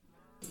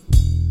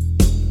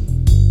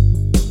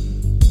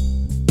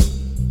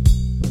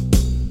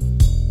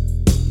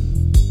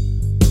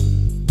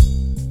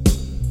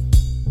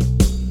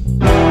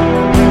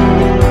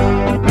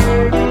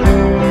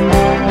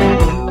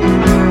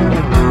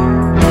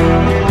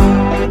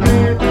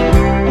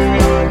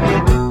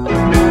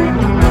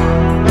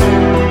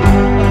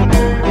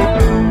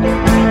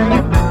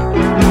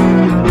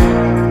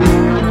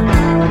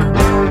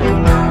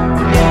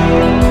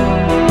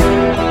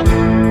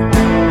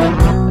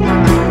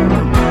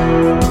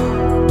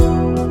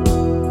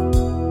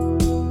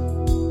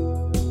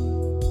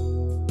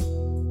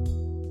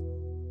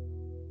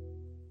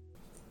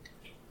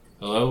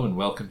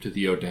to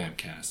the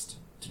Odamcast.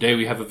 Today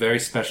we have a very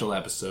special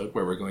episode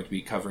where we're going to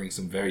be covering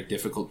some very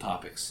difficult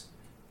topics.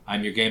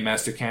 I'm your Game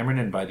Master Cameron,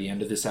 and by the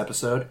end of this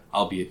episode,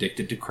 I'll be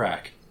addicted to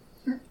crack.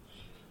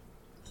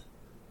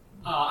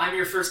 I'm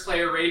your first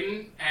player,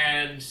 Raiden,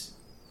 and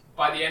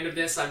by the end of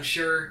this, I'm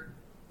sure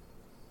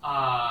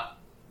I'll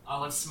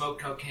have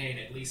smoked cocaine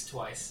at least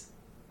twice.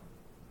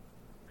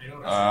 I know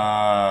what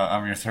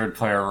I'm your third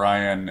player,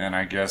 Ryan, and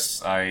I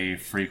guess I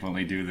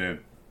frequently do the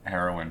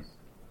heroin.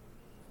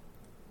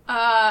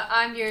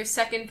 I'm your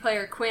second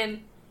player,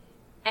 Quinn,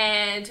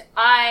 and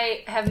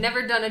I have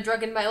never done a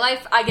drug in my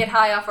life. I get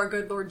high off our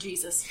good Lord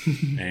Jesus.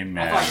 Amen.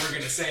 I thought you were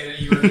going to say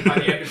that you were, by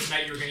the end of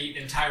tonight, you were going to eat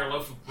an entire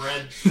loaf of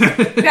bread.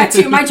 That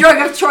too. My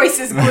drug of choice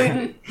is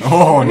gluten.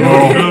 Oh,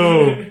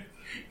 no.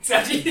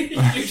 Except you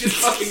just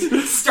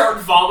fucking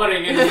start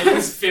vomiting and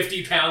lose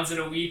 50 pounds in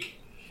a week.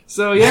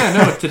 So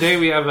today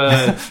we have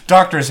a...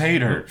 Doctors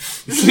hate her.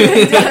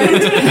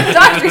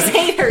 Doctors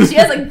hate her. She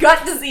has a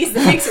gut disease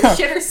that makes her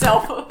shit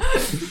herself.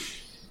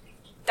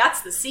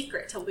 That's the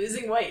secret to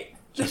losing weight.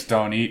 Just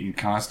don't eat and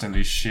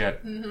constantly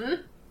shit.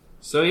 Mm-hmm.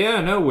 So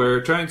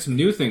we're trying some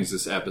new things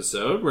this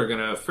episode. We're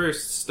gonna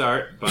first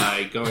start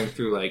by going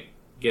through,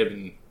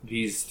 giving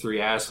these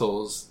three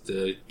assholes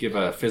to give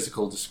a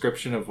physical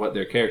description of what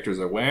their characters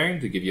are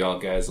wearing, to give y'all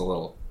guys a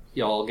little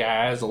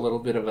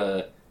bit of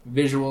a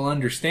visual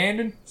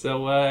understanding.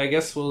 So I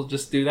guess we'll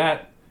just do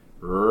that.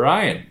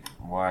 Ryan.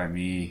 Why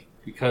me?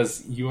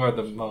 Because you are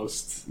the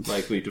most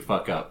likely to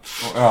fuck up.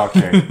 Oh,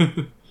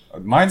 okay.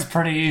 Mine's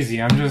pretty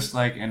easy. I'm just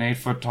like an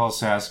 8-foot-tall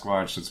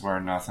Sasquatch that's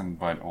wearing nothing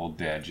but old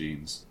dad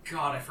jeans.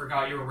 God, I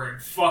forgot you were wearing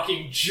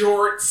fucking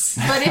jorts.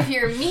 But if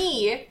you're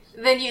me,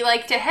 then you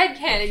like to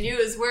headcanon you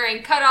as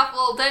wearing cut-off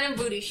little denim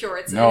booty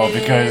shorts. No, and it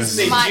because... is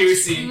They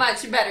juicy.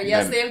 much better.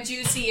 Yes, they have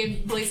juicy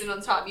and blazing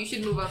on top. You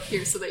should move up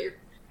here so that you're...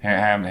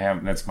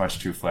 Ham, that's much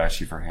too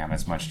flashy for Ham.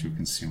 That's much too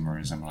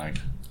consumerism, like...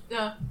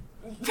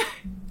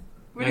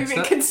 What do you Next mean,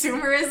 up.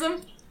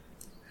 consumerism?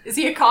 Is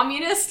he a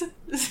communist?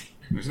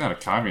 He's not a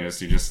communist.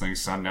 He just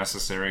thinks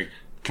unnecessary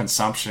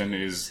consumption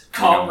is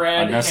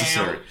Comrade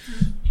unnecessary.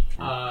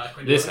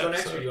 Quinn, This do you want to go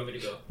next, episode. or do you want me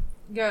to go?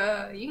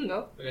 You can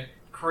go. Okay.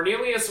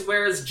 Cornelius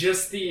wears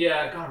just the...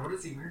 God, what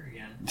does he wear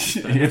again?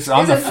 It's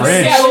on the There's a-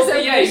 fridge. Yeah, So, there's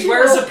a he visual-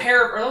 wears a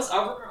pair of... Are those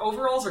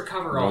overalls or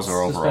coveralls? Those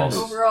are overalls.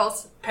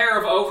 Overalls. Pair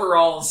of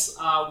overalls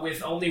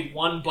with only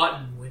one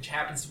button, which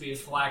happens to be a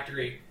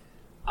phylactery.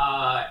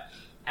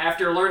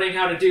 After learning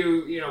how to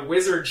do,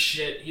 wizard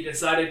shit, he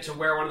decided to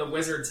wear one of the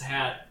wizard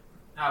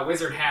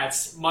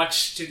hats,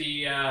 much to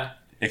the...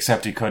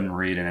 Except he couldn't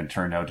read, and it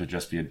turned out to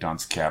just be a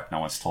dunce cap. No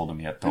one's told him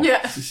yet, though.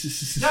 Yeah.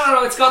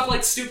 No, it's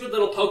got, stupid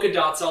little polka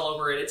dots all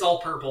over it. It's all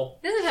purple.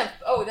 Does it have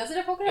polka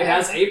dot? It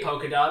has a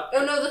polka dot.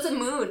 Oh no, that's a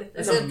moon.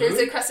 It's There's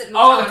a a crescent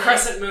moon. Oh, on the it.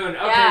 crescent moon.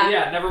 Okay, Yeah.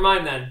 yeah, never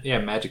mind then. Yeah,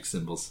 magic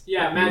symbols.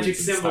 Yeah, magic Moons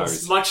and symbols,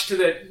 stars. much to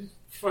the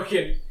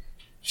fucking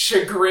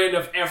chagrin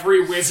of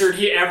every wizard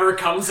he ever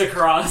comes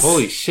across.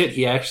 Holy shit,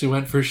 he actually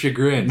went for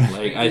chagrin.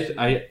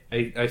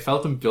 I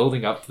felt him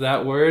building up to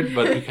that word,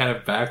 but he kind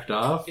of backed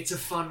off. It's a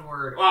fun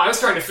word. Well, I was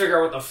trying to figure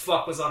out what the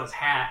fuck was on his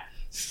hat.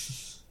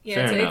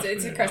 Yeah, Fair enough.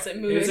 it's a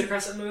crescent moon. It is a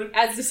crescent moon?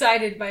 As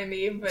decided by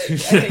me, but I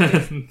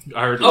think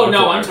Our Oh local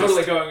no, I'm artist.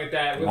 totally going with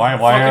that. With Why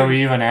fucking- are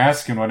we even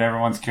asking what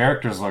everyone's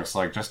characters looks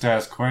like? Just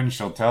ask Quinn,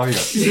 she'll tell you.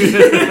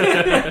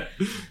 I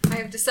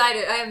have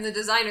decided I am the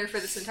designer for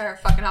this entire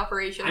fucking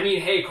operation. I mean,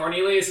 hey,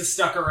 Cornelius is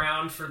stuck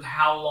around for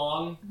how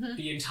long?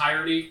 The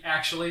entirety,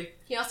 actually.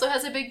 he also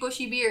has a big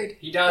bushy beard.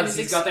 He does.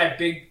 And He's got that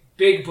big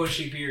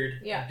bushy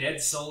beard. Yeah.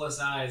 Dead soulless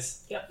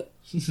eyes.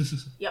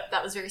 Yep,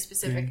 that was very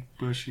specific. Big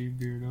bushy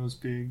beardos,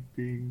 big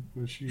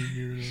bushy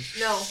beardos.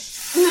 No.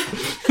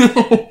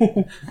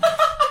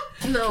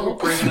 No.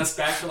 Bringing us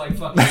back to fucking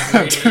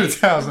grade 8.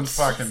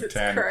 2010. Jesus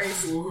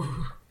Christ.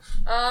 Ooh.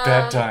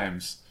 Bad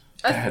times.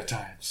 Bad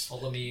times. All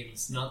the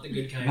memes, not the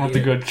good kind. Not the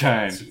good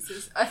kind.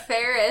 Jesus. A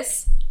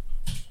Ferris.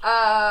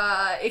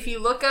 If you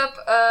look up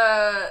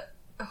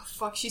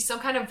she's some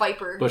kind of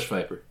viper. Bush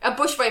viper. A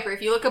bush viper.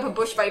 If you look up a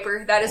bush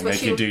viper, that is We'll what make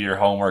she you do your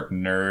homework,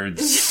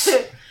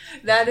 nerds.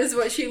 that is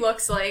what she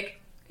looks like.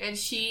 And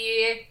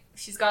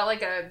she's got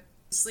a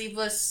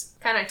sleeveless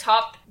kind of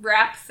top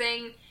wrap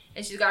thing,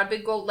 and she's got a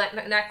big gold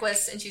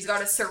necklace, and she's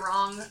got a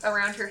sarong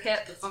around her hip.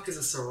 What the fuck is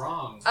a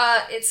sarong?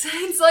 It's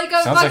like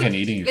a Sounds like an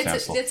eating it's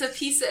utensil. it's a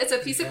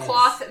piece of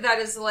cloth that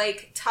is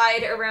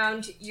tied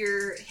around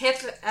your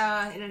hip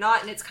in a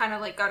knot, and it's kind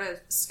of got a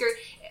skirt.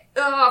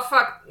 Oh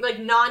fuck! Like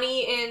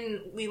Nani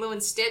in Lilo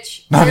and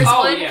Stitch. There's Oh,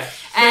 one, yeah.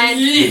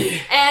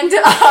 and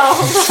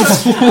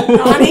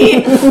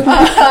Nani.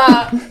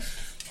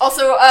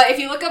 Also, if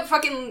you look up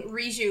fucking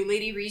Riju,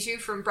 Lady Riju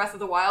from Breath of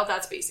the Wild,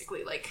 that's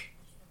basically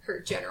her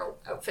general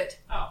outfit.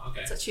 Oh, okay.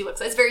 That's what she looks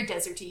like. It's very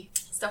deserty,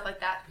 stuff like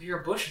that. You're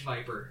a bush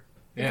viper.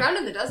 They're Yeah. found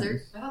in the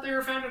desert. I thought they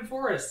were found in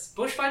forests.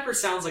 Bush viper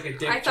sounds like a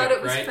dick I thought joke,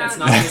 it was right? found. That's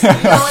not just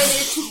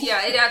me. No,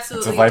 it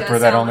absolutely. It's a viper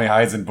does that sound only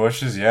hides in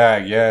bushes? Yeah, I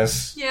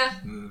guess. Yeah,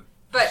 Mm.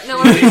 but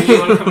no. Do you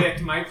want to come back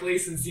to my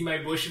place and see my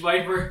bush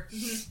viper?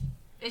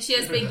 And she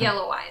has big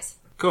yellow eyes.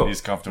 Cool.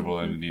 He's comfortable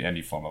in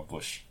any form of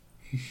bush.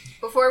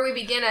 before we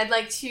begin, I'd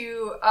like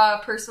to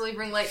personally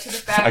bring light to the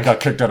fact I got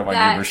kicked out of my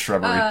that, neighbor's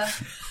shrubbery.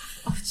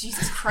 Oh,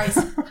 Jesus Christ.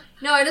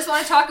 No, I just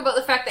want to talk about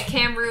the fact that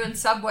Cam ruined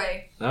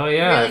Subway. Oh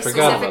yeah, Really I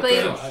forgot about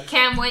specifically, that.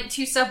 Cam went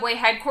to Subway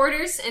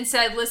headquarters and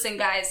said, listen,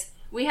 guys,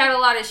 we had a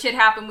lot of shit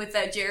happen with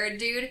that Jared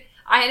dude.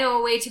 I know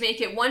a way to make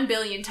it 1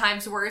 billion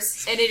times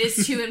worse, and it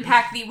is to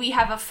impact the We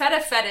Have a Feta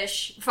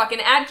Fetish fucking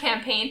ad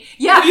campaign.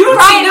 Yeah, You don't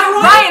see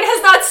that, Ryan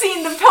has not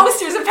seen the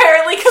posters,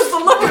 apparently, because the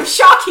look of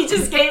shock he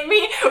just gave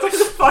me was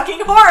fucking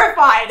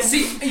horrified.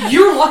 See,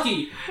 you're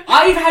lucky.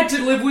 I've had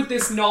to live with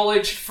this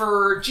knowledge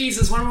for,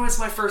 Jesus, when was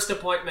my first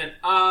appointment?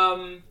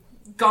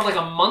 God, like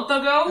a month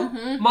ago?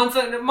 Month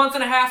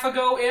and a half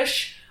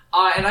ago-ish.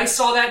 And I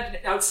saw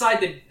that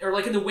outside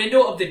in the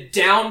window of the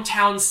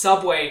downtown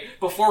Subway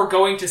before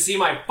going to see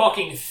my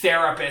fucking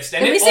therapist,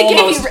 and it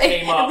almost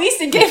came up. At least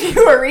it gave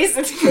you a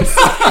reason to go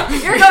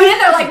see. You're going in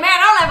there like, man,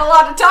 I don't have a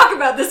lot to talk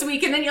about this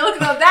week, and then you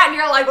look at that and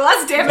you're like, well,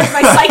 that's damaged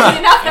my psyche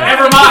enough. That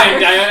Never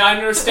mind. I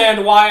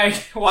understand why I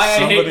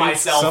hate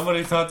myself.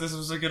 Somebody thought this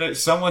was a good idea.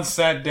 Someone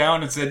sat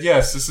down and said,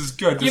 yes, this is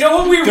good. You know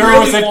what we there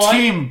really was a want?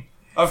 team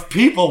of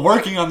people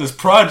working on this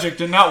project,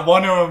 and not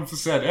one of them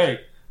said, hey,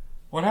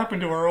 what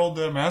happened to our old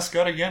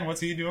mascot again?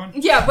 What's he doing?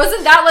 Yeah,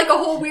 wasn't that like a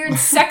whole weird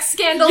sex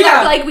scandal Yeah.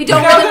 that like we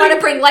don't really want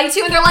to bring light to?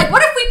 And they're like,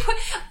 what if we put?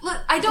 Look,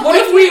 I don't. What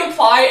like if we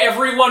imply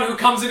everyone who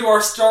comes into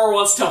our store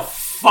wants to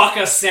fuck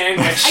a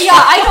sandwich? Yeah,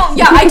 I don't.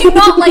 Yeah, I do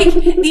not like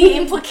the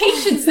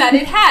implications that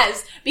it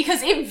has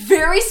because it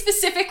very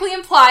specifically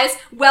implies,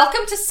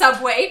 "Welcome to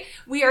Subway.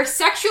 We are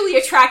sexually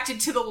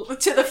attracted to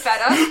the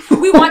feta.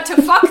 We want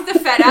to fuck the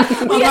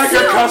feta. We Like our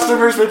assume."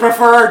 customers, we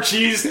prefer our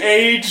cheese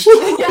aged.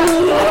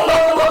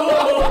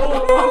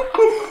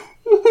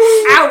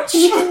 Ouch.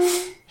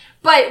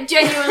 But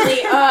genuinely,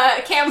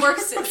 Cam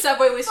works at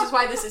Subway, which is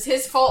why this is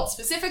his fault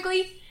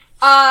specifically.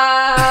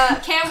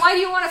 Cam, why do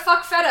you want to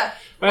fuck feta?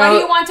 Why do Well-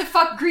 you want to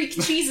fuck Greek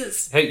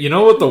cheeses? Hey, you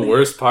know what the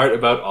worst part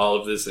about all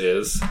of this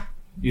is?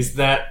 Is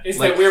that Is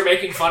like, that we're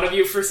making fun of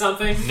you for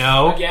something?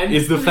 no, Again?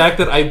 is the fact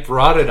that I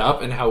brought it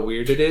up and how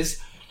weird it is.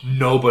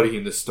 Nobody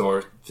in the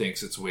store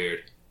thinks it's weird.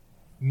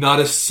 Not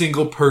a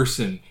single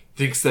person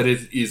thinks that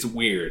it is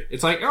weird.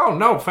 It's like, oh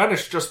no,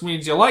 fetish just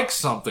means you like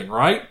something,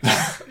 right?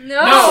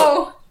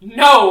 No.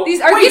 No.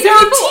 These are Wait, these there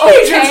are people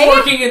teenagers okay?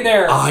 working in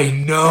there. I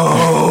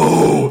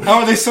know. How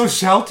are they so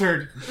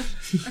sheltered?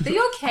 Are they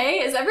okay?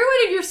 Is everyone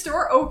in your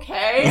store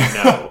okay?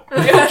 No. Are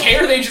they okay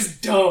or are they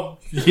just dumb?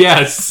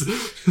 Yes.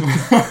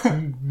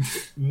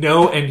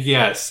 No and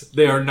yes.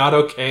 They are not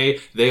okay.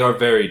 They are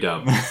very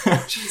dumb.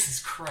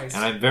 Jesus Christ.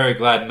 And I'm very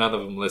glad none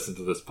of them listen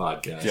to this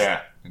podcast.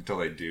 Yeah, until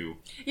they do.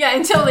 Yeah,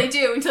 until they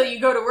do. Until you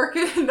go to work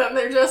and then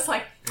they're just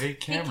like, Hey, hey,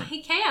 Cameron.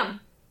 hey Cam,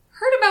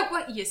 heard about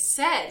what you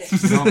said.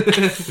 No, I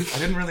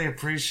didn't really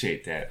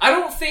appreciate that. I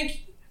don't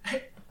think...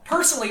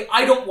 Personally,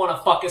 I don't want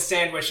to fuck a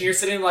sandwich, and you're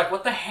sitting there like,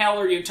 what the hell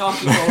are you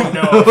talking about?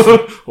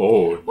 No.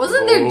 Oh,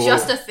 Wasn't there no.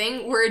 just a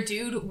thing where a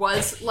dude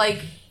was like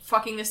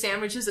fucking the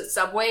sandwiches at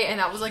Subway and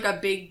that was like a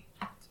big...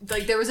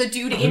 Like there was a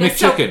dude in a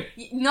McChicken.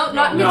 No,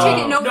 not No.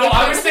 McChicken. No, No,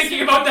 I was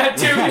thinking about that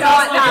too. That was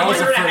like That a was,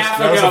 year the and a first, half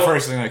that was ago. the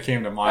first thing that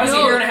came to That mind. was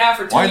a year and a half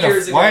or 2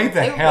 years ago. Why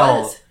the It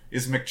hell was.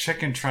 is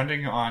McChicken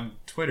trending on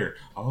Twitter?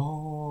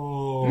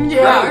 Oh.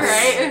 Yeah,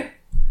 Right. right.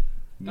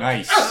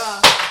 Nice.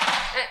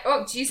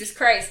 Oh, Jesus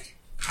Christ.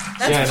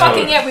 That's Yeah, no.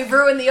 fucking it. We've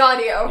ruined the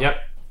audio. Yep.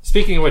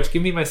 Speaking of which,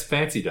 give me my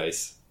fancy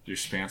dice. Your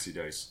fancy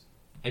dice.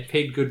 I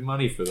paid good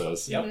money for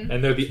those. Yep.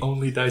 And they're the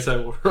only dice I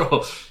will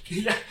roll.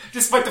 Yeah,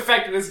 despite the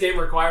fact that this game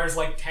requires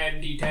like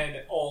 10 d10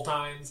 at all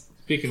times.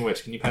 Speaking of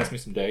which, can you pass me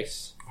some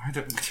dice? Why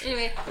the,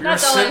 Anyway, we were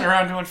that's all, sitting I,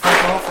 around doing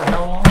fuck all for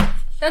how long?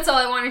 that's all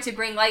I wanted to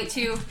bring light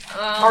to.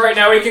 Alright,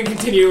 now we can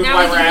continue Now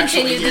why we we're can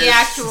actually continue the here.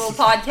 actual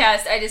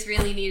podcast. I just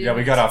really needed Yeah,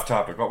 we got off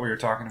topic. What were you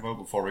talking about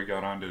before we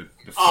got on to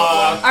the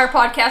our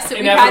podcast that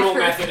we had Inevitable for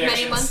meth many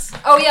addictions. months.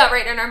 Oh yeah,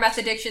 right, and our meth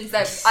addictions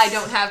that I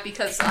don't have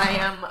because I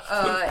am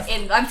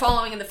I'm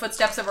following in the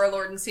footsteps of our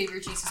Lord and Savior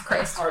Jesus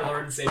Christ. Our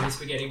Lord and Savior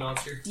Spaghetti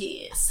Monster.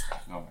 Yes.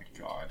 Oh my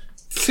god.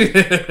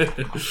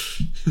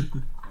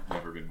 I've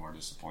never been more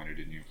disappointed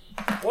in you.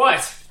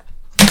 What?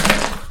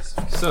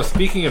 So,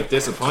 speaking of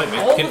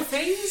disappointment, All the can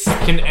things?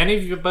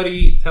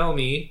 anybody tell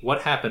me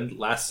what happened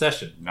last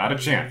session? Not a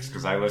chance,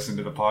 because I listened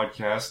to the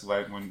podcast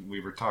when we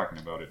were talking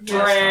about it.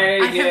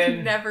 Drag. I have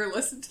Again. never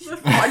listened to the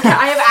podcast.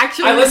 I have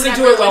actually I listen to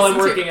never it while I'm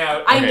listened to working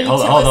out. I need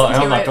hold to on, listen hold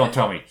to on, it. don't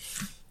tell me.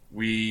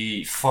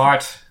 We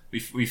fought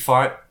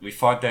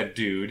that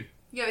dude.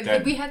 Yeah,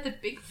 That- we had the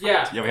big fight.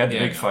 Yeah. Yeah, we had the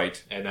Yeah. big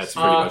fight. And that's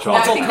pretty much all.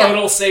 I think that-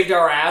 Quetzalcoatl saved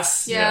our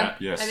ass. Yeah,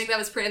 Yes. I think that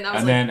was pretty. And that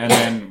was And like,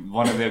 then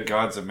one of the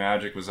gods of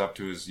magic was up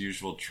to his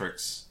usual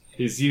tricks.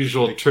 His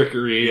usual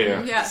trickery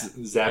and Yeah.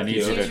 And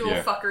he's Zapio. a- usual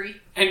yeah. fuckery.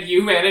 And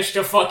you managed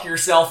to fuck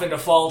yourself into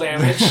fall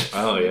damage.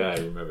 Oh, yeah, I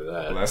remember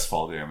that. Less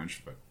fall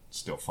damage, but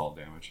still fall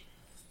damage.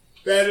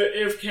 That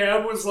if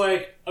Cam was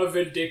like a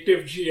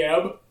vindictive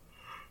GM,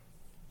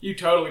 you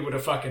totally would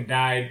have fucking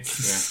died.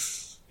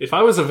 If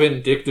I was a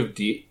vindictive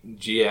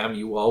GM,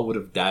 you all would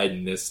have died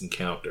in this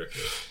encounter.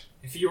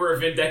 If you were a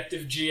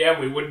vindictive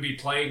GM, we wouldn't be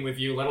playing with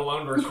you, let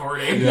alone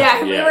recording.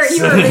 Yeah, Yes.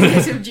 you were a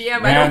vindictive GM. I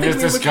Man, don't think there's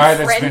we this would guy be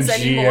that's been friends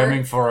anymore.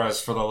 GMing for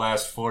us for the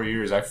last 4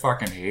 years. I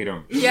fucking hate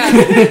him. Yeah.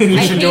 You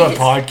I should do a hate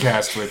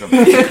podcast with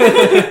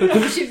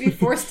him. We should be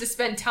forced to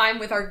spend time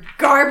with our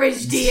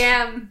garbage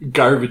DM.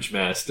 Garbage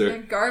Master.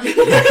 Garbage.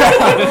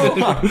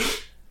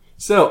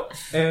 So,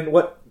 and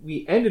what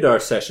we ended our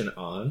session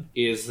on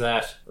is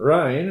that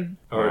Ryan,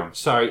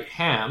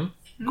 Ham,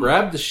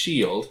 grabbed the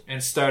shield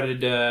and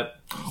started,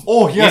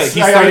 Oh, yes.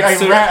 Yeah, he started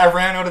I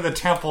ran out of the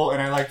temple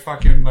and I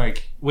fucking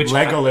Which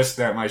Legolas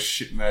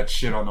that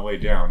shit on the way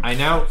down. I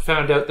now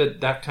found out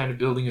that kind of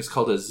building is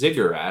called a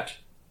ziggurat.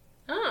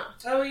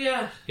 Oh,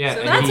 yeah. Yeah, So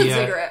and that's he, what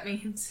ziggurat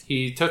means.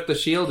 he took the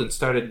shield and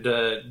started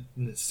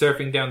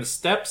surfing down the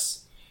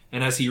steps,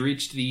 and as he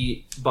reached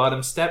the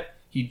bottom step,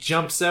 he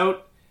jumps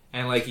out,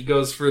 and he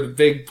goes for the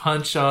big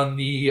punch on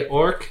the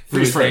orc, who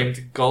Freeze is frame.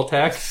 named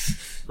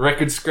Gultak.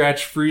 Record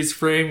scratch freeze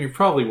frame. You're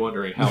probably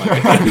wondering how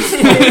I got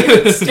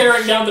it.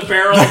 Staring down the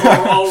barrel of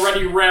our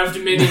already revved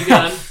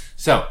minigun.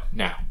 So,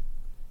 now,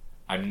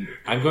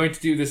 I'm going to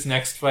do this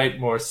next fight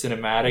more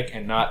cinematic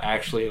and not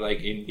actually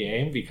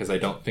in-game, because I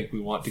don't think we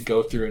want to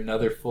go through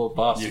another full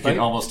boss You fight. can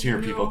almost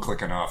hear people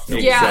clicking off. Yeah.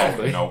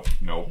 Exactly. Nope.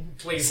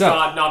 Please, So-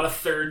 God, not a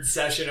third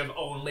session of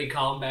only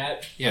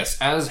combat. Yes,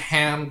 as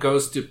Ham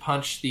goes to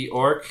punch the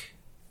orc,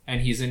 and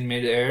he's in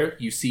midair,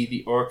 you see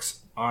the orc's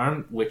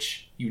arm,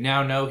 which you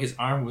now know his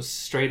arm was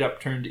straight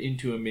up turned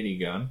into a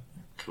minigun.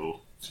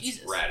 Cool.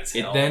 Jesus. Rad as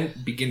It hell. then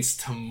begins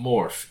to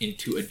morph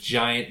into a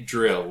giant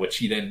drill, which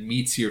he then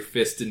meets your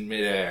fist in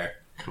midair,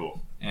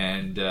 Cool.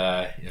 and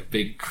a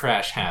big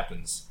crash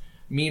happens.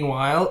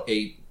 Meanwhile,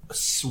 a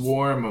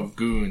swarm of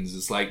goons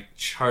is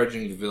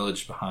charging the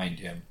village behind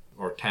him,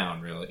 or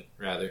town, really,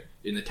 rather.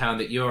 In the town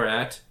that you're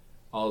at,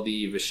 all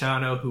the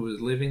Vishano who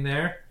was living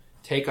there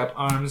take up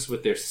arms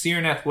with their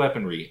Sirnath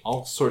weaponry,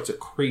 all sorts of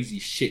crazy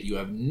shit you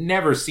have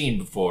never seen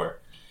before,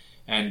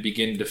 and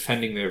begin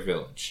defending their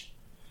village.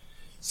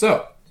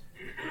 So,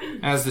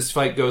 as this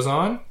fight goes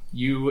on,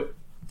 you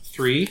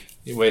three,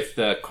 with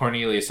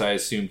Cornelius, I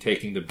assume,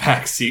 taking the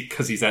back seat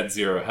because he's at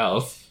 0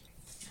 health,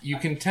 you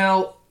can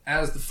tell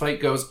as the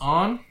fight goes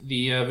on,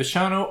 the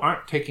Vishano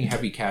aren't taking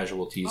heavy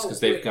casualties because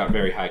they've got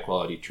very high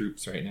quality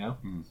troops right now.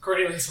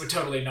 Cornelius would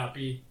totally not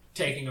be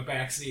taking a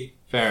backseat.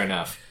 Fair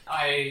enough.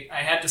 I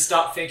had to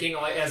stop thinking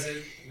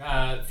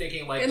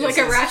thinking like And this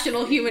a is-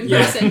 rational human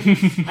Yeah. person.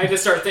 I had to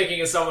start thinking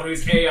as someone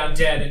who's A,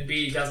 undead, and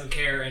B, doesn't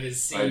care, and is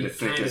C, I had to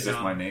think kinda as if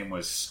dumb. my name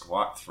was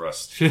Squat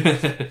Thrust.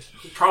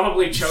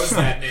 Probably chose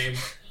that name.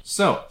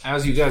 So,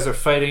 as you guys are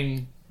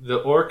fighting, the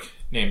orc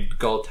named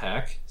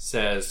Gultak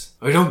says,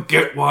 "I don't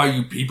get why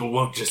you people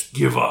won't just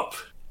give up."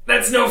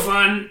 That's no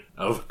fun.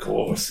 Of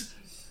course.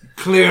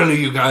 Clearly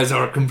you guys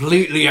are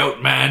completely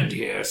outmanned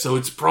here, so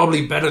it's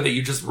probably better that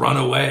you just run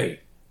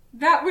away.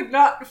 That would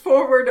not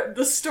forward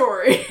the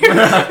story.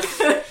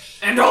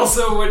 And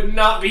also would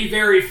not be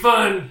very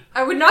fun.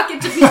 I would not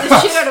get to beat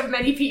the shit out of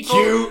many people.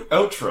 Cue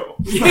outro.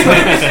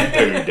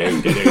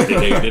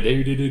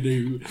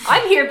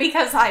 I'm here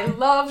because I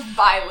love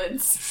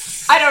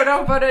violence. I don't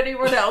know about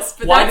anyone else,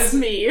 but that's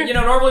me. You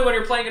know, normally when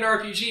you're playing an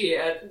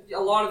RPG, a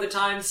lot of the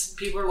times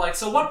people are like,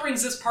 so what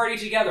brings this party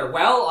together?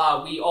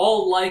 Well, we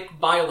all like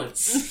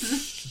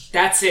violence.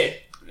 That's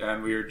it.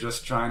 And we are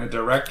just trying to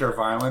direct our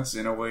violence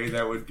in a way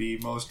that would be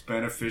most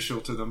beneficial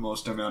to the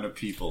most amount of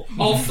people.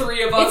 All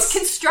three of It's us...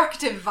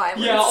 constructive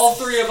violence. Yeah, all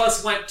three of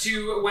us went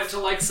to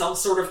like some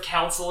sort of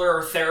counselor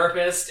or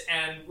therapist,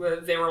 and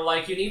they were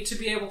like, you need to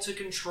be able to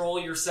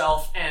control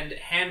yourself and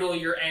handle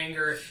your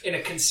anger in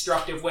a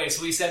constructive way.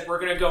 So we said,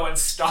 we're gonna go and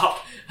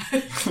stop.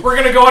 We're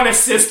gonna go and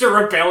assist a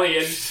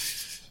rebellion.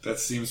 That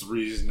seems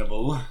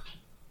reasonable.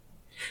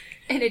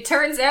 And it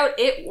turns out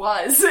it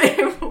was.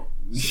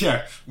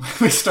 Yeah,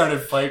 we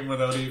started fighting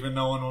without even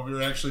knowing what we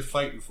were actually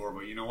fighting for,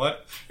 but you know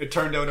what? It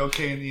turned out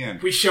okay in the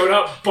end. We showed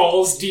up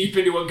balls deep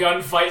into a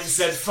gunfight and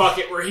said, fuck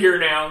it, we're here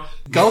now.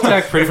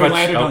 Gultak pretty If we much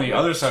landed on the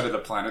other side of the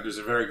planet, there's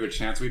a very good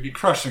chance we'd be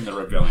crushing the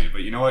rebellion,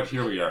 but you know what?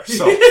 Here we are.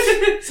 So,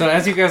 So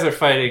as you guys are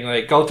fighting,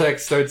 Gultak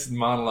starts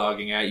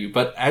monologuing at you,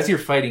 but as you're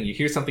fighting, you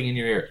hear something in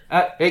your ear.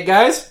 Hey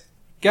guys?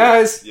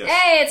 Guys? yes.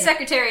 Hey, it's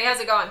Secretary. How's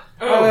it going?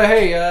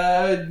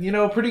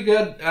 Oh, Pretty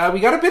good. We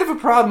got a bit of a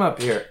problem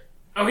up here.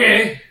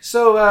 okay.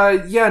 So,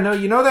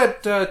 you know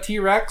that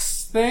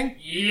T-Rex thing?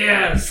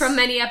 Yes. From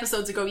many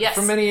episodes ago, yes.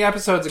 From many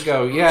episodes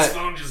ago, His yeah.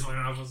 phone just went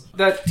off.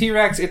 That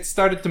T-Rex, it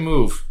started to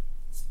move.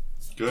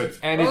 Good.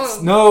 And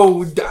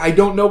Oh. I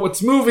don't know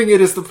what's moving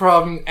it is the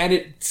problem, and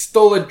it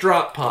stole a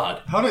drop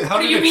pod. How did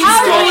do you it mean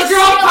How It's do got you a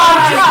drop steal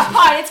pod! a drop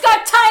pod? It's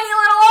got tiny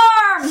little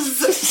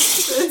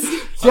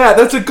arms! Yeah,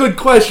 that's a good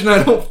question.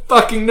 I don't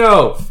fucking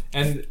know.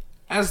 And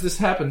as this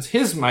happens,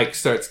 his mic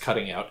starts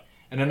cutting out,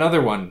 and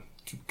another one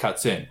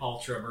cuts in.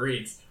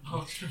 Ultramarines.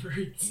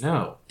 Ultramarines.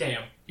 No,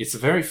 Damn. it's a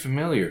very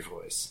familiar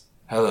voice.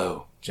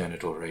 Hello,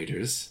 genital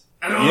raiders.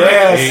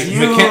 Yes, A,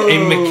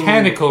 you.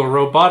 mechanical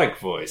robotic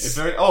It's voice.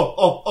 very.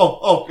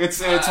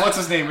 It's what's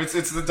his name? It's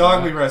the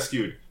dog we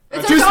rescued.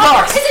 It's a Juice dog.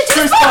 box. It's a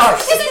juice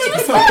box. It's a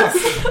juice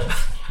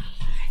box.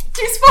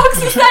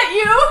 Juicebox, is that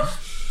you?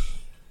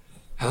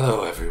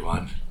 Hello,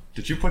 everyone.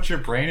 Did you put your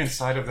brain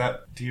inside of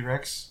that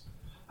T-Rex?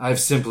 I've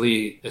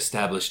simply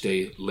established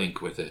a link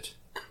with it.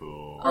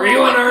 Cool. Are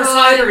you on our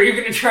side, or are you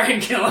going to try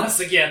and kill us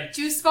again?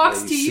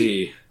 Juicebox You tea.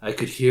 see, I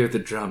could hear the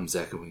drums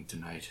echoing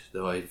tonight,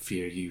 though I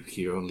fear you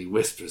hear only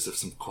whispers of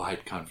some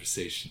quiet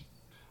conversation.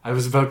 I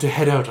was about to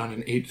head out on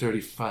an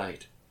 8:30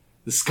 flight,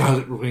 the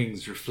scarlet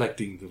wings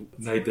reflecting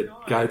the night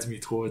that guides me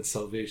towards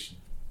salvation.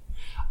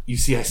 You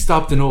see, I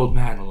stopped an old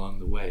man along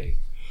the way,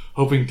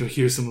 hoping to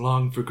hear some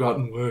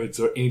long-forgotten words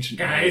or ancient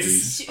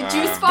melodies. Guys,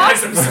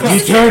 Juicebox? I'm so He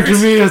turned to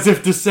scared. me as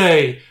if to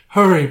say,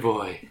 "Hurry,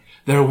 boy,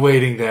 they're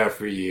waiting there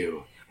for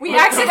you." We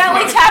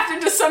accidentally tapped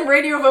into some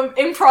radio of an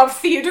improv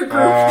theater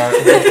group.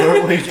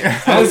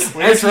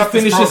 As he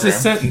finishes his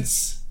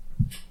sentence,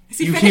 As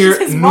he you finishes hear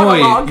his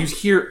monologue. noise. You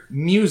hear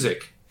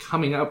music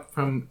coming up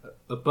from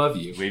above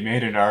you. We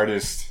made an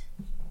artist.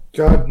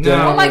 God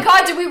damn Oh my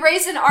god, did we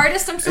raise an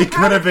artist? I'm so It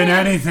proud could have of been him.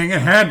 anything.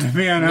 It had to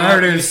be an You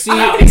artist. see,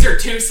 Wow, these are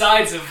two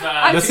sides of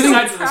I'm two so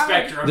sides of the proud.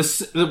 spectrum.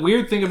 the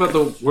weird thing about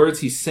the words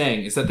he's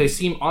saying is that they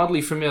seem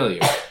oddly familiar.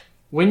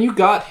 When you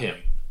got him,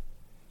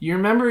 you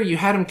remember you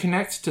had him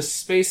connect to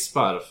Space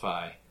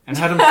Spotify and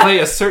had him play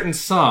a certain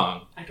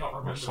song. I don't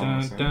remember.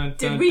 Song. Dun,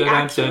 Did we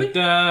actually?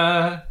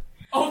 dun.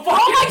 Oh, fuck!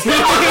 Oh my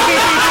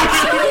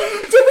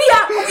god! Did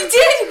we? We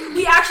did!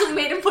 We actually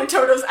made him play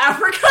Toto's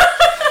Africa.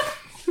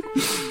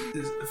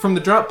 From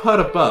the drop pod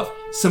above,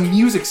 some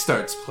music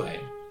starts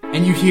playing,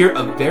 and you hear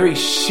a very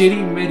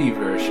shitty MIDI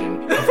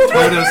version of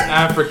Toto's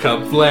Africa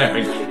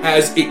blaring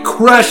as it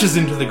crashes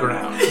into the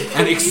ground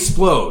and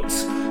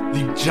explodes.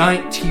 The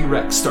giant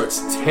T-Rex starts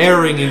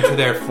tearing into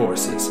their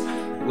forces,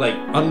 like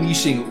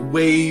unleashing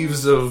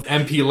waves of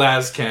MP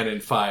las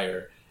cannon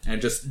fire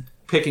and just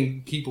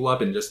picking people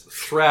up and just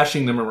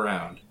thrashing them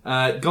around.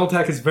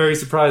 Goltak is very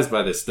surprised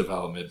by this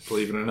development,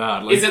 believe it or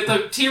not. Like, Is it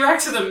the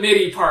T-Rex or the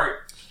MIDI part?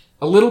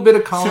 a little bit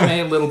of column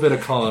A, a little bit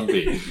of column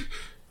B.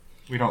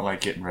 We don't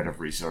like getting rid of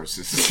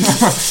resources.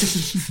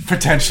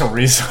 Potential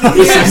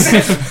resources.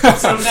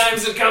 Yes.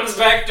 Sometimes it comes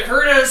back to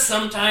hurt us,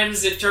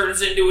 sometimes it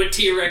turns into a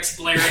T-Rex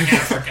blaring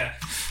Africa.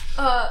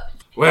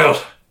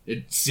 Well,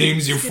 it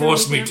seems you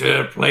forced me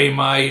to play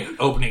my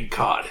opening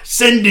card.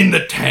 Send in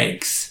the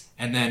tanks!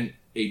 And then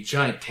a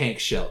giant tank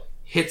shell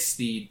hits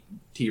the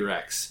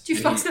T-Rex. And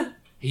Juicebox.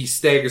 he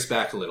staggers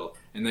back a little.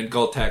 And then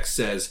Goltak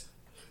says,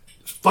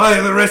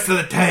 "Fire the rest of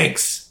the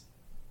tanks!"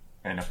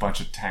 And a bunch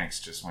of tanks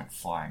just went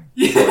flying.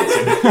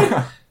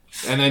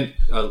 And then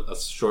a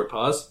short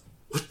pause.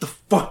 "What the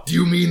fuck do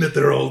you mean that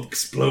they're all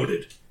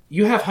exploded?"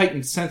 You have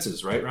heightened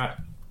senses, right, Right.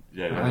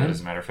 Yeah,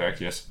 as a matter of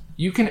fact, yes.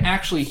 You can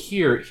actually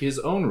hear his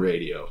own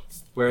radio,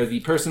 where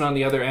the person on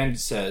the other end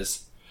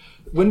says,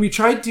 "When we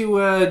tried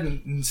to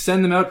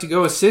send them out to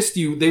go assist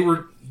you,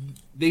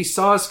 they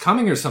saw us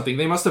coming or something.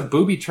 They must have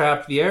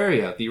booby-trapped the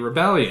area, the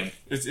rebellion."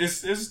 Is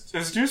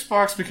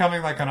Juicebox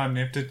becoming like an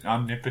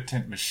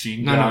omnipotent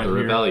machine No, gun the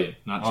here? rebellion,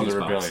 not Oh, the Juicebox.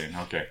 rebellion.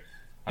 Okay,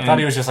 I And- thought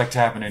he was just like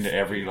tapping into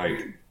every like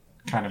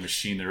kind of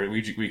machine. That we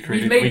We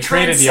created. made We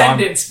created the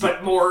Transcendence,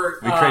 but more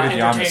we created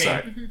the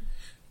entertaining. Omnicide.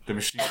 The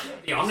machine.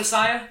 The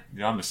Omnissiah?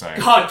 The Omnicide.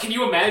 God, can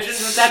you imagine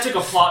that took a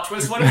plot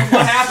twist? What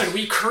happened?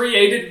 We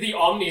created the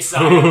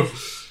Omnissiah.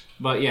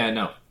 But yeah,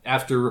 no.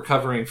 After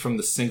recovering from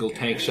the single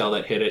tank shell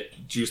that hit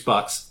it,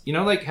 Juicebox, you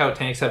know like how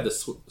tanks have the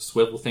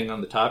swivel thing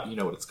on the top? You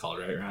know what it's called,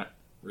 right,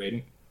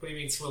 Raiden? What do you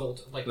mean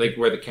swiveled? Like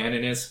where the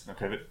cannon is?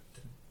 Okay, but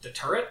The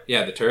turret?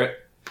 Yeah, the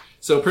turret.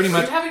 So pretty Are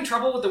much, you having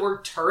trouble with the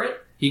word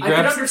turret? he I could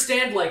grabs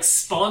understand like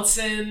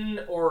sponson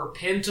or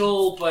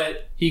pintle,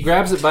 but it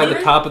by the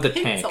Turret? top of the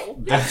tank.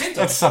 Pencil.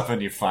 that's something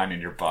you find in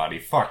your body.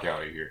 Fuck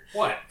out of here.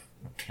 what?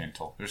 A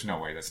pintle. There's no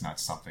way that's not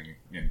something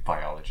in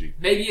biology.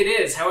 Maybe it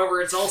is.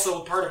 However, it's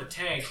also a part of a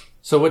tank.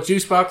 So what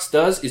Juicebox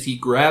does is he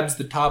grabs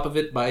the top of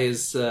it by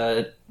his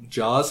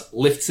jaws,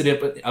 lifts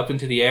it up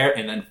into the air,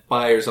 and then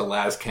fires a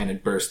las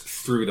cannon burst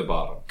through the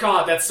bottom.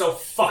 God, that's so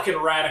fucking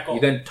radical. He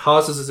then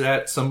tosses it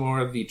at some more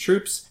of the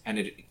troops, and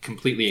it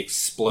completely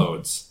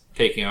explodes,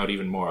 taking out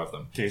even more of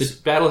them. Okay, This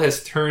so- battle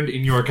has turned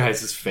in your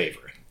guys' favor.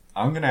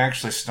 I'm gonna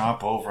actually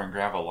stomp over and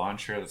grab a lawn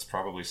chair that's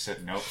probably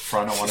sitting out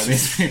front of one of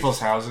these people's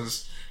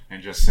houses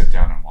and just sit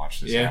down and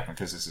watch this Yeah. happen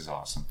because this is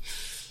awesome.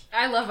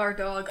 I love our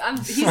dog.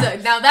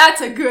 Now that's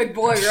a good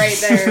boy right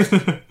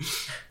there.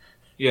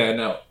 Yeah,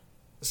 no.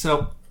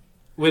 So,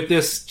 with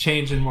this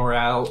change in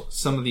morale,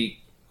 some of the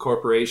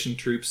corporation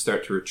troops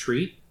start to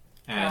retreat,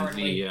 and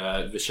Cowardly. the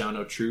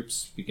Vishano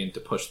troops begin to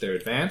push their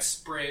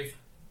advance. Brave.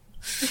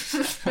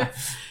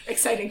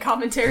 Exciting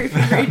commentary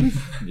from Raiden.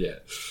 Yeah.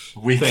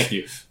 Weak. Thank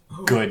you.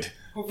 Good.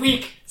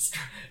 Weak.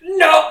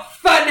 Not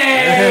funny!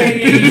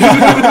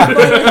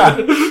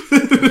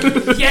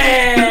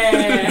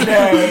 Yeah!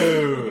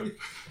 No.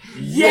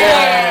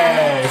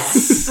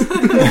 Yes.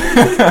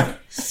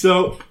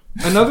 So,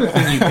 another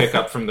thing you pick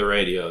up from the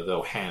radio,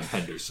 though, Ham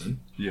Henderson,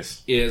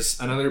 Yes. is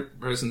another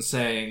person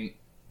saying,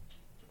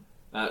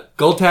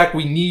 Goltak,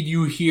 we need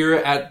you here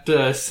at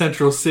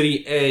Central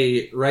City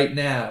A right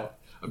now.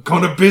 I'm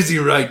kinda busy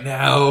right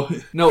now.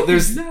 No,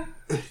 there's...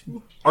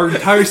 our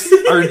entire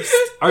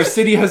our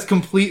city has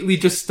completely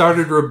just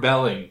started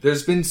rebelling.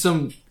 There's been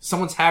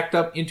someone's hacked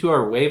up into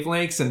our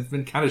wavelengths and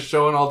been kind of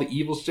showing all the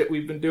evil shit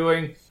we've been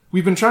doing.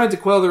 We've been trying to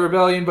quell the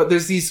rebellion, but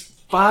there's these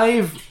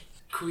 5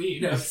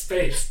 Queen of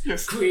space.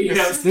 Yes. Queen of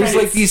space. there's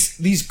like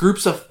these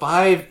groups of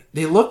 5.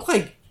 They look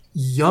like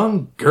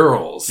young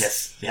girls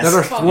that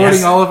are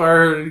thwarting all of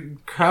our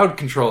crowd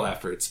control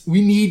efforts.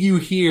 We need you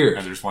here.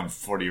 And there's one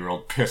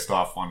 40-year-old pissed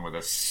off one with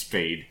a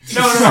spade.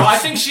 No. I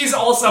think she's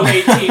also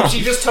 18.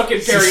 She just took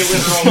it very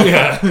literally.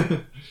 Yeah.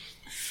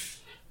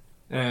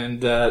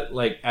 And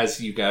like as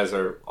you guys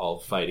are all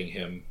fighting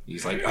him,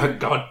 he's like, "Oh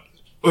God,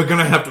 we're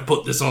gonna have to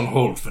put this on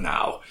hold for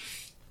now."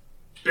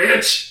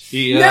 Bitch!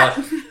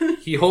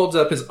 He holds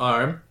up his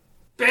arm,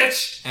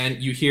 Bitch!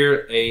 and you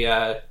hear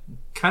a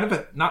kind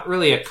of not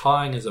really a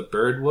cawing as a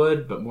bird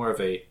would, but more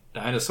of a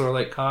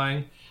dinosaur-like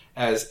cawing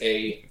as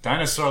a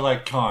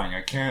Dinosaur-like cawing.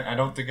 I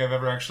don't think I've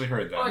ever actually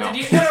heard that. Oh, no.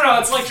 No,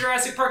 it's like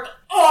Jurassic Park.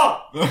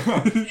 Oh!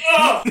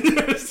 Oh!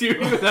 Yes, you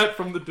hear that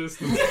from the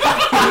distance.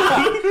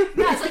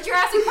 Yeah, it's like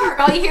Jurassic Park.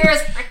 All you hear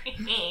is.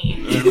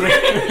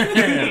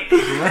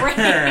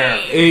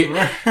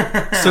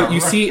 So you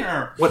see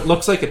what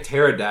looks like a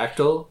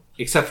pterodactyl,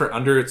 except for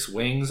under its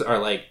wings are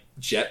like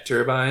jet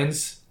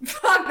turbines.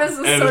 Fuck, this is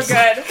And so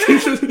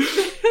good.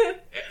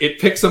 It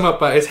picks him up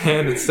by his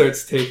hand and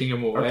starts taking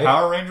him Are away.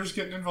 Power Rangers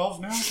getting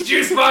involved now?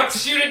 Juice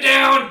box, shoot it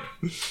down!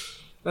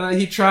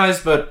 He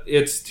tries, but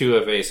it's too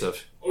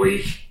evasive.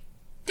 Weak.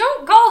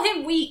 Don't call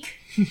him weak.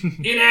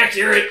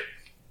 Inaccurate.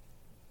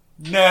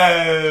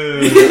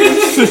 No!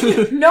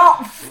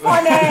 Not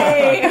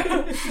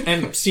funny.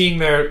 And seeing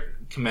their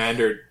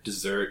commander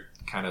desert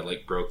kind of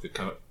like broke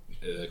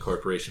the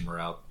corporation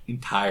morale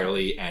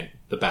entirely, and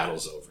the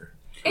battle's over.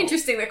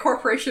 Interesting that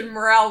corporation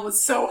morale was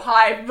so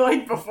high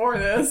like before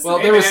this. Well,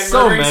 there was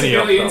so murdering many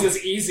of civilians them.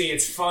 is easy,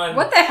 it's fun.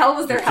 What the hell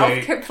was their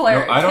Okay, healthcare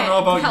player? no, I don't know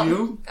about health-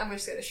 you. I'm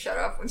just gonna shut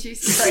up.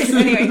 Jesus Christ.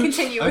 Anyway,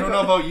 continue. I with don't know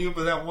what- about you,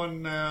 but that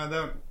one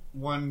not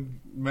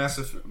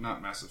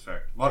Mass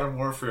Effect, Modern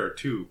Warfare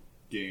 2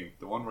 game,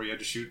 the one where you had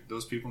to shoot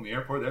those people in the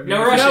airport, that made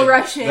No me rushing. No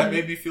rushing. That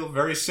made me feel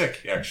very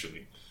sick,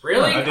 actually.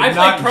 Really? I did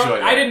not enjoy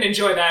that. I didn't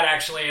enjoy that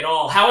actually at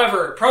all.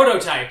 However,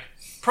 Prototype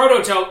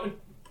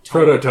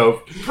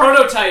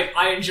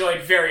I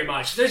enjoyed very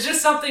much. There's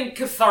just something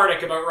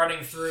cathartic about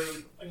running through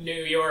New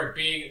York,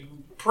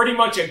 being pretty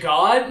much a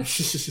god,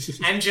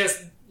 and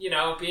just,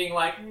 being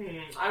like,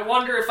 I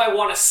wonder if I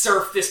want to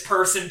surf this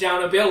person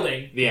down a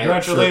building. The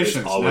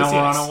Congratulations, now always we're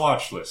yes. on a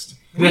watch list.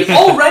 We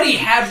already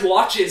had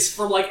watches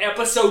from like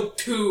episode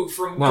 2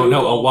 from Well,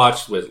 Google. no, a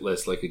watch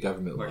list, like a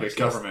government Like watch a list.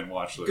 government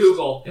watch list.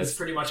 Google is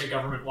pretty much a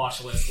government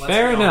watch list. Let's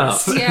Fair be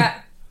honest. enough.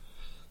 Yeah.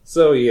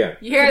 So, yeah.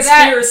 You hear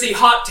that? Conspiracy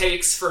hot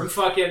takes from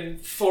fucking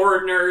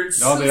 4 nerds.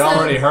 No, they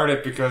already heard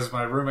it because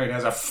my roommate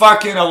has a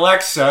fucking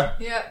Alexa.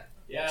 Yeah.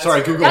 Yeah,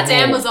 Sorry, Google That's Home.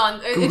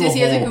 Amazon. Google Does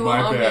he have a Home, Google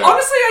my Home? bad.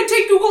 Honestly, I'd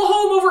take Google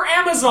Home over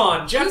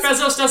Amazon. Jeff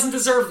Bezos doesn't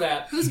deserve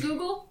that. Who's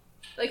Google?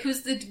 Like,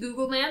 who's the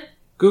Google man?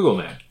 Google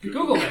Man.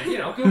 Google Man,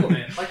 Google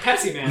Man. Like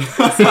Pepsi Man.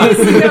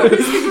 No,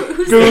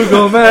 who's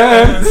Google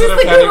Man! Instead of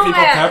the handing Google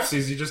people man?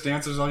 Pepsis, he just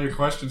answers all your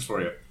questions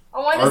for you. I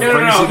want Or to No.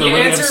 brings you He the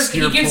really answers. He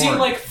obscure gives you porn.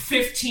 like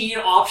 15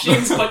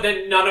 options, but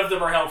then none of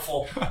them are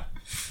helpful.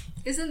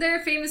 Isn't there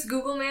a famous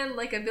Google man,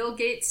 like a Bill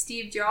Gates,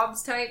 Steve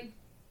Jobs type?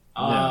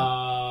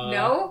 No.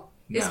 No?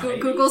 Is No.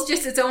 Google's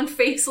just its own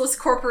faceless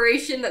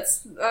corporation?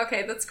 That's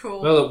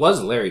cool. Well, it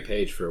was Larry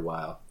Page for a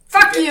while.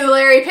 Fuck you,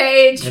 Larry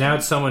Page! And now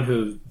it's someone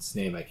whose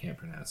name I can't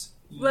pronounce.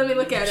 Let me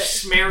look at it.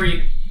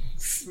 Smary.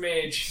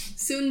 Smidge.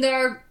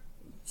 Sundar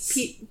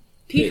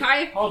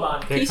Pichai? Hold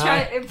on.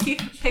 Pichai?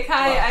 Pichai?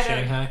 I don't.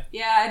 Shanghai?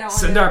 Yeah, I don't.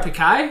 Sundar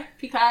Pichai?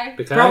 Pichai.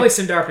 Pichai? Probably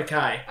Sundar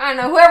Pichai. I don't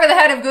know. Whoever the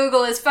head of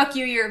Google is, fuck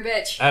you. You're a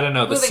bitch. I don't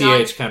know. The Moving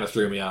on. CH kind of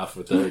threw me off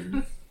with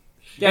the...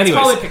 Yeah, Anyways.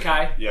 it's probably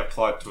Pichai. Yeah,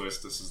 plot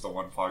twist. This is the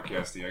one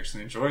podcast he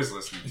actually enjoys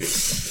listening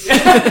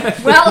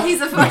to. Well,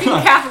 he's a fucking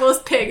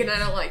capitalist pig, and I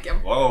don't like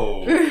him.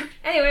 Whoa.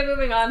 Anyway,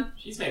 moving on.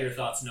 She's made her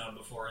thoughts known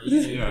before.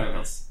 You can Yeah, I do know.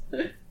 this.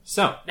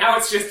 So, Now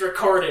it's just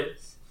recorded.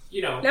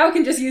 Now it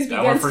can just use me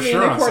Now we're against for me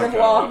sure in the on court some of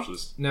kind law. of watch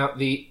list. now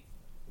the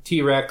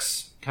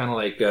T-Rex kind of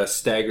like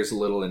staggers a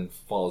little and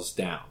falls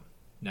down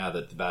now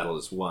that the battle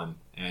is won.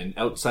 And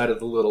outside of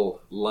the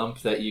little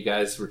lump that you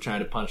guys were trying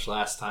to punch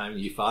last time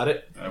you fought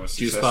it, That was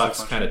Juice successful Box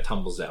punch. kind of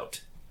tumbles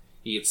out.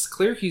 It's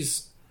clear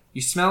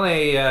you smell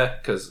a,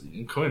 because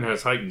Quinn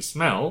has heightened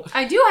smell,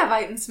 I do have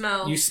heightened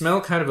smell. you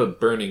smell kind of a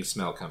burning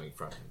smell coming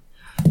from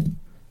him.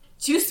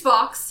 Juice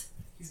box.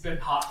 He's been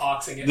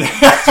hotboxing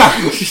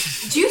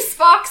it. Juice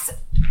box.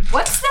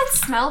 What's that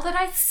smell that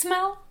I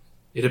smell?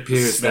 It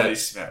appears Smelly that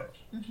smell.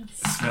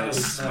 Smelly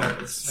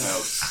Smelly smell. smell.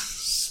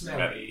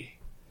 Smelly.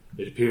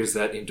 it appears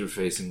that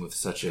interfacing with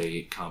such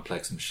a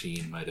complex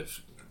machine might have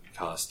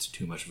cost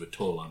too much of a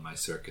toll on my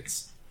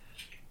circuits.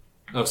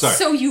 Oh, sorry.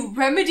 So you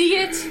remedy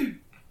it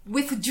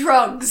with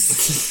drugs.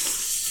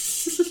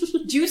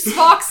 Juice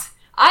box,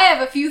 I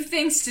have a few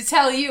things to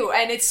tell you,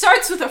 and it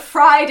starts with a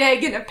fried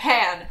egg in a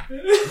pan.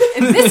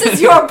 And this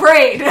is your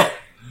brain.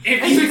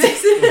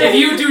 If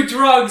you do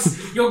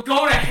drugs, you'll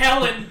go to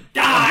hell and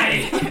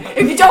Die!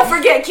 If you don't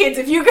forget, kids,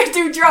 if you can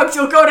do drugs,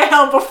 you'll go to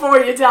hell before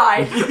you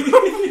die.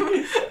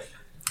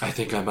 I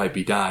think I might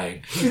be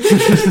dying.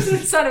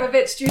 Son of a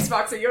bitch,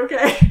 Juicebox, are you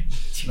okay?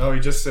 No,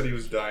 he just said he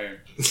was dying.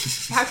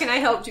 How can I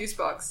help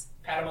Juicebox?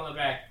 Pat him on the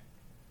back.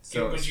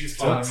 So, Give him a juice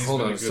tell him box. he's Hold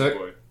been on a a good sec.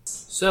 boy.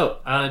 So,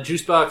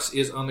 Juicebox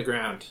is on the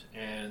ground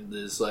and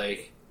is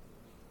like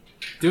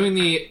doing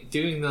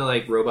the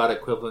like robot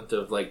equivalent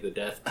of like the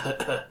death.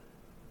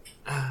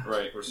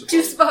 Right, we're supposed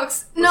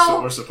Juicebox, we're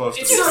no! we're supposed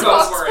to It's be Juice Servo's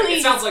box, worrying. It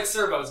please. sounds like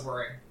Servo's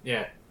worrying.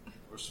 Yeah.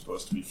 we're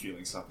supposed to be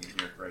feeling something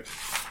here, right?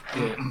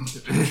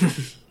 Yeah.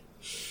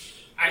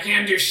 I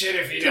can't do shit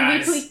if he Can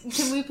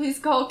dies. we please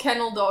call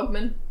Kennel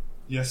Dogman?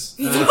 Yes.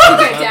 He needs to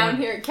get down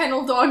here.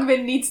 Kennel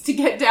Dogman needs to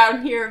get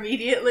down here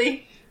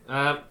immediately.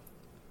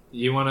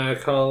 You want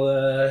to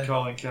call?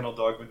 Calling Kennel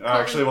Dogman.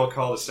 Actually, we'll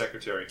call the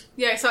secretary.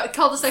 Yeah, so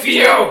call the secretary.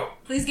 Theo!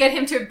 Please get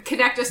him to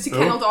connect us to Who?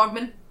 Kennel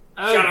Dogman.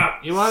 Shut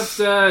up. You want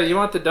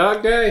the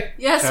dog guy?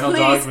 Yes, Kennel please.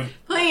 Dogman.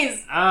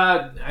 Please.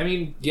 I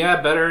mean,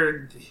 yeah,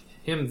 better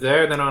him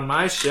there than on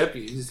my ship.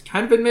 He's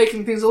kind of been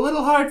making things a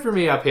little hard for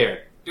me up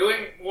here.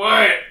 Doing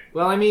what?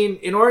 Well, I mean,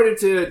 in order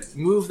to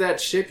move that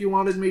ship you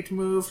wanted me to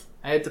move,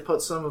 I had to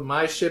put some of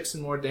my ships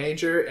in more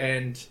danger,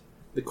 and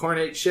the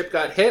Cornate ship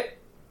got hit.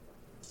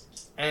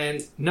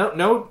 And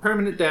no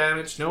permanent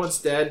damage, no one's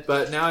dead,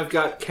 but now I've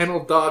got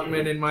Kennel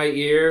Dogman in my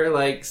ear,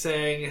 like,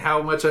 saying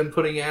how much I'm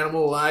putting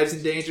animal lives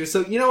in danger,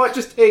 so you know what,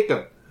 just take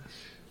them.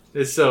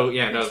 So,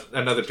 yeah, no,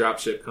 another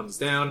dropship comes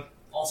down.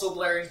 Also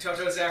blaring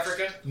Toto's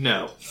Africa?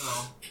 No.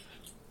 Oh.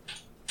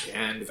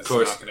 And, of That's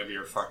course... not going to be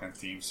your fucking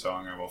theme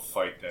song. I will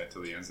fight that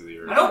till the ends of the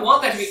earth. I don't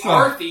want that to be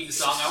our theme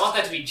song. I want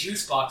that to be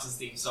Juicebox's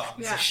theme song.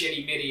 It's Yeah. a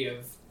shitty MIDI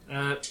of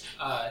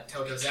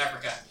Toto's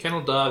Africa.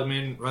 Kennel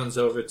Dogman runs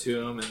over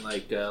to him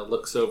and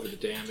looks over the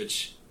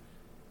damage.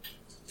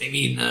 I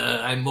mean,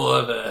 I'm more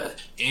of a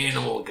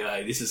animal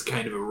guy. This is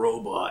kind of a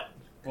robot.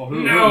 Well,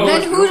 No.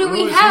 Then who do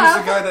we Who's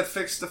have? the guy that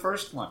fixed the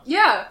first one?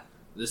 Yeah.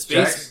 The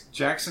space.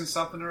 Jackson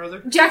something or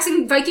other?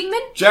 Jackson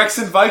Vikingman?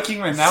 Jackson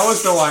Vikingman, that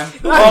was the one.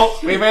 Oh,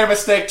 we made a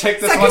mistake. Take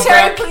this one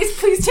Secretary, back.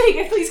 please take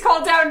it. Please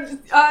call down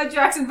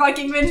Jackson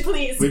Vikingman,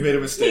 please. We made a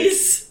mistake.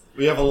 Please.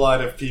 We have a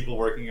lot of people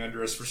working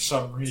under us for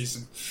some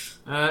reason.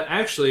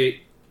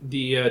 Actually,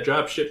 the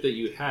dropship that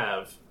you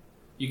have,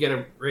 you get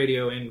a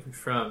radio in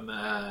from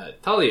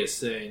Tullius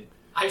saying,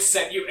 I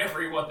sent you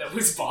everyone that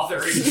was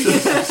bothering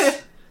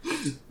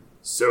me.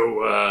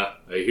 "So, I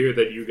hear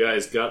that you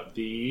guys got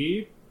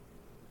the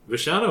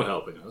Vishano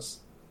helping us."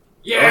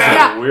 Yeah!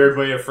 That was a weird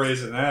way of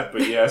phrasing that,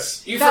 but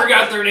yes. You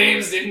forgot their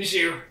names, didn't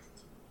you?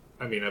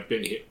 I mean, I've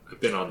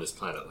been on this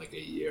planet like a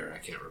year. I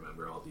can't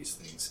remember all these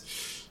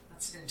things.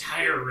 That's an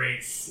entire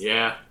race.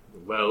 Yeah,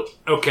 well,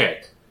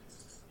 okay.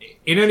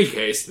 In any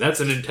case, that's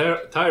an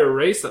entire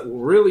race that will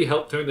really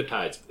help turn the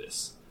tides of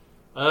this.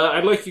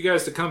 I'd like you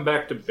guys to come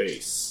back to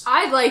base.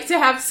 I'd like to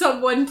have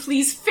someone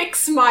please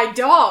fix my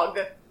dog.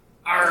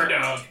 Our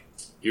dog.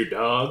 Your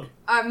dog?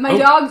 My Oh.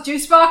 dog,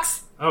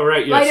 Juicebox. Oh,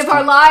 right, yes. Light of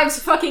our lives,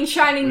 fucking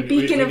shining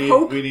beacon of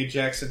hope. We need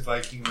Jackson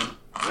Vikingman.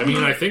 I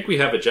mean, I think we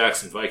have a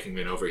Jackson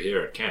Vikingman over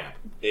here at camp.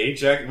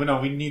 No,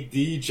 we need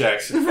the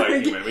Jackson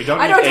Vikingman. We don't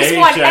I need don't just a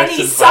want Jackson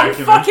any some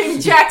Vikingman.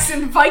 fucking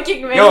Jackson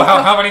Vikingman. Yo,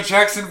 how many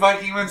Jackson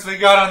Vikingmans we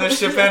got on this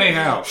ship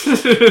anyhow?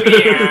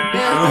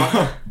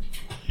 Yeah.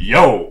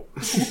 Yo!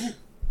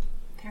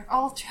 They're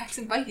all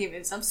Jackson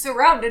Vikingmans. I'm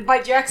surrounded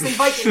by Jackson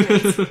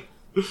Vikingmans.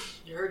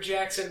 You're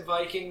Jackson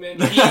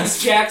Vikingman.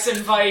 He's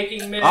Jackson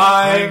Vikingman.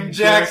 I'm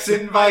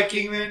Jackson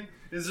Vikingman.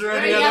 Is there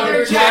any Any other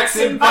other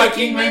Jackson Jackson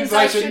Vikingmans Vikingmans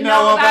I should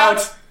know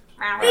about?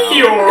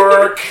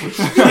 York.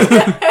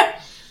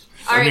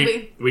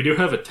 Alright, we do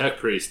have a tech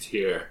priest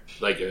here,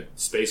 like a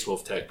Space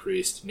Wolf tech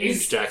priest, named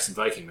Is- Jackson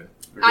Vikingman.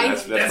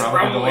 That's That's probably the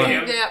probably one.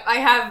 him. yeah, I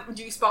have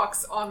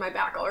Juicebox on my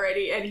back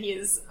already, and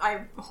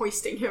I'm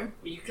hoisting him.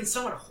 You can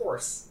summon a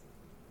horse.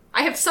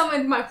 I have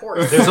summoned my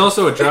horse. There's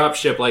also a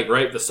dropship, like,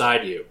 right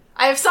beside you.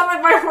 I have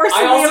summoned my horse,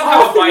 I and we also have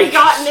have all a three bike.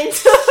 gotten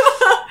into.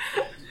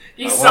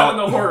 You well- summon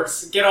the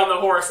horse, get on the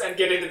horse, and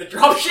get into the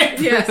dropship.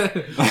 Yes.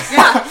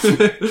 Yeah.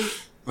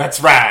 Let's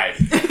ride!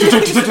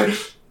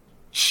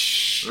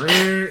 Alright.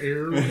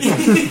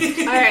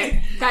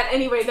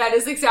 That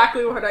is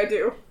exactly what I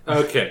do.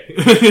 Okay.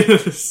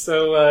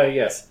 So,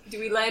 yes. Do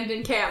we land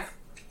in camp?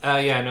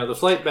 Yeah, no, the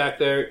flight back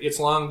there, it's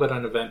long but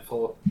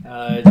uneventful.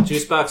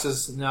 Juicebox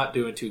is not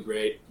doing too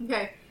great.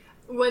 Okay.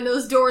 When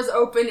those doors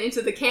open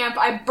into the camp,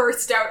 I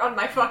burst out on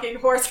my fucking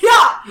horse.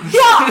 Yeah!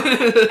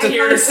 Yeah!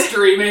 Tears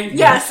streaming.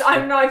 Yes,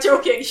 I'm not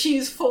joking.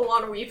 She's full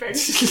on weeping.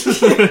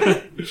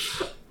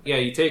 Yeah,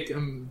 you take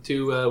him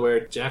to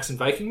where Jackson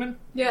Vikingman?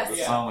 Yes.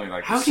 Yeah. Only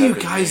like How do you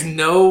 7 guys names.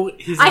 know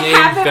his I name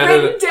have it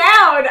better written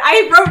down.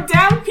 I wrote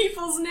down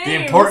people's names.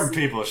 The important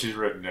people she's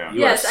written down.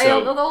 You Yes, are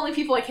so- they're the only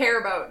people I care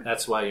about.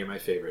 That's why you're my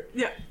favorite.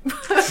 Yeah.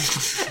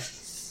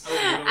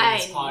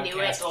 I I knew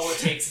podcast. it. All it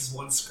takes is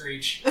one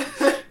screech.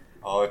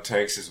 All it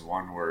takes is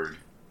one word.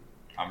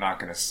 I'm not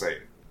gonna say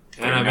it.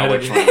 And You I'm know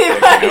which editing-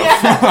 one I'm thinking of.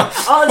 Yeah.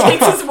 All it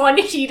takes is one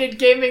heated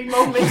gaming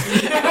moment.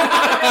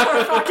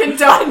 We're fucking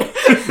done.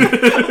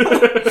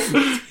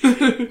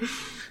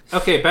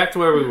 Okay, back to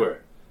where we were.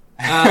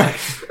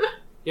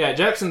 Yeah,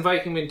 Jackson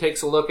Vikingman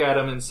takes a look at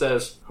him and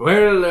says,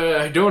 "Well,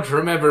 I don't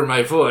remember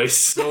my voice,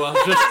 so I'll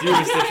just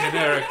use the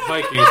generic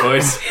Viking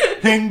voice.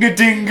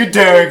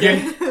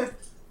 Hinga-dinga-durgan.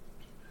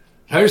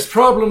 There's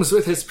problems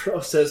with his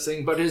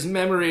processing, but his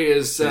memery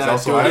is... He's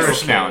also doing Irish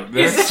okay." now.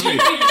 His That's sweet.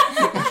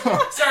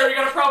 GPU. Sorry, we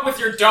got a problem with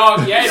your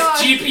dog. Yeah, his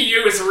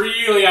GPU is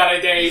really out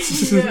of date.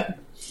 Yeah.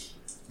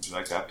 Would you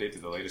like to update to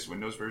the latest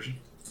Windows version?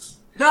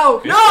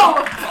 No!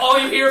 All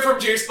you hear from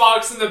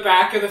Juicebox in the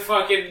back of the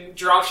fucking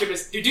dropship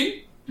is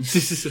doo-doo.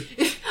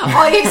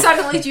 All you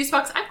suddenly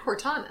Juicebox, I'm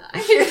Cortana. I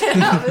hear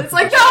it. It's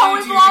like, no,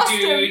 we've lost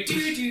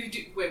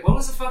him. Wait, what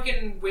was the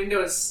fucking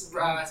Windows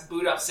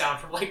boot up sound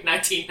from like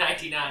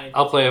 1999?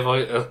 I'll play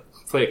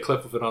a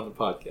clip of it on the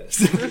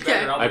podcast.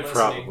 Okay. I'll be I listening.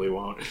 probably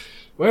won't.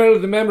 Well,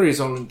 the memory's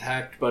all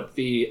intact, but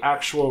the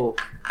actual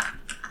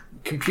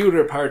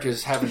computer part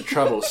is having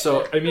trouble.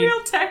 So, I mean,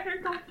 Real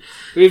technical.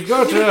 we've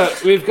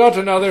got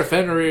another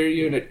Fenrir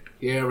unit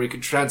here we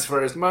could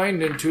transfer his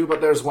mind into,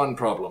 but there's one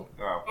problem.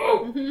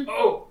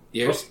 Oh,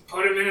 Yes?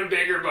 Put him in a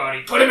bigger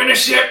body. Put him in a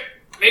ship.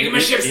 Make him a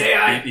ship's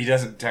AI. He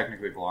doesn't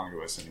technically belong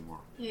to us anymore.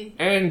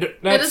 And That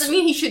that's... doesn't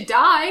mean he should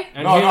die.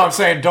 and No, here- I'm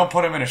saying don't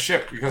put him in a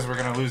ship because we're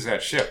going to lose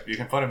that ship. You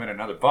can put him in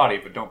another body,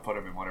 but don't put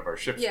him in one of our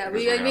ships. Yeah,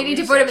 because we we're gonna need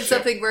to lose put him that in ship.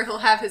 something where he'll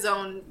have his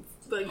own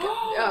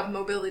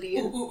mobility.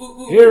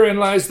 Herein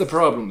lies the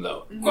problem,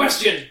 though.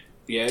 Question.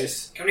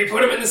 Yes? Can we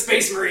put him in the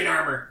Space Marine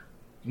armor?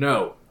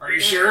 No. Are you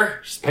sure?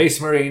 Space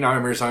Marine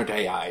armors aren't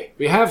AI.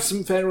 We have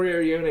some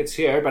Fenrir units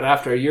here, but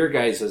after your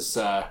guys'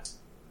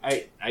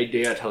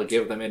 idea to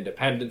give them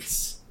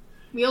independence...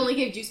 We only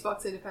gave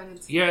Juicebox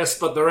independence. Yes,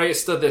 but the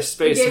rest of the We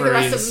Space gave the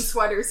rest of them Marines...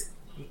 sweaters.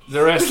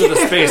 The rest of the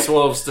Space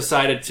Wolves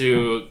decided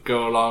to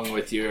go along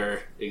with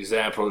your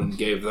example and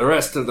gave the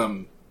rest of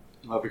them...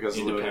 Well, because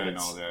of Luda and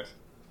Independence. all that.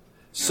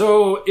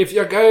 So, if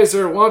you guys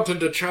are wanting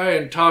to try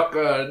and talk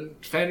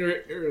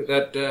Fenrir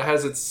that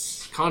has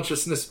its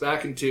consciousness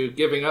back into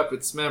giving up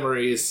its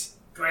memories...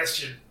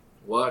 Question.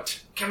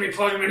 What? Can we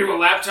plug him into a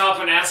laptop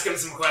and ask him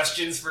some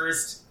questions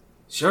first?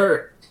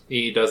 Sure.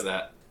 He does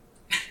that.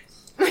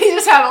 We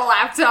just have a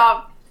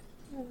laptop.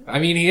 I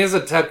mean, he is a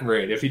tech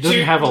marine. If he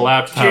doesn't have a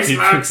laptop, he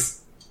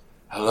Juicebox.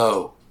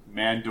 Hello.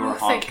 Mandor Oh,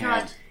 honk thank God.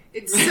 hand.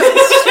 It's so...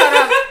 shut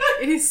up.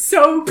 It is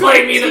so good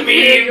Play me the to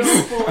hear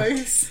memes. your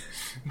voice.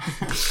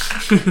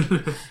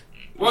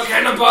 What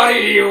kind of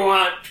body do you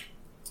want?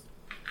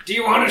 Do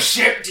you want a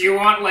ship? Do you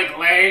want, like,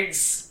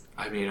 legs?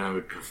 I mean, I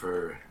would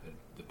prefer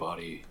the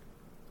body,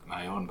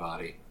 my own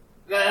body.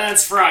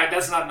 That's fried.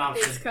 That's not an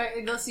option. It's kind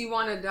unless you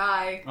want to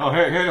die. Oh,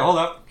 hey, hold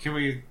up. Can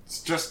we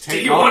just Do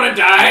take you want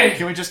to die?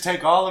 Can we just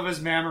take all of his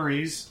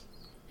memories,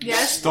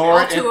 Yes, Store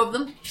all it two of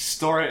them.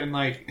 store it in,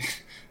 like,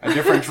 a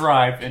different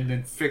drive, and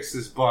then fix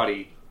his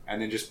body,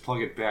 and then just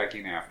plug it back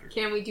in after?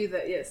 Can we do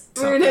that? Yes.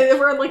 Something.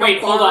 We're in like Wait,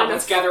 a hold barn on. of-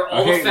 Let's gather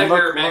all the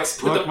Fenrir mechs,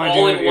 put them my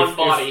all dude, in one if-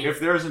 body. If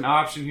there's an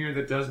option here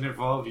that doesn't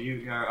involve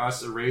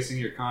us erasing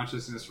your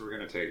consciousness, we're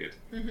going to take it.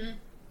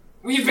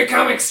 We've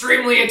become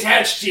extremely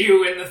attached to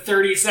you in the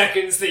 30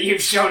 seconds that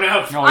you've shown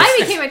up. No, I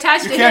it's- became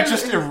attached You to can't him.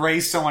 just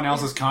erase someone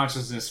else's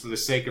consciousness for the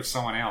sake of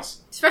someone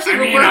else. Especially I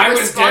when mean, we're I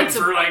was dead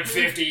responsible. for like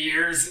 50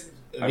 years.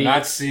 I'm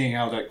not seeing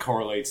how that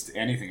correlates to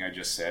anything I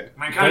just said.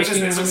 My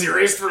consciousness was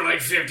erased for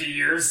like 50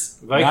 years.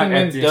 Not at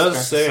Vikingman the does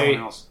expense of someone say...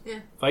 else.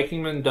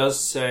 Vikingman does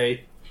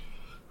say,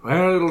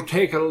 well, it'll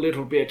take a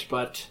little bit,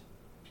 but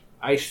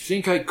I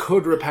think I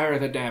could repair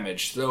the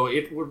damage, though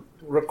it would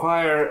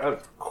require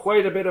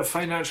quite a bit of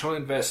financial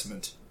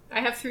investment. I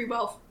have 3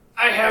 wealth.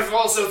 I have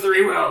also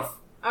 3 wealth.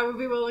 I would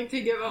be willing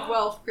to give up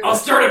wealth. for I'll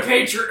this. start a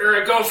Patreon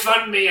or a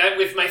GoFundMe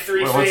with my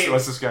 3 fame.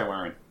 What's this guy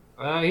wearing?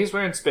 He's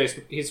wearing Space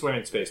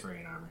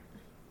Marine armor.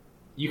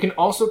 You can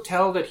also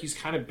tell that he's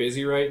kind of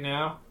busy right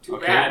now. Too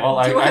Okay, bad. well,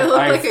 Do I look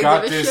I've like I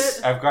got give a this.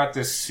 shit? I've got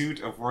this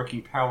suit of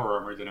working power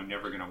armor that I'm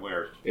never going to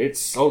wear.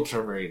 It's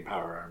Ultramarine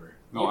power armor.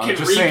 No, You I'm can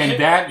just saying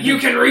that You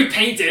can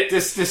repaint it.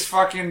 this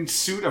fucking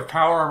suit of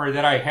power armor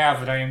that I have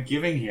that I am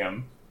giving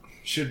him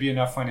should be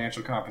enough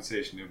financial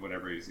compensation to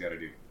whatever he's got to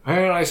do.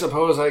 Well, I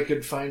suppose I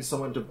could find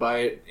someone to buy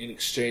it in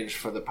exchange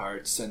for the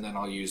parts, and then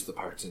I'll use the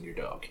parts in your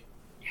dog.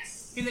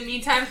 Yes. In the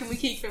meantime, can we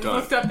keep him Done.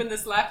 hooked up in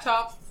this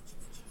laptop?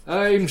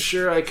 I'm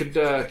sure I could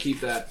keep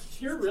that.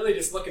 You're really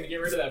just looking to get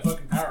rid of that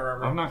fucking power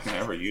armor. I'm not going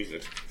to ever use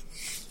it.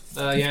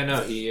 Yeah,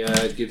 no, he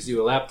gives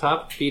you a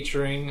laptop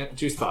featuring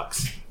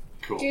Juicebox.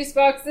 Cool.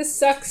 Juicebox, this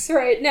sucks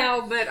right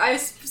now, but I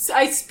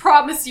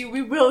promise you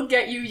we will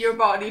get you your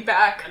body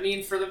back. I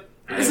mean, for the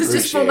This is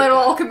just for appreciate Little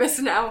that.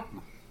 Alchemist now.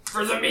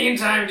 for the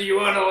meantime, do you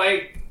want to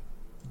like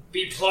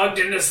be plugged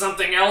into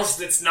something else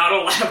that's not a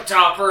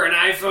laptop or an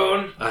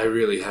iPhone? I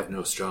really have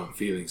no strong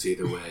feelings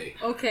either way.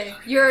 Okay,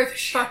 you're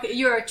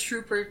a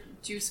trooper,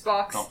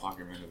 Juicebox. Don't plug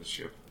him into the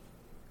ship.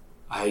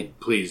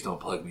 Please don't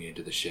plug me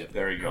into the ship.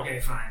 There you go. Okay,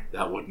 fine.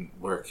 That wouldn't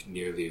work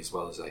nearly as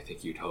well as I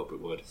think you'd hope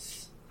it would.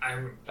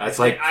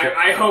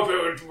 I hope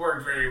it would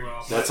work very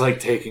well. That's like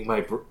taking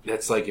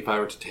that's like if I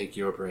were to take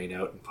your brain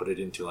out and put it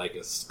into like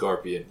a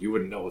scorpion, you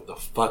wouldn't know what the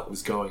fuck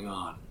was going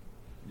on.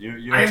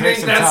 I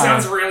think that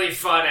sounds really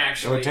fun, It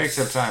actually. would take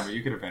some time, but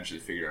you could eventually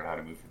figure out how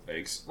to move your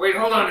legs. Wait,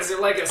 hold on. Is it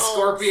like a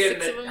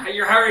scorpion? 6 of them? How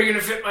are you going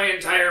to fit my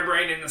entire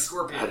brain in the I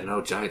scorpion? don't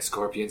know, giant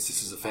scorpions.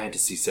 This is a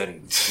fantasy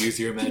setting. Use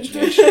your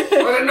imagination. I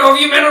don't know if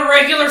you meant a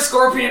regular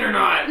scorpion or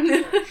not.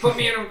 Put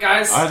me in,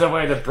 guys. Either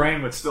way, the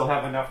brain would still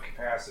have enough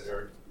capacity.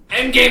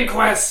 Endgame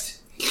quest.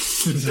 Put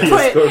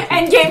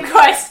Endgame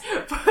Quest.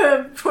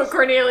 Put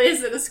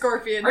Cornelius in a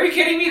scorpion. Are you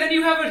kidding me? Then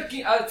you have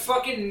a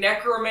fucking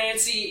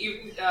necromantic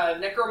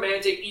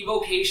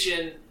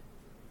evocation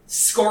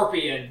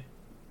scorpion.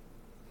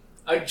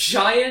 A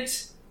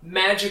giant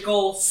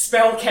magical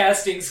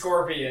spellcasting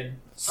scorpion.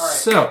 Alright.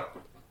 So,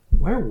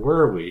 where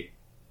were we?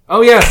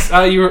 Oh yes,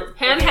 you were.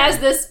 Ham has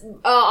this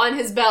on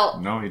his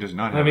belt. No, he does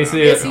not. Let me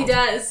see Yes, it. he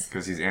does.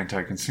 Because he's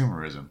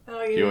anti-consumerism.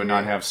 Oh, He would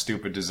not have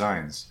stupid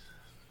designs.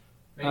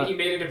 Maybe he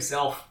made it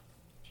himself.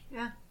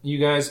 You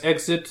guys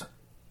exit.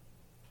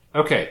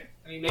 Okay.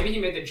 I mean, maybe he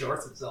made the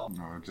jorts himself.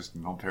 No, just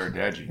an old pair of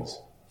dad jeans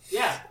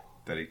Yeah.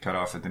 that he cut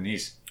off at the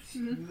knees.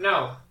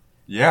 No.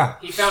 Yeah.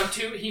 He found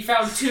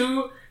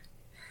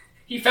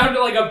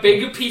like a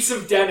big piece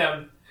of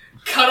denim,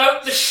 cut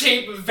out the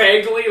shape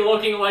vaguely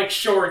looking like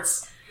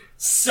shorts,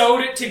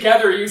 sewed it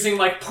together using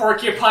like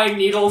porcupine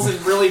needles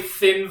and really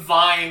thin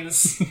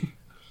vines.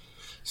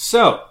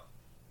 So,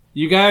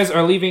 you guys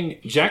are leaving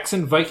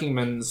Jackson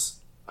Vikingman's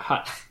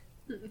hut.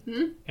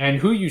 And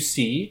who you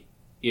see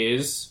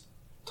is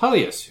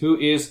Tullius, who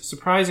is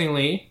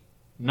surprisingly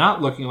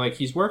not looking like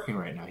he's working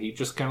right now. He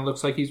just kind of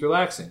looks like he's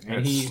relaxing.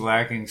 And That he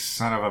slacking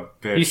son of a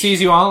bitch. He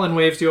sees you all and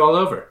waves you all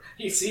over.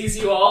 He sees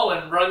you all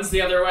and runs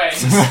the other way.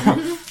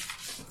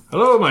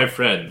 Hello, my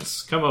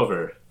friends. Come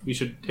over. We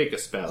should take a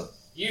spell.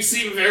 You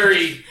seem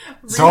very...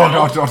 No.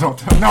 Spell.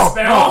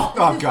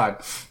 Oh,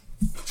 God.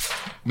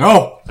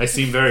 No. I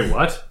seem very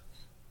what?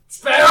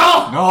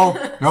 Spell!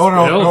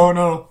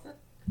 No.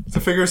 It's a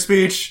figure of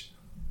speech.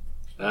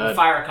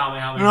 Fire a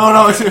Kamehameha.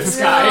 No, it's this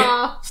guy.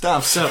 No.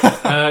 Stop. So,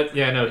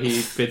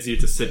 he bids you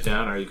to sit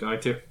down. Are you going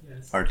to?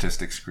 Yes.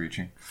 Artistic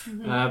screeching.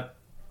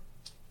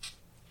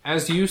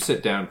 As you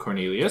sit down,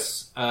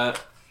 Cornelius,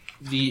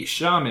 the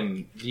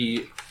shaman,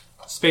 the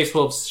Space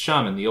Wolves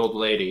shaman, the old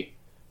lady,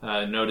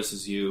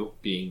 notices you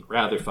being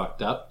rather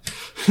fucked up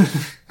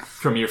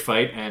from your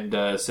fight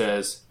and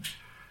says,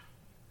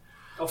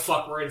 Oh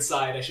fuck, we're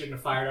inside. I shouldn't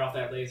have fired off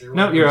that laser.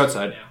 No, you're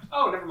outside. Now.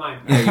 Oh, never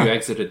mind. yeah, you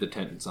exited the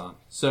tent it's on.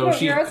 So No,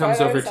 she you're outside,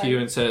 comes over outside. to you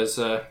and says,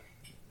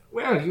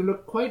 well, you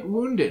look quite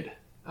wounded.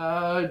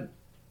 I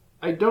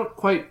don't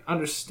quite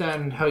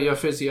understand how your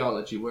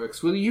physiology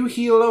works. Will you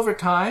heal over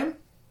time?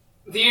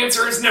 The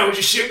answer is no.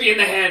 Just shoot me in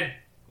the head.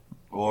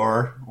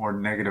 Or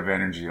negative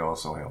energy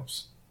also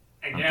helps.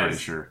 I I'm guess. pretty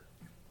sure.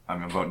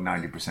 I'm about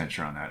 90%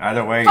 sure on that.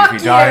 Either way, Fuck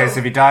if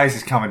you. he dies,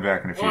 he's coming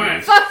back in a few What?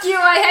 days. Fuck you,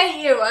 I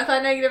hate you. I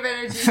thought negative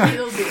energy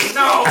healed you.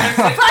 No!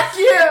 Fuck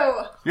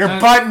you! Your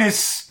button is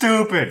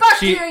stupid. Fuck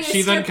She you, you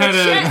she then stupid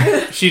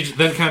shit. she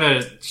then kind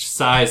of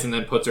sighs and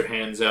then puts her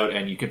hands out,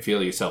 and you can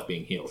feel yourself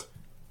being healed.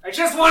 I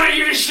just wanted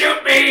you to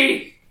shoot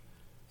me!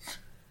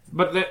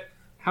 But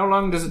how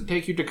long does it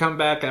take you to come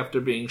back after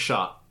being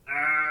shot?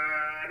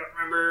 I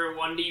don't remember.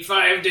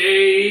 1d5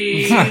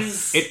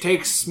 days. It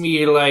takes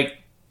me like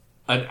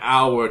an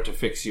hour to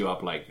fix you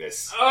up like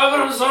this. Oh, but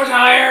I'm so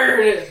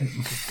tired.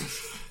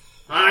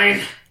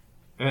 Fine.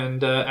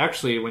 And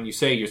actually, when you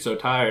say you're so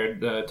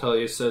tired,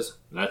 Tullius says,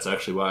 that's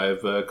actually why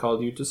I've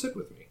called you to sit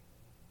with me.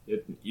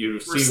 You We're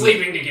seem...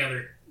 sleeping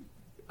together.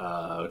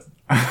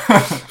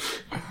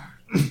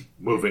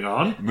 Moving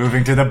on.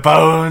 Moving to the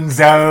bone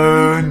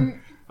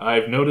zone.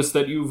 I've noticed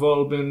that you've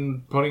all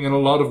been putting in a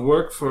lot of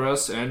work for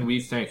us, and we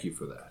thank you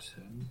for that.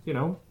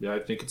 And, I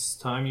think it's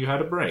time you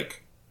had a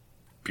break.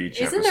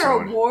 Beach Isn't episode.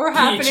 there a war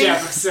happening? Each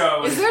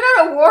episode. Is there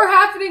not a war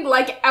happening,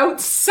 like,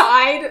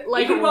 outside,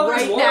 like, Even while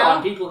there's right war now?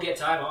 on, people get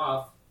time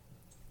off.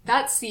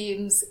 That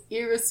seems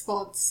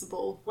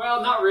irresponsible.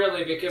 Well, not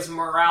really, because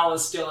morale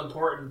is still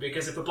important.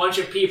 Because if a bunch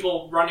of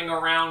people running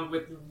around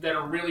that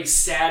are really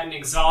sad and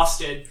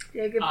exhausted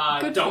Yeah,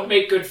 good don't point.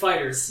 make good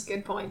fighters.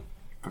 Good point.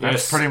 But that's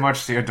Yes. pretty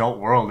much the adult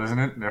world, isn't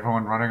it?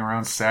 Everyone running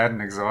around sad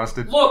and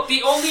exhausted. Look,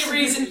 the only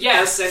reason,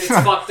 yes, and it's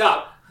fucked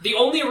up. The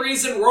only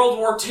reason World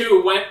War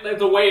II went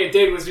the way it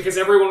did was because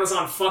everyone was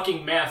on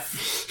fucking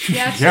meth.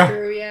 Yeah, Yeah.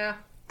 true, yeah.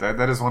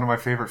 That is one of my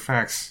favorite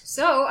facts.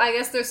 So, I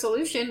guess their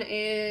solution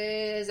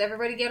is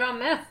everybody get on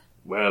meth.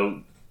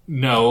 Well,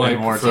 no, I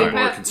And more prefer time.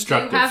 more Do you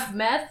constructive. have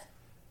meth?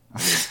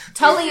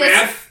 Tullius,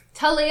 Meth?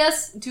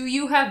 Tullius, do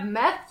you have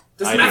meth?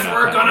 Does I do meth not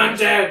work have on meth.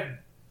 undead?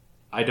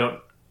 I don't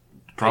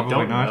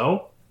Probably not.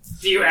 know.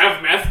 Do you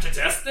have meth to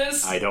test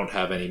this? I don't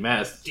have any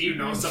meth. Do you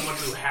know someone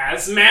who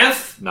has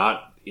meth?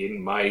 Not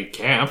in my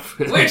camp.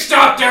 Witch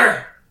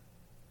doctor!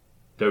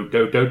 Do.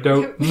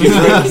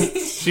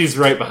 She's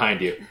right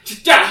behind you.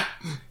 Da!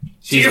 Do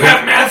She's you right-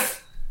 have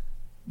meth?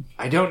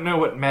 I don't know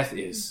what meth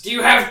is. Do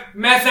you have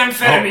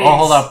methamphetamines? Oh,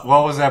 hold up.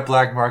 What was that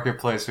black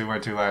marketplace we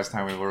went to last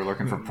time we were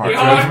looking for parts?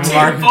 You're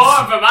too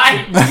far from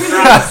my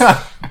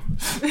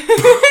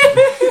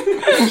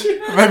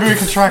Maybe we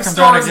can track him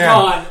The down store's again.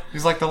 gone.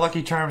 He's like the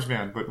Lucky Charms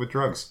man, but with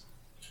drugs.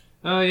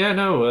 Yeah,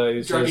 no. He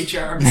Druggy says,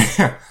 charms.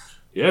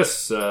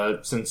 yes,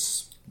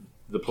 since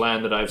the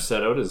plan that I've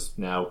set out is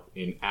now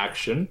in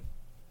action,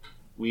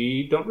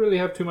 we don't really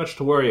have too much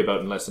to worry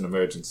about unless an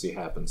emergency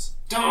happens.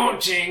 Don't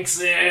jinx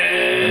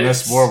it!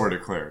 Unless war were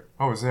declared.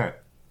 What was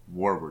that?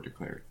 War were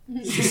declared.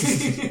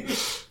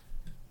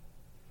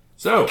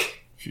 So,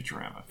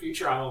 Futurama.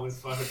 Futurama was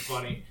fucking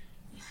funny.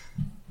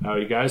 how are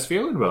you guys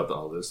feeling about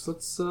all this?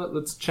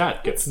 Let's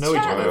chat, get to know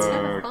each Chat, other. that's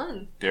kind of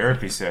fun.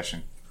 Therapy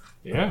session.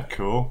 Yeah.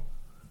 Cool.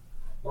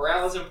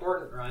 Morale is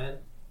important, Ryan.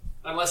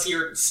 Unless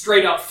you're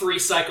straight up 3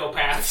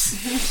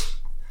 psychopaths.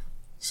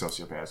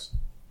 Sociopaths.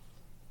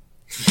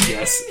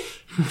 Yes.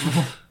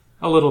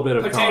 A little bit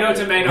of Potato, comedy.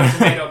 tomato,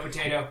 tomato,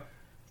 potato.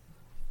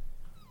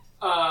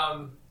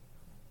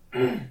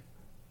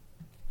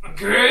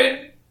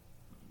 Good.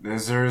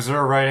 Is there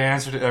a right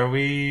answer to... Are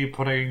we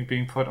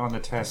being put on the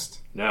test?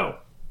 No.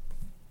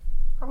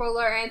 Will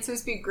our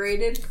answers be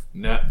graded?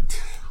 No.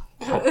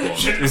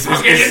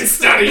 Didn't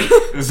study.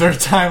 Is there a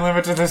time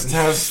limit to this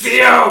test?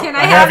 Theo! Can I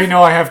I have have... you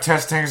know I have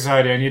test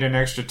anxiety. I need an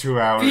extra 2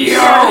 hours.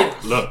 Theo!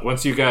 Look,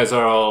 once you guys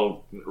are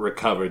all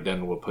recovered,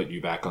 then we'll put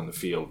you back on the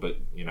field. But,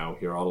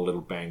 you're all a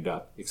little banged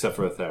up. Except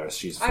for Atheris,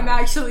 she's fine. I'm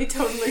actually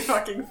totally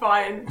fucking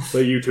fine.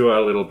 But you two are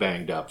a little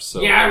banged up,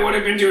 so... Yeah, I would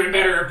have been doing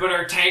better, but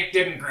our tank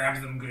didn't grab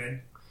them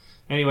good.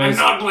 I'm Anyways,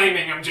 not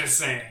blaming, I'm just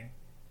saying.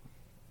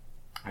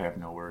 I have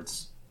no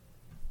words.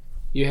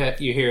 you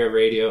hear a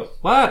radio.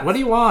 What? What do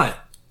you want?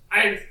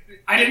 I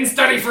didn't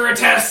study for a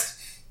test.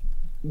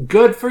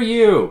 Good for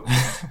you.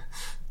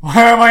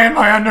 Why am I in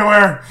my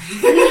underwear?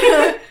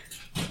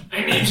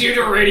 I need you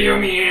to radio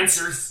me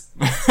answers.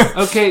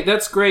 Okay,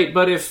 that's great,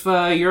 but if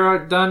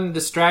you're done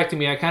distracting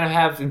me, I kind of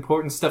have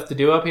important stuff to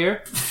do up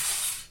here.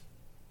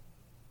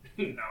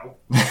 No.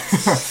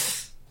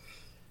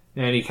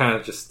 And he kind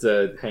of just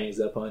hangs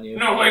up on you.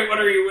 No, wait, what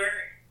are you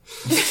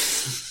wearing?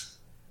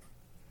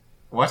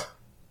 What?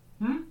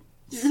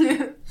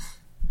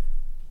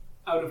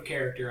 Out of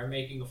character, I'm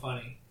making a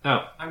funny.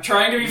 Oh. I'm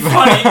trying to be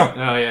funny.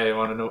 Oh, yeah, you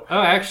want to know?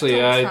 Oh, actually,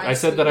 Don't try I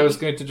said that I to was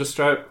going to just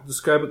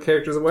describe what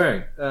characters are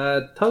wearing.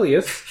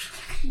 Tullius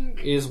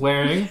is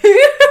wearing...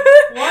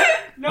 What?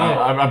 No.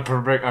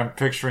 I'm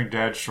picturing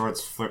Dad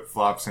shorts, flip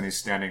flops, and he's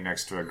standing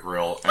next to a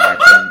grill, and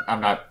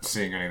I'm not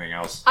seeing anything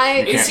else. You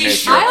Is can't he make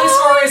shirtless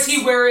it. or is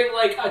he wearing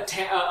like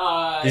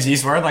a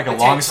He's wearing like a tank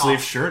long top.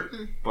 sleeve shirt,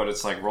 but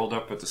it's like rolled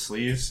up at the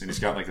sleeves, and he's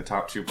got like the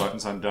top 2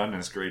 buttons undone, and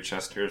his gray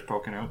chest hair is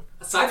poking out.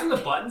 Aside from the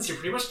buttons, you're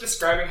pretty much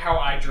describing how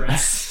I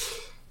dress.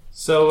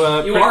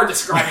 So, You are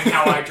describing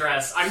how I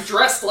dress. I'm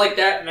dressed like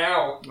that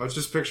now. I was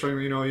just picturing,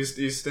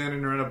 he's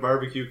standing around a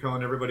barbecue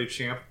calling everybody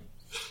champ.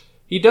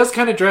 he does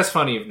kind of dress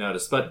funny, you've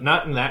noticed, but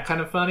not in that kind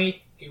of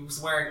funny. He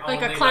was wearing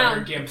Like a only clown.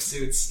 leather gimp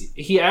suits.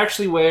 He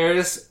actually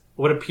wears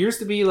what appears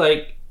to be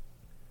like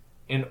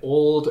an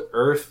old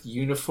Earth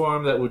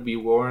uniform that would be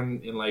worn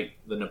in like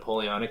the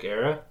Napoleonic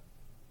era.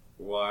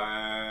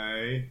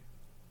 Why?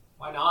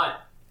 Why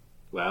not?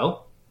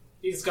 Well,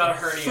 He's got a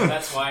hernia,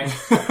 that's why.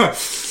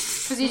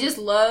 Because he just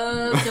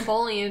loves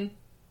Napoleon.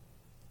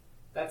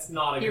 That's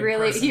not a He good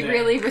really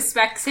precedent.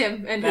 respects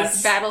him and That's-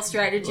 his battle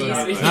strategies.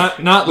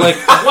 not like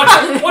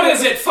What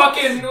is it?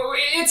 Fucking...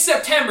 It's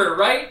September,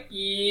 right?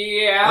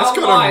 Yeah, Let's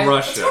go to why?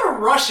 Russia. Let's go to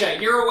Russia.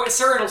 You're away,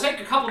 sir, it'll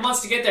take a couple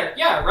months to get there.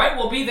 Yeah, right?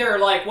 We'll be there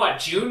like, what,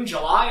 June,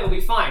 July? It'll be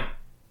fine.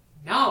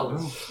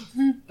 No.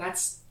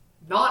 That's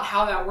not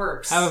how that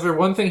works. However,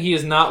 one thing he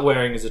is not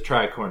wearing is a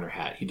tri-corner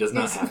hat. He does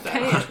not His have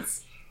that on.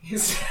 pants.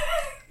 His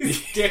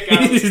dick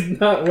out. He's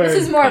not wearing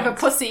This is more of a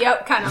pussy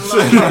out kind of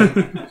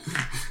look.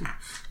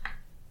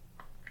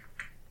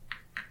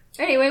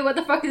 Anyway, what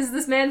the fuck is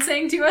this man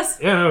saying to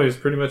us? Yeah, no, he's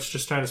pretty much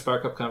just trying to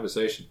spark up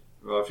conversation.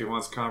 Well, if he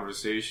wants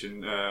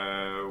conversation,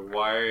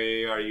 why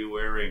are you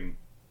wearing...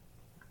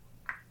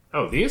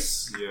 Oh,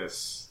 these?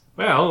 Yes.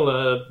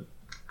 Well,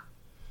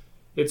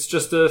 it's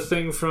just a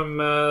thing from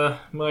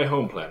my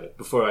home planet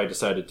before I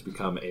decided to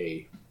become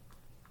a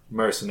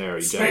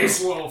mercenary general.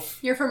 Space Wolf.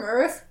 You're from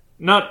Earth?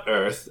 Not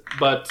Earth,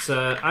 but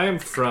I am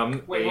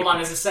from... Wait, hold on.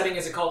 Is the setting,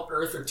 is it called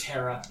Earth or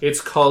Terra? It's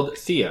called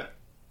Thea.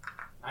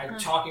 I'm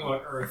talking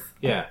about Earth.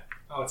 Yeah,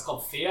 Oh, it's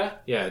called Thea?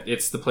 yeah,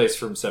 it's the place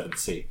from 7th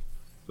Sea.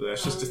 So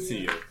that's just a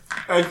Theo.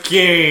 A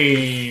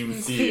game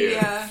Theo.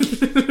 Yeah.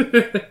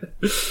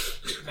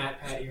 Matt,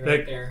 Pat, you're That-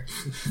 right there.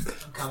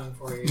 I'm coming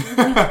for you.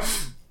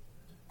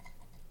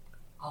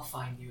 I'll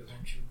find you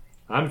eventually.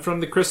 I'm from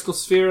the crystal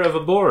sphere of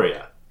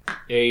Aboria,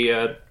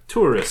 a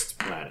tourist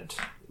planet.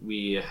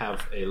 We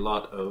have a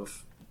lot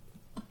of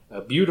a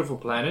beautiful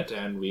planet,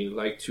 and we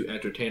like to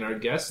entertain our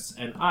guests.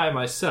 And I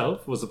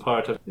myself was a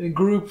part of a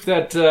group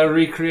that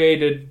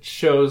recreated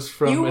shows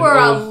from You an were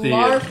a old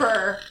Thean,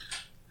 LARPer.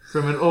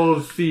 from an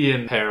old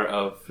Thean pair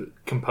of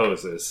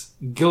composers,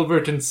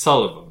 Gilbert and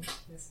Sullivan.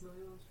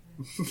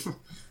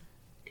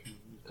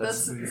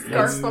 That's That's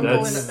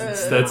Garfunkel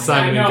and... that's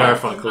Simon I and know,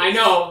 Garfunkel. I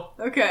know,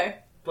 Okay.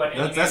 but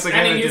That's the guy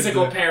that any did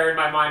musical the- pair in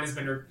my mind has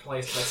been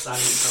replaced by Simon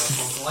and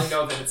Garfunkel. I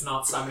know that it's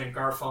not Simon and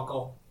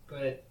Garfunkel,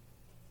 but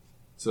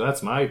So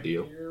that's my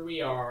deal. here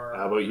we are.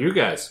 How about you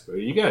guys? Where are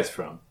you guys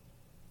from?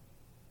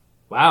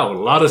 Wow, a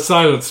lot of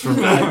silence from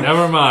that.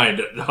 Never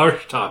mind.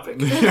 Harsh topic.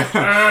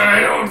 I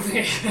don't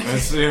think.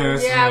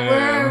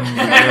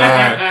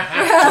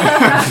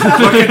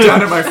 Looking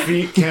down at my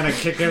feet, can I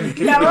kick him?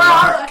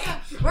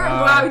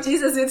 Wow,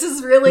 Jesus, this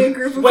is really a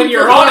group of When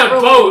people. you're on a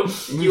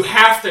boat, you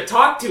have to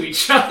talk to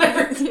each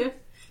other.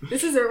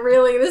 This is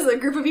a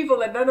group of people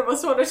that none of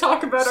us want to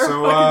talk about.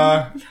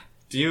 So,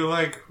 do you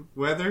like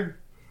weather?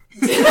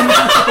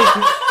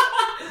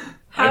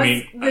 I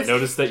mean, I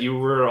noticed that you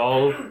were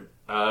all...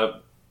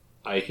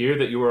 I hear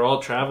that you were all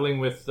traveling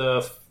with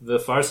the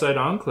Farside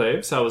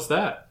Enclaves. How was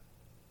that?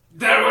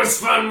 That was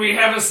fun. We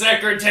have a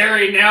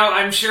secretary now.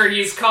 I'm sure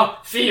he's called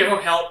Theo.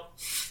 Help.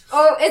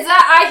 Oh, is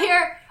that?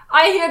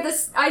 I hear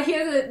this. I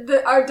hear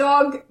our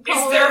dog.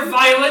 Is there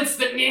violence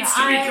that needs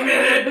to be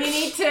committed? We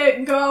need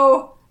to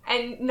go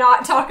and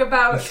not talk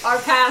about our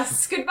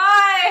pasts.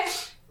 Goodbye.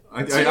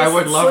 I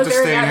would love to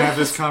stay and have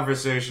this. this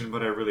conversation,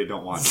 but I really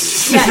don't want to.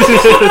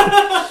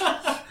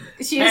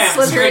 She is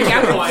slithering straight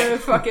out to the of the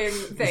point. fucking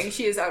thing.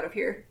 She is out of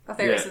here.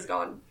 Atheris is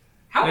gone.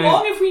 How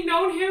long have we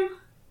known him?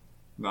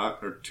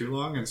 Not or too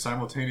long, and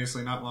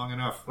simultaneously not long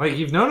enough. Like,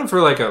 you've known him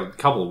for like a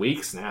couple of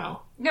weeks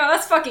now. No,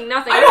 that's fucking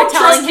nothing. I I'm don't not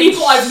telling trust him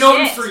people I've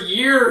known shit. for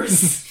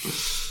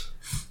years.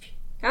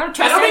 I don't I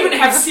trust don't even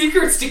anyone. have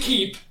secrets to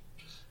keep.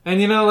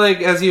 And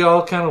like, as you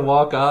all kind of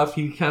walk off,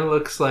 he kind of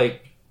looks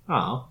like,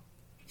 oh.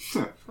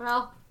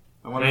 Well,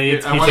 I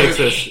wanted, And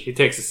he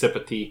takes a sip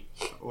of tea.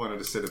 wanted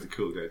to sit at the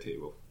cool guy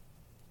table.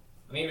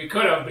 I mean, we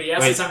could have, but he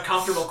asked Wait. us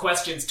uncomfortable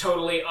questions,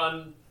 totally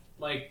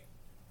unwarranted.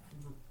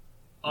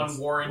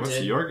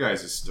 What's your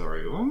guys'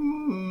 story?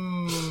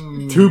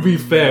 To be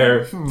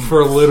fair,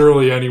 for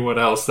literally anyone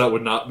else, that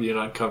would not be an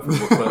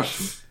uncomfortable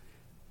question.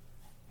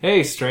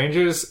 Hey,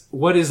 strangers,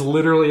 what is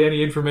literally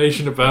any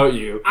information about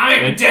you?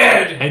 I'm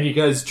dead. And you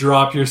guys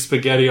drop your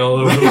spaghetti all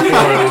over the floor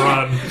and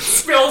run.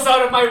 Spills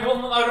out of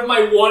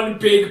my one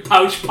big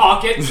pouch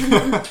pocket.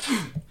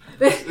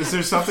 Is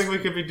there something we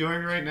could be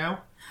doing right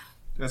now?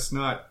 That's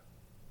not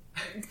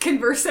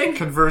conversing.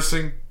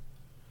 conversing.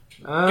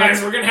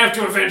 Guys, we're gonna have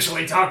to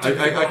eventually talk to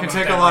people I can about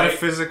take that, a lot right? of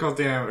physical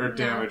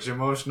damage,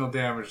 emotional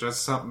damage. That's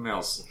something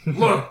else.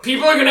 Look,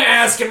 people are gonna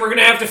ask, and we're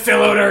gonna have to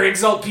fill out our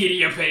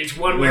Exaltpedia page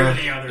one way or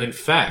the other. In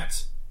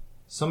fact,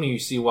 someone you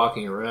see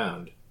walking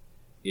around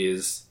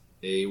is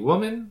a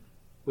woman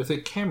with a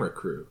camera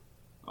crew.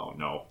 Oh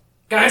no.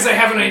 Guys, I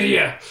have an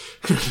idea.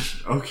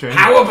 Okay.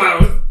 How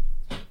about,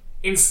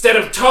 instead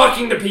of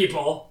talking to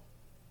people,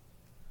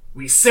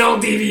 we sell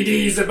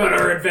DVDs about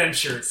our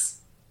adventures?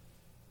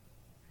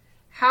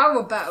 How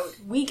about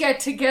we get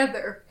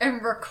together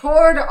and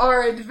record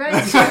our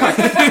adventure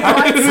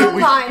once a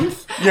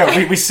month?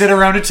 Yeah, we sit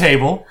around a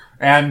table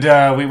and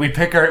we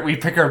pick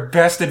our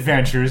best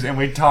adventures and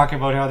we talk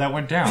about how that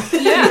went down.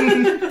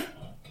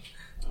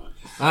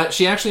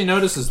 She actually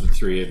notices the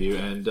three of you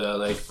and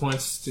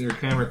points to her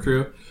camera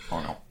crew.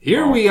 Oh no.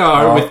 Here we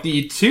are with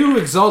the two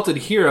exalted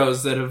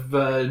heroes that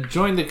have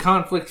joined the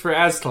conflict for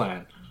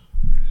Aztlan.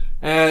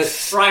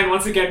 Ryan,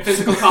 once again,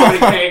 physical comedy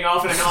paying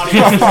off in an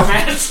audio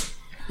format.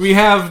 We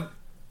have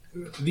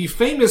the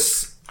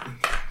famous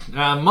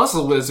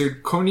muscle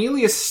wizard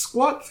Cornelius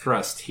Squat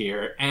Thrust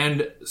here,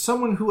 and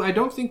someone who I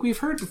don't think we've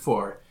heard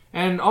before.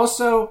 And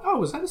also,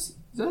 is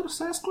that a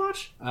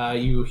Sasquatch?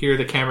 You hear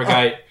the camera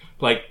guy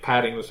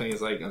patting the thing.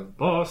 He's like,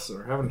 "Boss,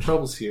 we're having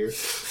troubles here."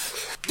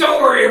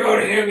 Don't worry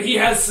about him. He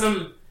has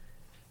some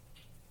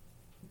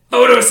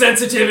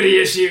photosensitivity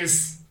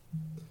issues.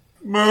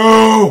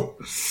 Moo!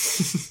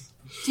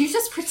 Do you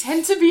just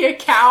pretend to be a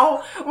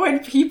cow when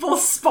people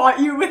spot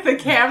you with a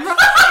camera? Is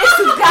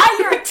that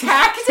your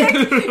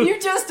tactic? You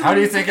just... How do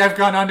you think I've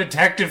gone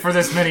undetected for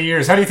this many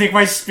years? How do you think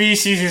my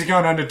species has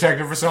gone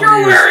undetected for so many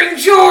You're years? wearing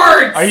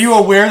jorts! Are you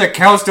aware that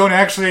cows don't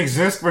actually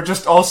exist? We're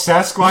just all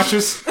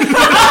Sasquatches? Where does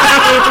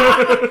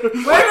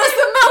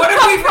the milk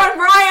come from,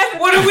 Brian?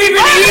 What have we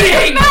been Where does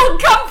eating? the milk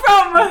come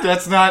from?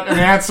 That's not an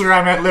answer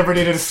I'm at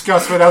liberty to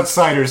discuss with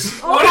outsiders.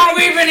 What have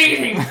we been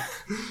eating?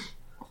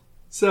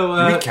 So,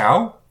 You eat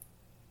cow?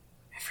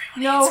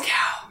 No,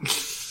 Cow.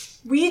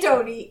 we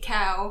don't eat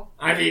cow.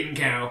 I've eaten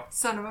cow.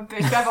 Son of a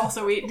bitch, I've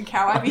also eaten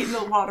cow. I've eaten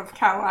a lot of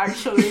cow,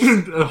 actually.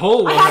 a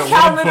whole I one had at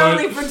cow one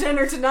literally point. for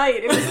dinner tonight.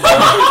 It was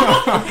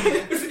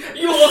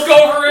You look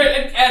over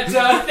at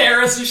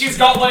Theris, and she's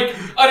got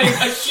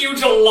a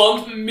huge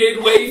lump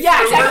midway yeah,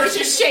 through exactly. her. It's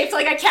just shaped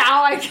like a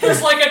cow.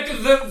 There's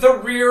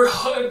the rear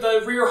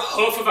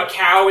hoof of a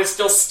cow is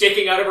still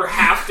sticking out of her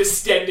half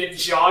distended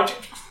jaw.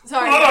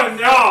 Sorry. Oh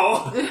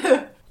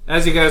no!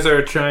 As you guys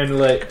are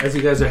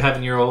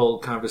having your whole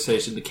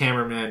conversation, the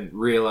cameraman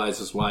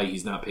realizes why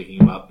he's not picking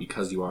him up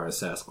because you are a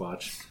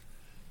Sasquatch.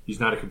 He's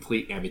not a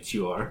complete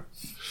amateur.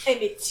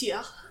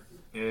 Amateur.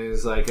 And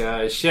he's like,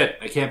 shit,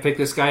 I can't pick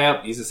this guy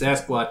up. He's a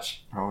Sasquatch.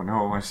 Oh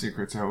no, my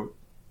secret's out.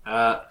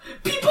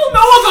 People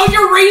know about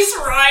your race,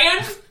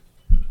 Ryan!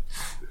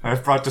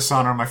 I've brought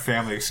dishonor on my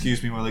family.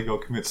 Excuse me while I go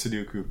commit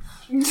Sudoku.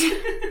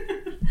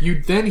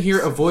 You then hear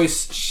a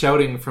voice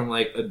shouting from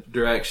a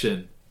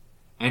direction.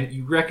 And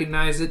you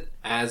recognize it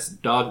as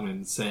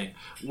Dogman saying,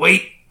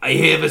 "Wait, I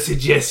have a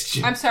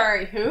suggestion. I'm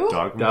sorry, who?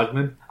 Dogman.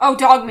 Dogman? Oh,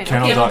 Dogman.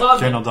 Kendall, Okay. Dogman.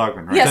 Kendall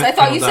Dogman, right? Yes, I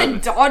thought you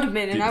Kendall said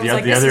Dodman, and I was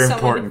like, the this other is someone...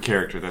 important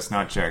character that's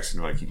not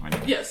Jackson Viking.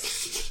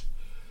 Yes.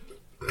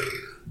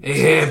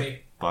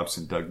 Hey,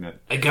 Bobson Dugnut.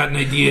 I got an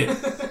idea.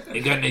 I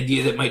got an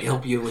idea that might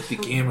help you with the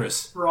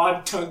cameras.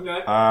 Rod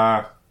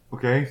Tugnut.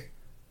 Okay.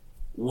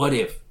 What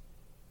if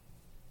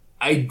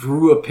I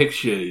drew a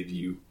picture of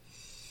you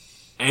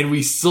and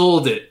we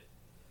sold it,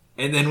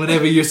 and then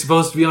whenever you're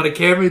supposed to be on a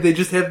camera, they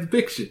just have the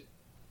picture?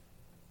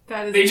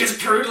 That is They just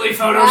crudely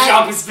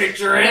Photoshop his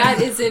picture in. That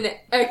is an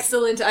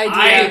excellent idea.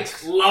 I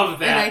love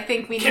that. And I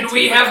think we need Can to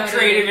we put have that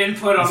creative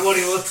input on what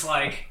he looks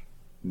like?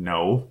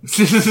 No. Was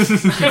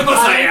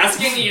I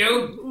asking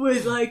you?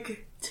 Would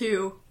like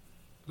to.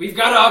 We've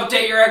got to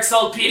update your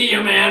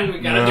Exalpedia, man. We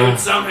got to do it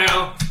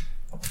somehow.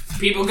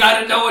 People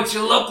got to know what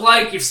you look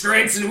like, your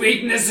strengths and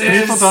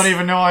weaknesses. People don't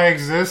even know I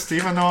exist,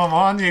 even though I'm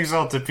on the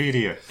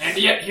Exaltopedia. And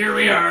yet, here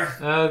we are.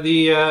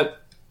 The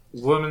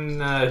woman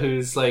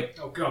who's like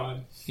Oh,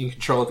 God. in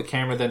control of the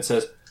camera then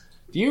says,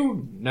 "Do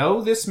you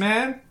know this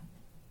man?"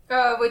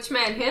 Which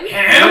man? Him?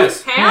 Ham?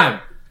 Ham?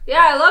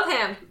 Yeah, I love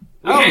him.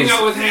 We hang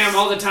out with Ham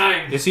all the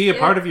time. Is he a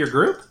part of your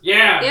group?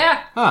 Yeah.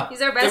 Yeah. Huh.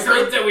 He's our The best group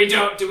friend. that we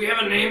don't... Do we have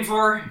a name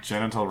for?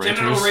 Genital Raters.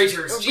 Genital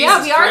Raters. Yeah,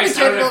 Jesus we are Christ, the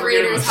how did I Genital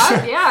forget Raiders. about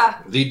Huh?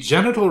 Yeah. The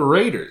Genital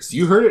Raiders.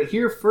 You heard it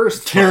here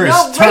first.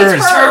 Terrorists. No,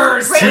 Terrorists.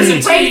 Terrorists.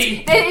 Rate, T.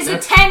 rate. There is a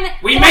 10.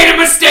 We made a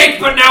mistake,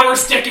 but now we're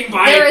sticking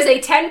by There it. is a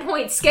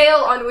 10-point scale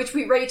on which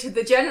we rate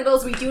the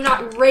genitals. We do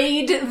not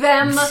raid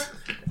them.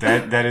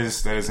 That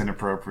is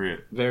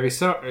inappropriate. Very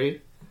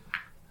sorry.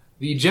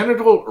 The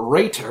Genital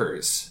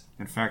Raiders.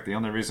 In fact, the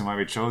only reason why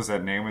we chose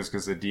that name is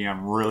because the DM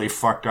really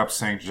fucked up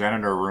saying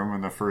janitor room in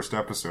the first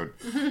episode.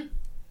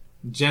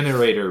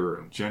 Generator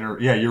room.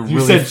 Yeah, you're You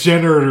really... said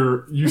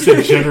generator. You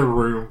said generator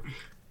room.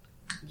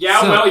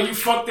 Yeah, So- well, you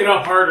fucked it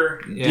up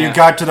harder. Yeah. You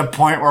got to the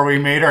point where we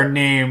made our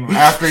name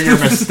after your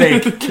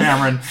mistake,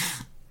 Cameron.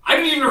 I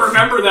didn't even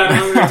remember that,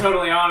 if I'm being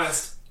totally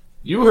honest.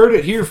 You heard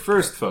it here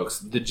first, folks.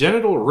 The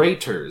Genital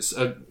Raiders,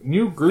 a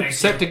new group Thank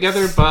set you.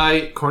 together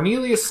by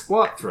Cornelius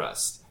Squat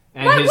Thrust.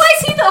 And Why his,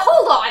 is he the...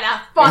 Hold on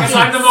a fucking Because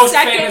I'm the most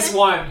second. famous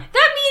one.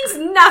 That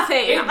means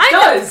nothing. It I'm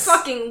does. the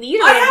fucking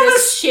leader I of have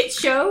this shit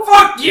show.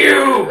 Fuck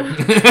you!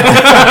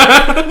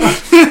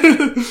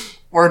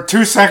 We're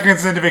 2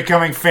 seconds into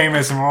becoming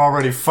famous and we're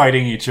already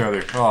fighting each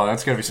other. Oh,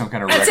 that's gotta be some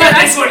kind of record.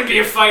 This wouldn't be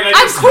a fight.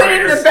 I'm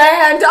quitting the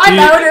band. I'm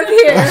out of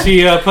here.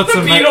 She puts The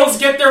some... Beatles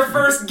get their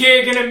first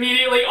gig and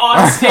immediately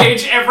on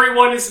stage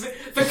everyone is...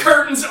 The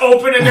curtains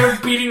open and they're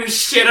beating the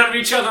shit out of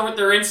each other with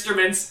their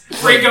instruments.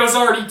 Ringo's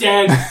already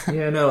dead.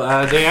 Yeah,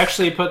 no, they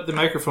actually put the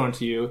microphone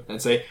to you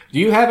and say, "Do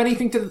you have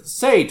anything to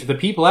say to the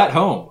people at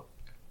home?"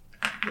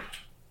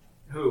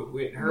 Who?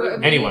 Wait, her?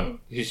 Anyone.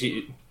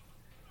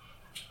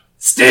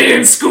 Stay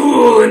in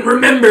school and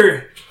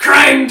remember,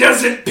 crime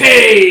doesn't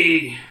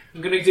pay.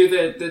 I'm gonna do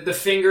the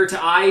finger to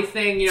eye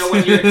thing, you know,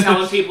 when you're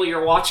telling people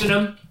you're watching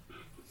them.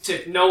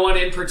 To no one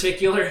in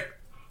particular.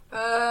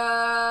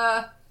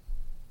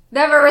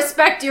 Never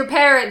respect your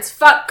parents.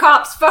 Fuck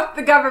cops. Fuck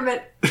the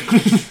government.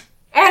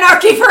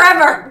 Anarchy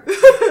forever.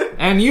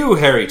 And you,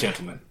 hairy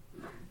gentleman.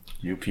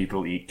 You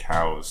people eat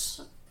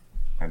cows.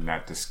 And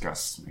that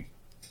disgusts me.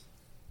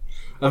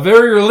 A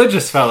very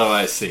religious fellow,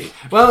 I see.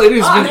 Well, it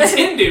has He's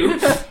been Hindu.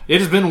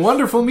 it has been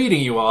wonderful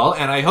meeting you all,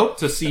 and I hope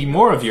to see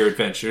more of your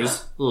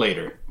adventures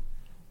later.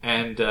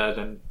 And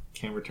then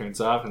camera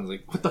turns off and is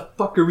like, "What the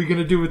fuck are we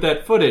gonna do with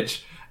that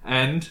footage?"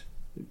 And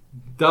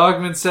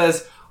Dogman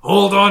says,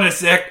 "Hold on a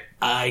sec,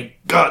 I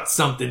got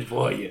something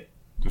for you."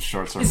 The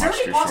shorts are Is there much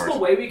any too possible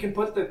short. way we can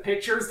put the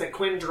pictures that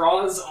Quinn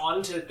draws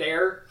onto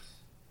there?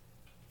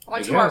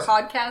 Onto our guess.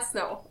 podcast?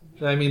 No.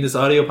 I mean, this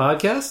audio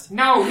podcast?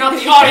 No, not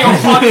the audio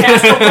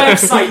podcast, the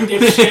website,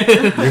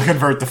 dipshit. You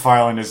convert the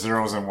file into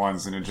zeros and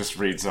ones and it just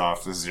reads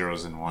off the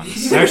zeros and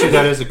ones. Actually,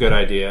 that is a good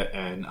idea,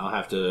 and I'll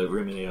have to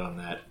ruminate on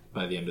that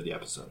by the end of the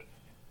episode.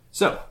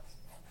 So,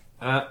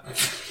 I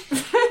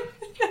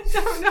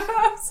don't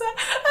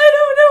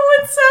know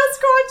what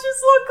Sasquatches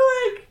look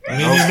like. I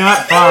mean, you're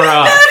not far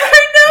off. I know.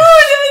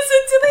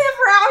 Do they have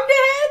round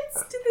heads?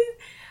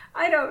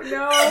 I don't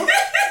know.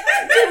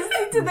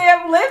 Do they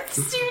have lips?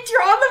 Do you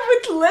draw them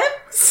with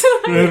lips?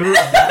 Quinn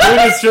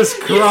is just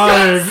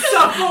crying.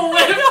 Supple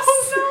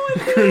lips.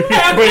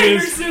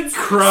 Quinn is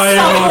crying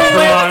on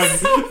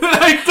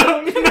I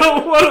don't know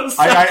what else.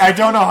 I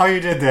don't know how you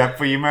did that,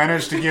 but you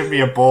managed to give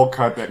me a bowl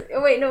cut that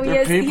Oh, wait, no, he they're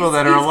has people he's-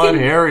 that are a he's lot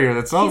getting- hairier.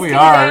 That's all he's we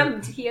getting are.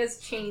 damned. He has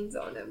chains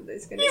on him.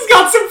 There's gonna He's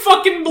got some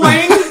fucking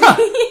bling. yeah.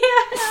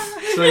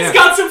 So, He's yeah.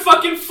 got some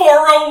fucking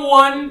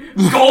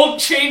 401 gold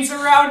chains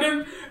around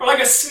him. Or like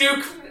a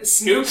Snoop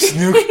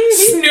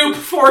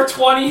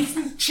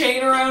 420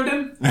 chain around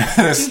him.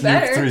 Snoop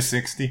better.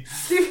 360.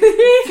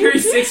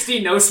 360,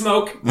 no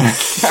smoke.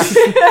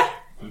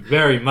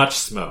 Very much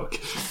smoke.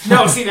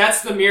 No, see,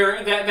 that's the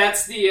mirror.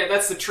 That's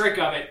the trick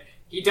of it.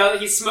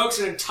 He smokes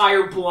an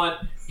entire blunt,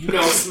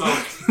 no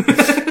smoke.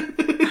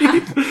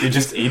 You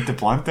just ate the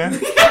blunt then?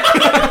 Does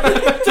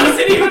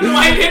doesn't even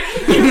light it.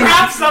 He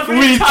wraps up an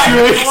Weed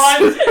entire tricks.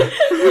 blunt.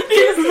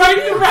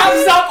 He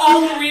wraps up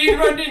all the weed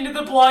right into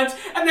the blunt,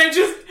 and then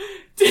just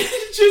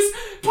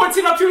puts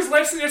it up to his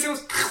lips and just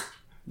goes.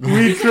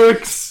 Weed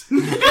tricks.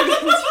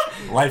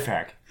 Life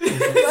hack.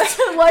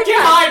 Like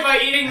Get high by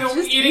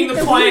eating the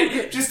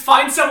plant. Just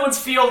find someone's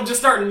field and just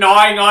start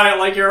gnawing on it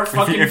like you're a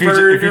fucking if you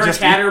bird or a just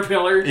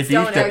caterpillar. If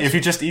you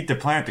just eat the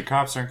plant, the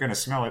cops aren't going to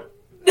smell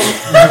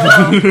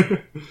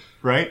it.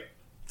 Right?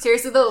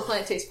 Seriously though, the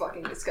plant tastes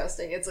fucking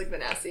disgusting. It's like the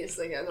nastiest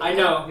thing ever. I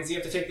know, because you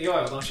have to take the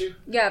oil, don't you?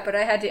 Yeah, but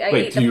I had to. I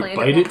Wait, ate do the you plant.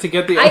 bite it to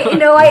get the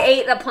I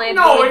ate the plant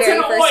No, when we it's very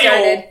an first oil.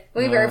 started.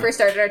 When we very first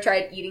started, I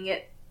tried eating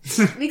it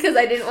because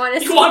I didn't want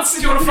to. He wants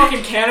to do a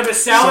fucking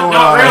cannabis salad? So,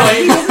 Not I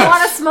really. didn't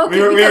want to smoke We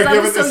it were because I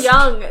given was so this-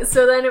 young.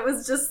 So then it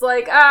was just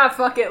like,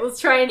 fuck it, let's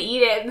try and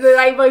eat it. And then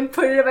I like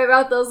put it in my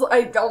mouth.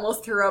 I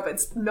almost threw up.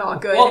 It's not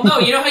good. Well, no,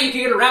 you know how you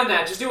can get around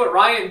that? Just do what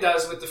Ryan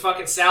does with the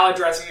fucking salad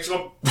dressing. You just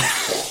go,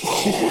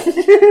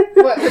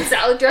 What, put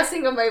salad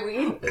dressing on my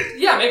weed?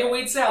 yeah, make a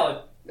weed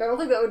salad. I don't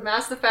think that would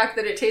mask the fact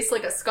that it tastes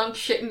like a skunk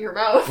shit in your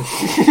mouth.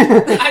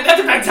 That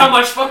depends how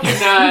much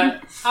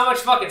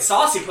fucking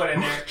sauce you put in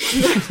there.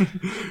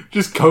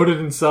 Just coat it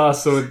in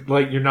sauce so it,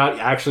 like you're not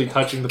actually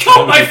touching the Coat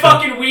plant. my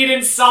fucking weed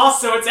in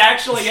sauce so it's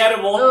actually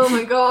edible. Oh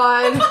my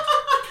god.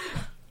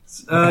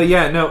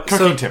 Yeah, no. Cooking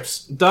So,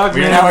 tips. Dog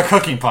We Man. have a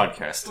cooking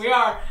podcast. We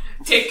are.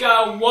 Take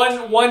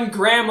 1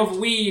 gram of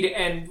weed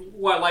and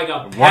like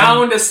a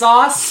pound of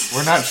sauce?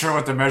 We're not sure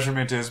what the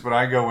measurement is, but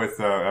I go with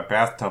a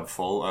bathtub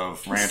full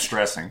of ranch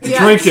dressing.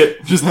 Yeah. Drink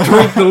it. Just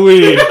drink the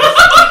weed.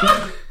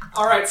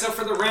 Alright, so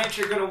for the ranch,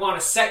 you're going to want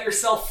to set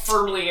yourself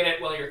firmly in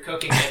it while you're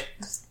cooking it.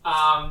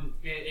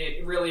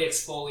 It really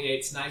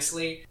exfoliates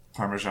nicely.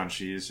 Parmesan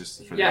cheese,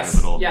 just for Yes, the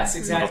little, yes,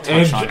 exactly.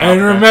 little touch on top And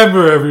of that.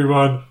 remember,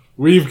 everyone,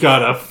 we've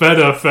got a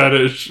feta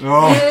fetish.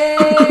 Oh,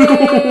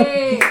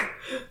 Yay!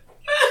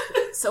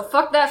 So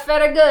fuck that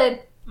feta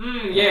good.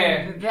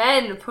 Yeah.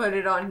 Then put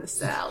it on the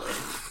salad.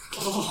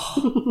 Why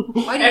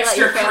do you let Extra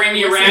your family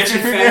creamy listen? ranch if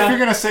and you're feta.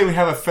 gonna say we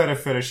have a feta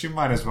fetish, you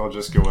might as well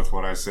just go with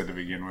what I said to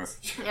begin with.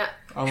 Yeah.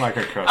 Unlike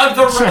a cook.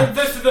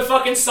 The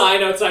fucking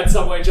sign outside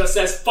Subway just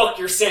says, fuck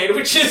your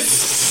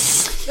sandwiches.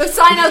 The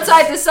sign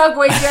outside the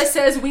Subway just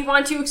says, we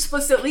want to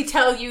explicitly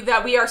tell you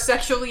that we are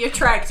sexually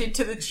attracted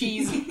to the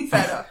cheese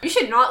feta. You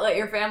should not let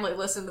your family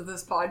listen to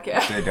this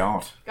podcast. They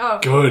don't. Oh.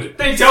 Good.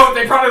 They don't.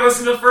 They probably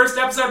listened to the first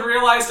episode and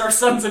realized our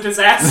son's a You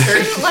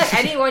disaster. shouldn't let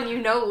anyone you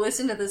know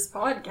listen to this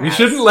podcast. We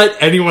shouldn't let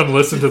anyone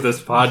listen to this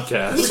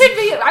podcast. You should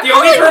be. The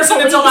only person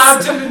that's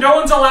allowed to, no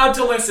one's allowed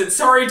to listen.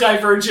 Sorry,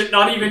 Divergent,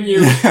 not even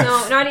you.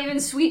 No, not even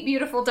sweet,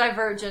 beautiful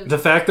Divergent. The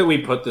fact that we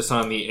put this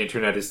on the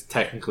internet is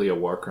technically a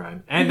war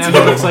crime. And now he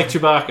looks like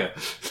Chewbacca.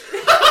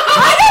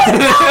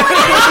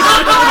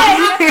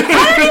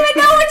 I don't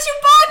even know what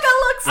Chewbacca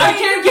looks I like.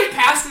 can't get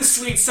past his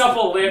sweet,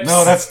 supple lips.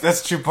 No, that's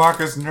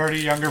Chewbacca's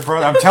nerdy younger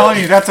brother. I'm telling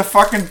you, that's a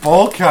fucking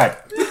bowl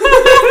cut.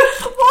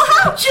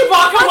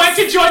 Chewbacca went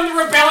to join the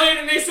rebellion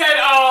and they said,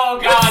 oh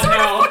god, What sort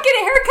of no. fucking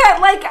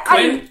haircut? Like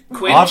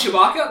Quinn Off-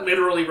 Chewbacca?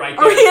 Literally right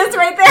there. Oh, he is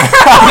right there.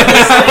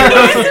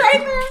 He is right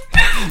there.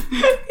 He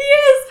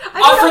is.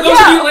 For those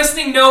of you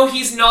listening, no,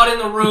 he's not in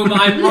the room.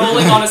 I'm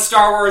rolling on a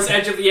Star Wars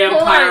Edge of the Hold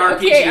Empire on.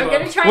 RPG Okay, I'm book.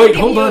 gonna try Wait, and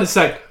give hold you... on a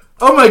sec.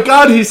 Oh my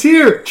god, he's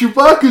here!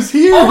 Chewbacca's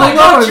here! Oh my Hold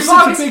god, on, I'm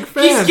such a big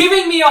fan. He's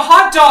giving me a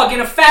hot dog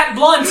and a fat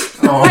blunt.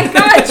 Oh my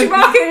god,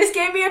 Chewbacca just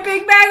gave me a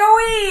big bag of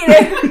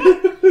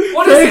weed.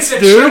 What is Thanks, this, a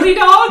dude. chili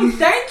dog?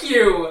 Thank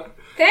you.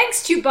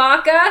 Thanks,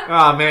 Chewbacca.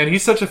 Aw, man,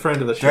 he's such a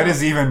friend of the show. That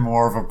is even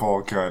more of a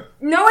bowl cut.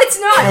 No, it's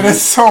not. That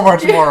is so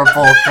much more a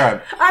bowl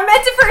cut. I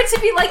meant for it to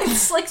be like it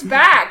slicks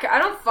back. I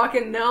don't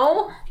fucking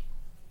know.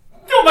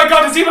 Oh my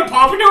god, does he have a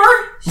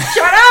pompadour?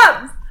 Shut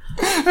up.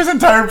 His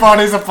entire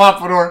body's a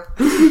pompadour.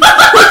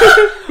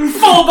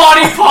 Full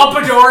body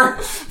pompadour.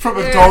 From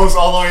the toes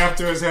all the way up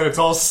to his head, it's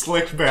all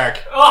slicked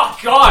back. Oh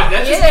god,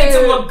 that just Ew. makes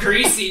him look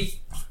greasy.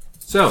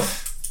 So,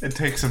 It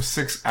takes him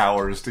 6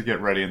 hours to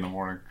get ready in the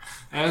morning.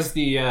 as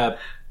the,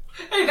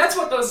 Hey, that's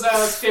what those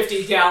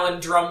 50-gallon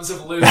drums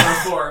of lube are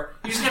for.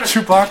 You just gotta...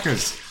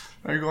 Chewbacca's.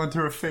 Are you going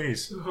through a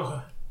phase?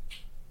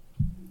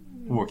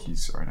 Wookiees,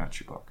 sorry, not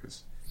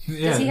Chewbacca's.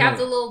 yeah, Does he have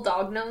the little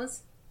dog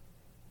nose?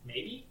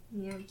 Maybe?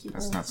 Yeah, cute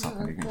That's little- not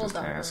something you can little just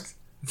dog ask.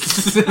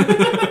 nose.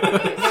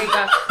 There you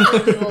go.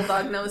 Little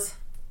dog nose.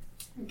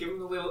 Give him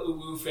the little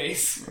ooh-woo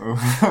face.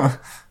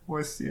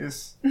 What's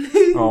this?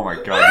 Oh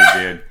my god,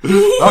 you did.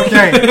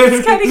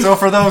 Okay, so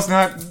for those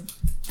not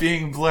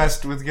being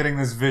blessed with getting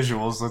this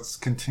visuals, let's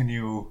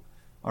continue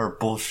our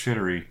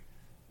bullshittery.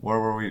 Where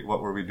were we?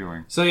 What were we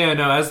doing? So yeah,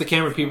 no, as the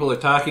camera people are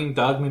talking,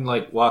 Dogman,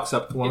 like, walks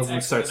up to one It's of them,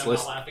 excellent, starts I'm not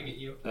listening. laughing at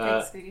you.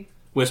 Thanks, sweetie.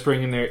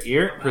 Whispering in their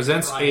ear,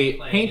 presents Ryan a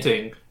playing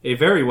painting, a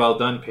very well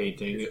done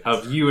painting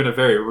of you in a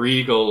very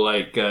regal,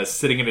 like,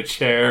 sitting in a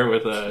chair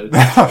with a...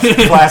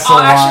 Glass of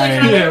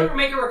Actually, can wine. I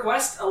make a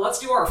request? Let's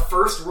do our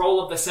first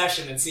roll of the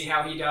session and see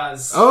how he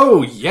does.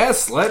 Oh,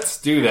 yes, let's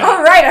do that.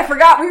 Oh, right, I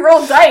forgot we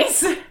rolled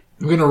dice.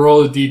 I'm gonna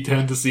roll a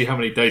d10 to see how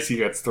many dice he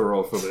gets to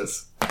roll for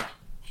this.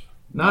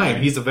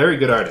 9. He's a very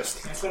good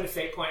artist. Can I spend a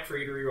fate point for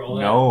you to reroll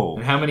it? No.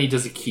 And how many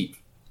does he keep?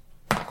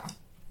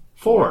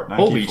 4. 9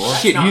 Holy keep 4.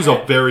 shit, That's he's not a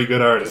bad. very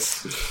good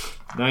artist.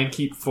 9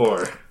 keep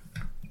 4.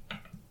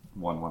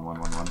 1, 1,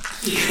 1, 1,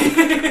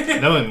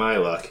 1. Knowing my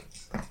luck.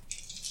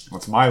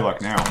 What's my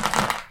luck now?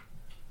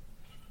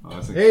 Oh,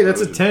 that's Hey,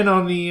 that's a explosion. 10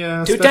 on the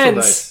Two special tens.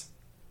 dice.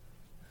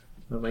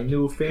 On my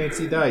new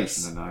fancy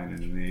dice. And a 9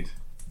 and an 8.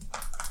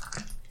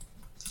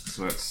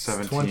 So that's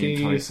 17,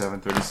 20.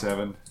 27,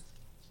 37,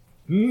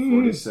 Mm.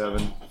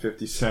 47,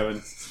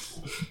 57,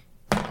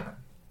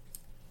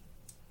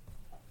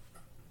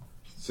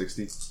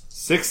 60.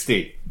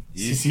 60.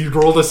 He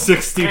rolled a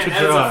 60 Man, to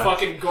that is a draw.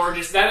 fucking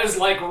gorgeous. That is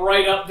like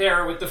right up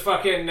there with the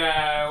fucking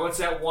what's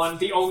that one?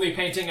 The only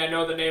painting I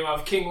know the name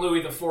of, King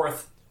Louis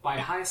IV by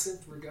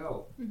Hyacinth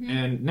Rigaud.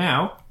 And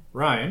now,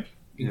 Ryan,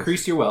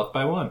 increase your wealth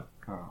by 1.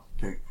 Oh,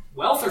 okay.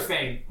 Wealth or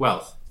fame?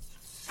 Wealth.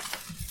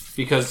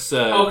 Because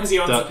Because he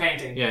owns the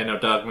painting. Yeah, no,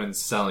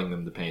 Dogman's selling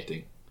them the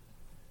painting.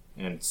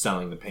 And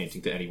selling the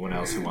painting to anyone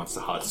else who wants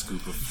a hot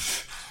scoop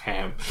of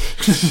ham.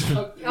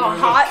 A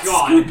hot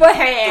God. scoop of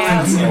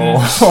ham.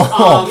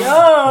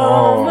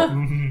 Oh.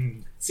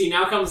 Yum. See,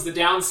 now comes the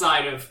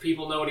downside of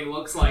people know what he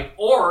looks like,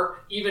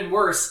 or even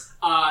worse,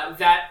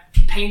 that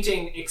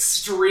painting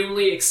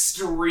extremely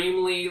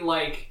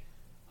like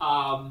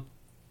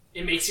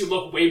it makes you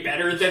look way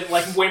better than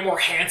like way more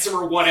handsome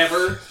or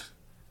whatever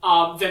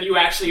than you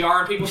actually are,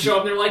 and people show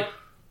up and they're like,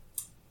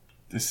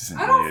 This isn't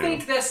I don't you.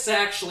 think this is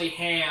actually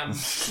ham.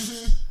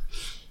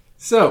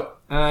 So,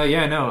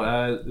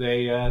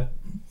 they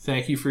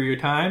thank you for your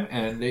time,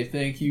 and they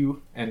thank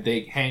you, and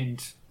they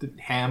hand the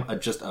ham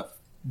just a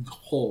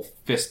whole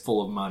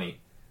fistful of money.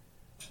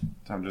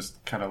 I'm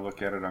just kind of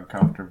look at it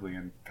uncomfortably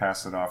and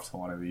pass it off to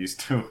one of these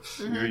two.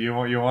 You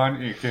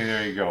want? Okay,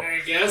 there you go.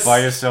 I guess. Buy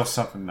yourself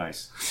something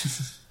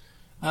nice.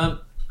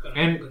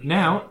 And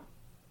now,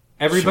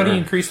 everybody Sure.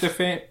 increased their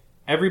fame.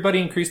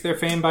 Everybody increased their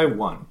fame by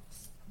 1.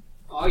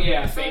 Oh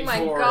yeah, Oh fame my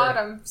for... god,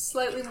 I'm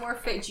slightly more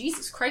famous.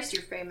 Jesus Christ,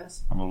 you're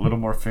famous. I'm a little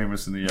more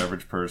famous than the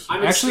average person.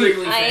 I'm Actually,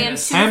 extremely I am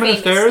famous. too. Ham and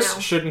famous Atheris now.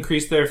 should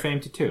increase their fame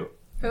to 2.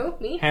 Who?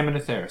 Me? Ham and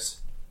Atheris.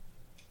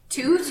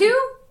 2?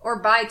 Or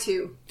by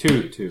 2?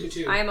 2.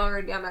 Too. I'm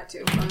at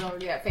 2. I'm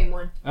already at fame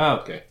 1. Oh,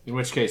 okay. In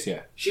which case,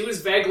 yeah. She was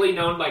vaguely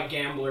known by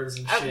gamblers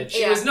and shit. She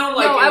Yeah. was known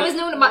like... No, I was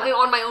known on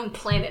my own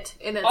planet.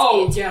 And that's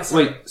Oh, it. yes.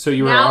 Wait, so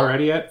you were Now-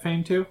 already at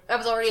fame 2? I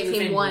was already She at was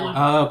fame fame 1. one.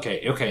 Oh,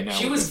 okay, now.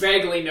 She was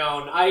vaguely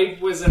known. I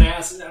was an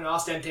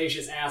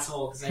ostentatious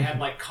asshole because I had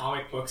like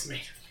comic books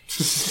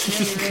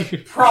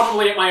made.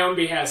 Probably at my own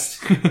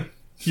behest.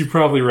 You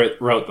probably wrote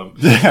them.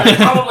 I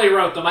probably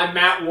wrote them. I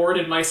Matt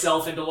Warded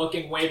myself into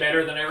looking way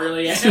better than I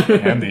really am.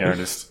 And the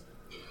artist.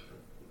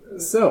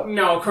 So.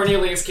 No,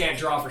 Cornelius can't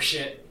draw for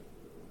shit.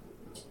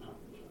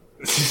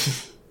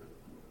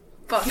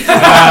 Fuck you.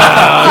 God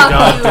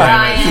Fuck you,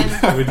 damn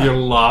it. Ryan. With your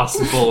lost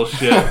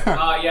bullshit.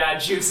 Yeah,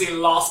 juicy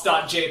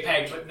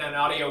lost.jpg, but in an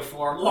audio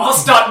form.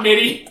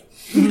 Lost.midi.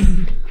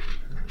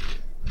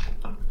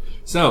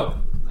 So,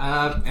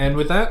 and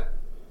with that,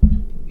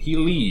 he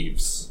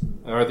leaves.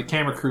 Or the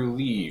camera crew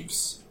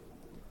leaves.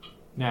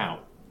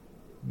 Now,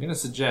 I'm going to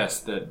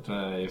suggest that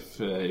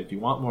if you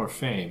want more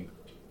fame,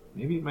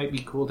 maybe it might be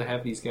cool to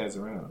have these guys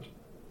around.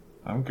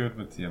 I'm good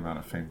with the amount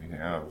of fame we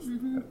have.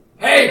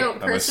 Hey! No, I'm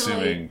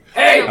personally. assuming.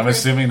 Hey! I'm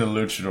assuming the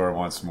luchador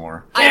wants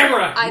more.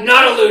 Camera! I-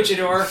 not a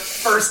luchador.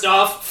 First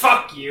off,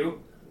 fuck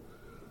you.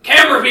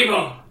 Camera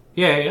people!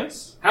 Yeah,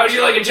 yes? How would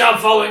you like a job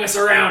following us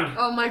around?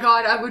 Oh my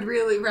god, I would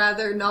really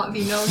rather not be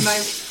known by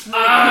people.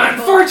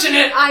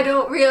 Unfortunate! I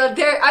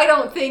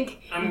don't think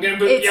I'm gonna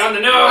boop it's you on the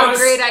nose. a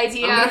great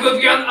idea. I'm gonna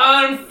boop you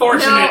on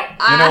unfortunate.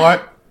 No, You know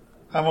what?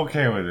 I'm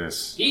okay with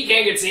this. He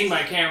can't get seen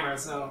by camera,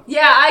 so...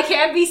 Yeah, I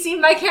can't be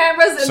seen by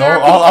cameras, and So, there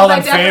are all people that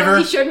in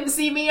definitely favor? shouldn't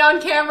see me on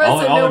cameras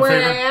and know in where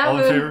favor? I am. All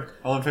in and favor?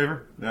 All in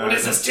favor? What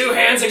is this, 2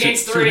 hands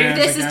against two 3? hands.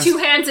 This is Against- 2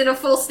 hands and a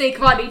full snake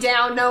body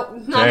down. No, not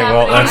Okay,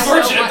 well, happening. that's- I don't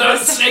Unfortunate, want though.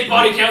 this. Snake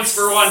body counts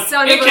for 1.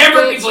 Son Hey, of a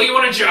camera bitch. people, you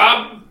want a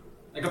job?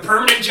 Like a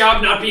permanent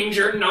job, not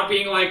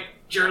being like,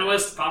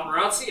 journalist,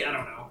 paparazzi? I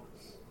don't know.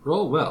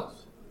 Roll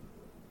wealth.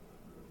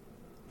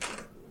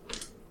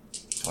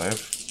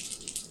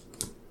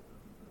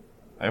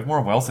 I have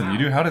more wealth than you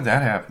do. How did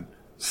that happen?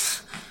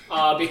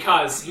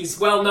 Because he's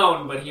well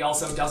known, but he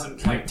also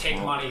doesn't, like, take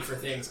money for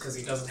things because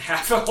he doesn't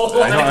have a whole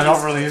lot. I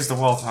don't really use the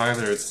wealth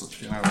either.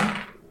 It's, you know.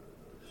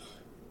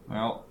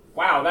 Well,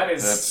 Wow, that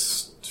is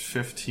that's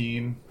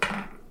 15,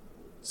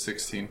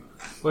 16.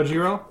 What'd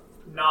you roll?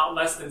 not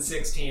less than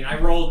 16. I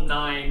rolled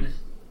 9.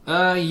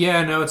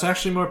 Yeah, no, it's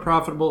actually more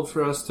profitable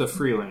for us to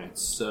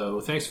freelance,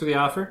 so thanks for the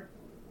offer.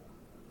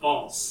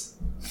 False.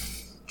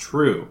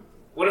 True.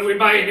 What if we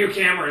buy you new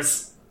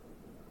cameras?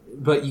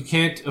 But you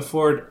can't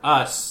afford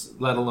us,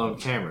 let alone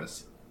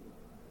cameras.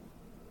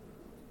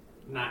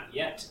 Not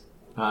yet.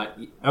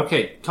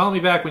 Okay, call me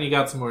back when you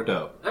got some more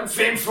dough. I'm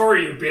famed for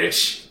you,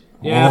 bitch.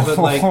 Yeah, but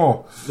like,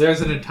 Oh.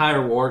 there's an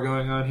entire war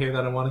going on here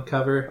that I want to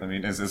cover. I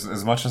mean,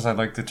 as much as I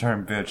like the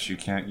term bitch, you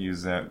can't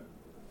use that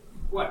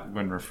What?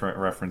 when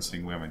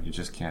referencing women. You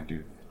just can't do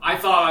that. I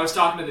thought I was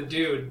talking to the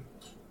dude.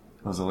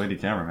 It was a lady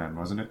cameraman,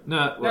 wasn't it?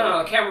 No,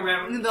 No,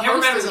 cameraman. The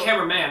Cameraman host was is a a-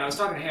 cameraman. I was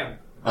talking to him.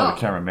 Oh,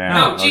 the cameraman.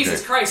 No, Okay.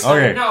 Jesus Christ,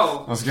 Okay.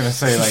 no. I was gonna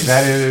say, like,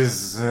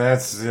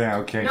 that's, yeah,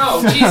 okay.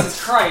 No,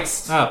 Jesus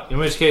Christ. Oh, in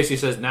which case he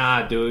says,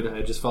 "Nah, dude,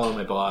 I just follow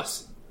my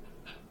boss."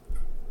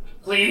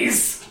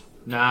 Please.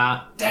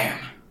 Nah. Damn.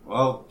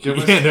 Well, give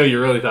us, Yeah, no,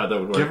 you really thought that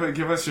would work.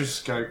 give us your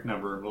Skype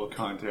number and we'll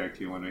contact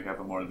you when we have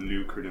a more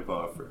lucrative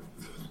offer.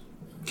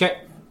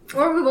 Okay.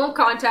 Or we won't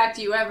contact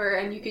you ever,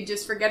 and you could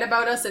just forget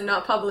about us and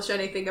not publish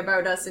anything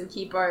about us and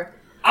keep our...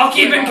 I'll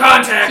keep in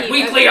contact. Keep-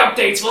 Weekly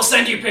updates. We'll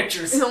send you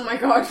pictures. Oh my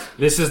god.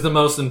 This is the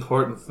most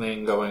important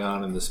thing going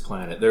on in this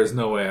planet. There's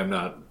no way I'm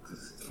not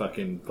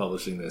fucking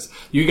publishing this.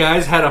 You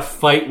guys had a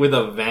fight with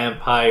a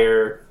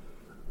vampire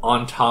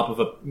on top of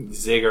a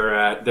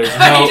ziggurat. There's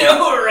I no...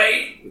 know,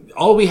 right?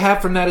 All we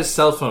have from that is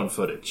cell phone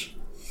footage.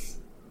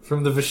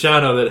 From the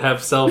Vishano that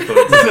have cell phones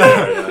in the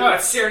area. No,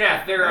 it's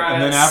Cyranath. They're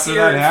And then after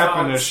Syrian that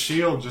happened, a phones.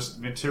 shield just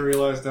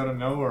materialized out of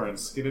nowhere and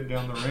skidded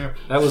down the ramp.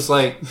 That was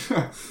like...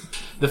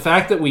 The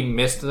fact that we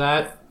missed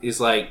that is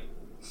like...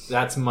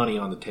 That's money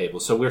on the table.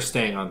 So we're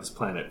staying on this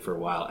planet for a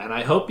while. And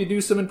I hope you do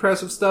some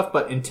impressive stuff,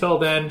 but until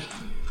then,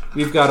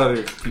 we've got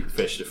other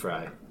fish to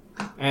fry.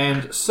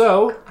 And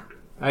so,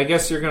 I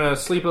guess you're gonna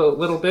sleep a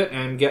little bit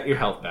and get your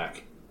health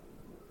back.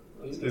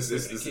 Is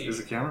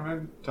the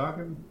cameraman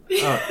talking?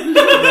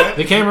 Oh.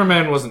 The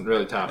cameraman wasn't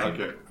really talking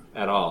Okay.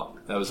 at all.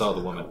 That was all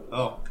the woman.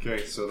 Oh,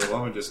 okay, so the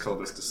woman just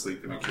told us to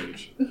sleep in a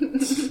cage.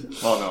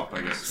 Well, no,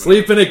 I guess.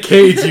 Sleep in a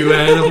cage, you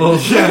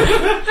animals.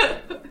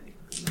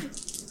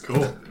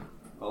 Cool.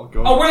 I'll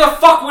go. Oh, where the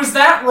fuck was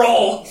that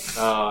roll?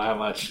 Oh, how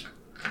much?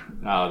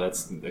 Oh,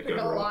 that's a good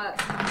A roll. lot.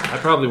 I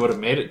probably would have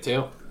made it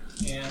too.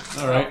 Yeah.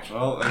 Alright,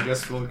 well, I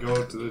guess we'll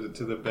go to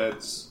the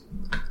beds.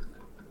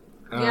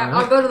 Yeah,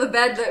 I'll go to the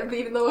bed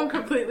even though I'm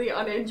completely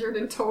uninjured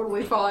and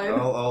totally fine.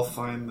 I'll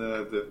find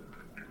the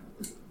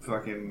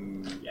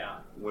fucking Yeah.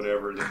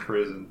 whatever, the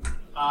prison.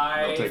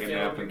 I I'll take a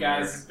nap filled the in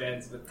guys'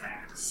 beds with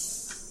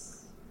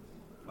tacks.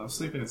 I'm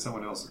sleeping in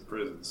someone else's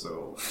prison,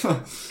 so.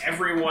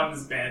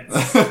 Everyone's beds.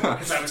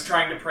 Because I was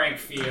trying to prank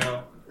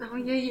Theo. Oh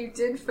yeah, you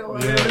did fill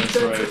Yeah, in that's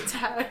the right.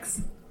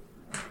 attacks.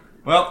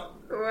 Well,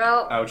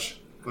 Well, ouch,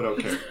 but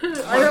okay.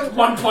 I don't.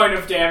 1 point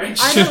of damage.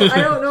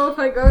 I don't know if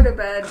I go to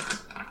bed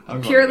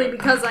I'm going purely to bed.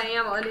 because I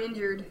am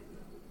uninjured.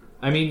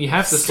 I mean, you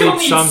have to Still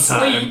sleep need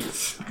sometime.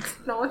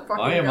 sleep. No, I fucking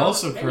I am don't.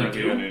 also Yeah, you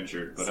currently do.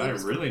 uninjured, but I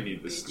really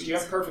need the Do sleep. you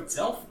have perfect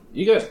self?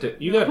 You got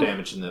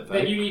damage in that Then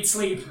fight. you need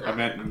sleep. I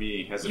meant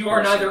me as a You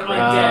are person neither currently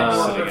undead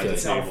nor sitting at perfect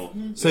the self. table.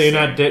 So you're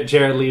not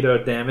Jared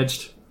Leto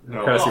damaged No.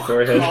 across your Oh,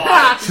 forehead. God.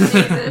 Ah,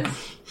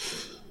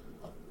 Jesus.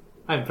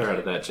 I'm proud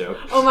of that joke.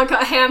 Oh my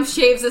god, Ham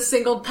shaves a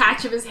single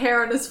patch of his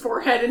hair on his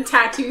forehead and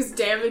tattoos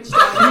damaged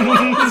on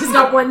it. He's just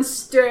got one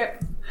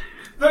strip.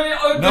 The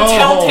No.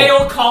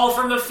 telltale call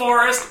from the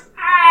forest.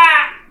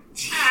 Ah!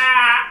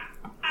 Ah!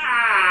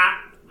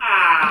 Ah!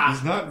 Ah!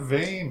 He's not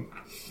vain.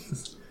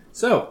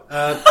 So,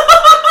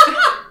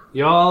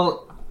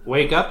 y'all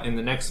wake up in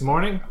the next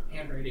morning,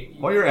 Handwriting.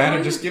 While you're at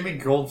it, just give me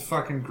gold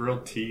fucking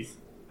grilled teeth.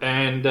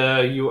 and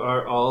you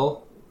are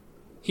all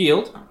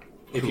healed.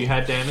 If you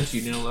had damage,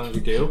 you no longer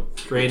do.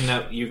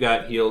 Raiden, you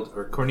got healed,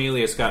 or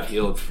Cornelius got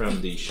healed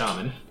from the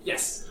shaman.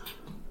 Yes.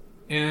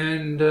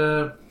 And,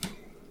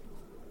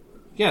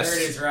 yes. There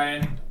it is,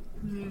 Ryan.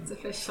 It's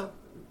official.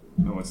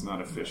 No, it's not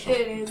official.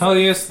 It is.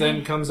 Tullius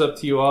then comes up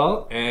to you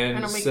all I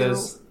and don't make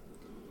says,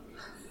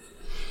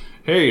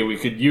 "Hey, we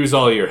could use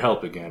all your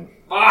help again.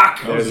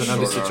 Fuck! That was There's a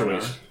another short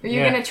situation." Are you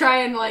Yeah. gonna try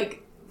and,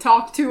 like,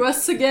 talk to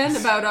us again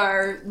about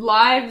our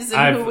lives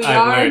and who we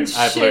are and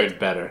I've shit? learned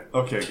better.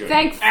 Okay, good.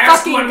 Thank Ask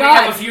fucking when we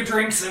have a god. few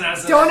drinks in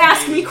us. Don't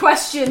ask me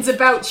questions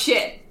about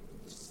shit.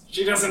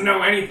 She doesn't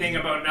know anything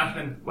about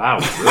nothing. Wow.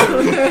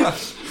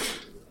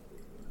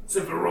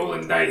 Except for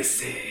rolling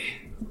dice.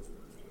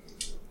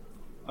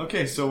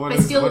 Okay, so what I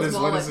is steal what his is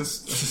what wallet. is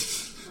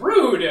this?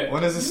 Rude!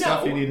 What is the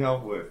stuff you No. need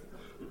help with?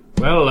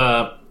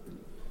 Well,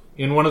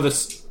 in one of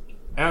the...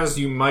 As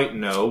you might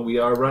know, we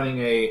are running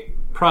a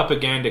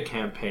propaganda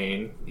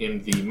campaign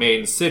in the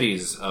main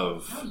cities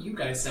of... How you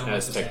guys sound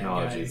As like the bad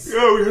technology. guys.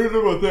 Yeah, we heard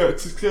about that.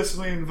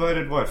 Successfully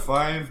invited what?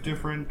 5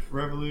 different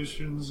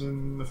revolutions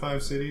in the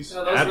 5 cities.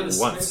 No, those At were the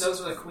once.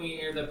 those were the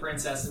queen or the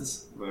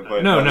princesses.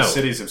 But No, the no.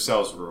 cities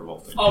themselves were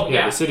revolting. Oh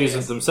yeah, the cities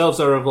yes. themselves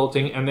are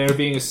revolting, and they're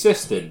being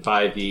assisted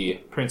by the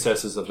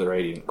princesses of the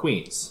Radiant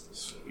Queens.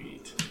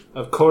 Sweet.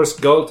 Of course,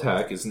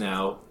 Goltak is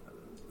now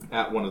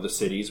at one of the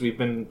cities. We've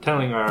been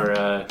telling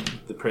our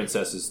the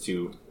princesses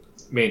to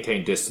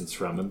maintain distance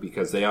from him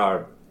because they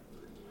are,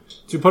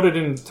 to put it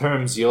in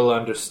terms you'll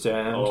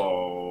understand,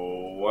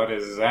 Oh, what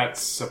is that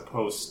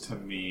supposed to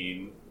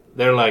mean?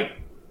 they're like,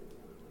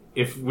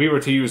 if we were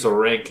to use a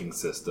ranking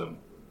system,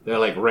 they're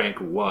like rank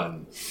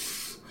 1.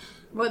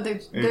 What, their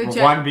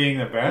One being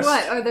the best?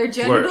 What, are their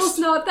genitals Worst.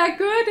 not that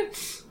good?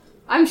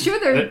 I'm sure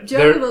their They're-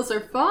 genitals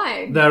are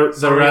fine. They're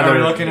So rather. are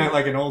we looking at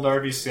like an old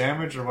Arby's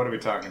sandwich, or what are we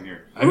talking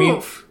here? I mean,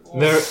 Oof.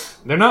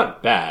 they're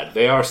not bad.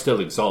 They are still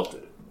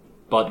exalted,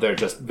 but they're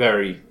just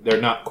they're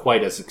not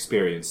quite as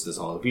experienced as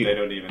all of you. They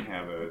don't even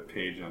have a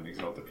page on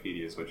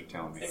Exaltopedia, is what you're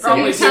telling me. They So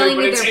probably you're do, telling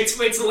but me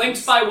it's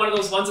linked by one of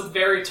those ones at the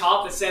very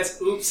top that says,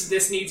 "Oops,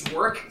 this needs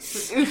work."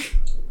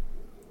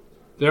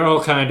 they're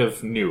all kind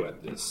of new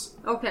at this.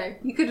 Okay,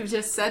 you could have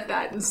just said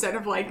that instead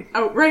of, like,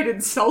 outright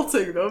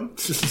insulting them.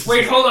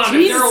 Wait, hold on.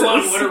 If they're a 1,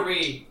 Jesus. what are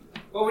we?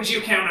 What would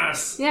you count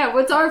us? Yeah,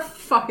 what's our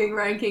fucking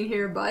ranking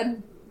here,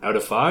 bud? Out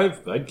of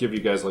 5, I'd give you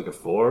guys like a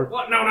 4.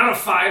 What? No, not a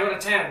 5, out of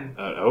 10.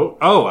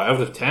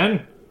 Out of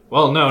 10?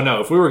 Well,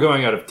 no. If we were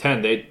going out of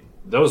 10,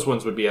 those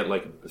ones would be at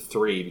like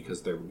 3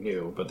 because they're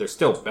new, but they're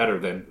still better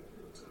than.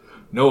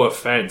 No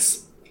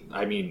offense.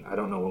 I mean, I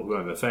don't know who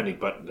I'm offending,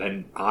 but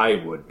then I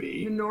would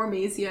be. The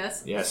normies,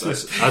 yes. Yes,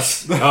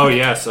 us. Oh,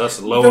 yes, us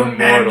lower The mortals,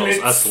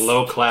 magnets. us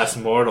low class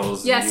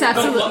mortals. Yes,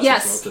 absolutely,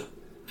 yes.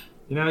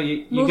 You know,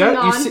 you Moving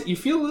on. you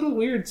feel a little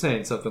weird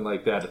saying something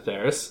like that,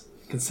 Atheris,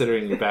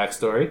 considering your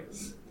backstory.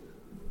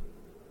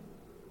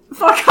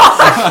 Fuck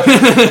off!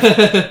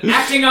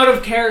 Acting out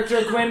of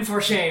character, Gwen,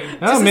 for shame.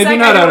 Oh, Just a maybe sec,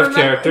 not I out don't of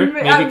character.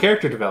 remember- Maybe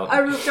character development.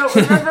 I don't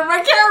remember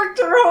my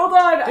character, hold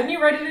on! Didn't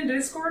you write it in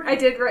Discord? I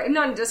did write,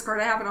 not in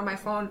Discord, I have it on my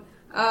phone.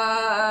 If you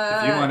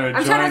want to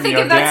I'm trying to join think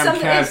the if that's damn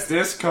something. cast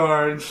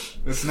Discord,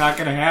 it's not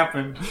going to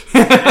happen. I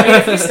mean,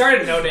 if we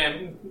started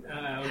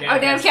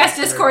Cast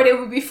Discord, it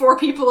would be 4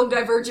 people in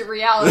Divergent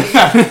Reality.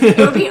 It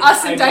would be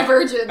us in I know.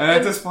 Divergent. And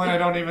at this point, I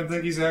don't even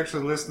think he's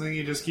actually listening.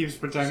 He just keeps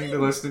pretending to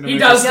listen to He me.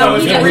 does, No, though.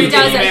 he If you does- read he the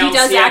does- emails, he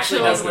does actually actually.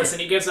 does listen.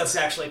 He gives us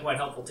actually quite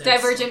helpful tips.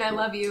 Divergent, I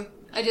love you.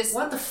 I just.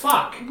 What the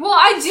fuck? Well,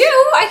 I do!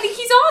 I think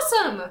he's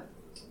awesome!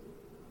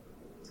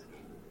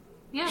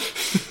 Yeah.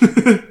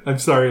 I'm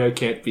sorry I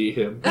can't be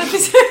him.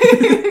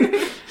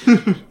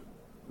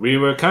 We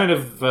were kind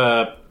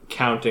of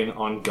counting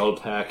on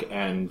Gultak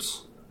and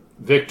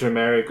Victor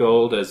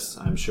Marigold, as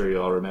I'm sure you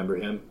all remember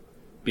him,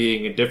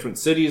 being in different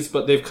cities,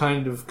 but they've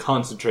kind of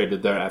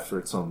concentrated their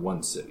efforts on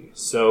one city.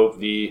 So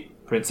the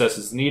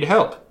princesses need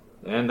help,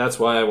 and that's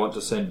why I want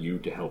to send you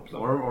to help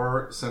them.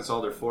 Or since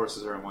all their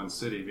forces are in one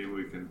city, maybe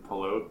we can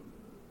pull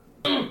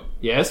out.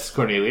 Yes,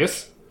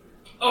 Cornelius?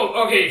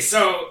 Oh, okay,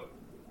 so...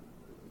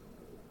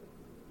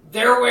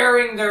 They're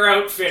wearing their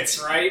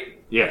outfits, right?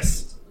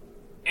 Yes,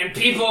 And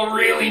people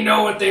really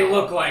know what they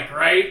look like,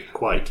 right?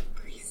 quite.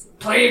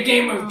 Play a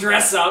game of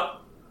dress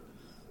up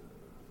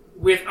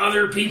with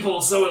other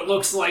people so it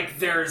looks like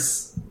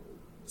there's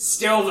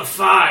still the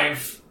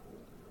 5,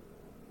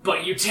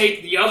 but you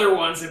take the other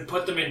ones and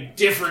put them in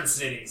different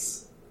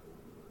cities.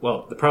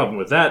 Well, the problem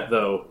with that,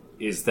 though,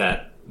 is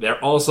that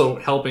they're also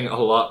helping a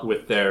lot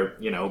with their,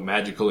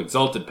 magical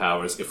exalted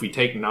powers. If we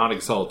take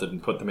non-exalted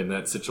and put them in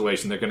that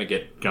situation, they're going to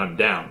get gunned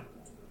down.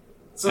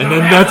 So And they'll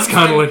then have that's them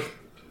kind of fight-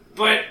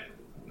 like...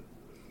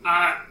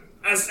 But,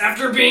 as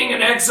after being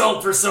an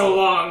exalt for so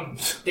long,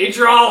 they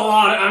draw a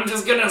lot I'm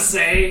just gonna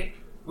say,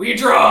 we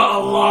draw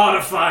a lot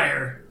of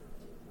fire.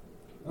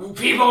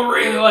 People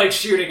really like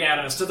shooting at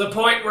us, to the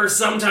point where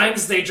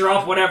sometimes they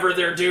drop whatever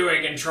they're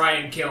doing and try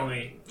and kill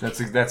me. That's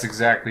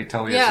exactly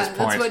Tullius's yeah, point.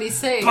 that's what he's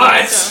saying.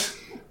 But, so.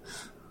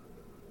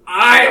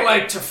 I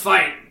like to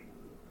fight.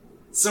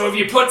 So if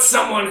you put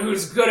someone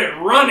who's good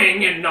at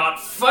running and not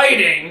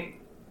fighting,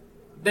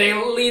 they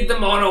lead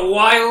them on a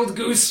wild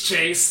goose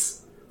chase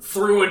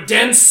through a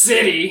dense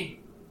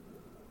city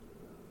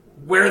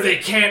where they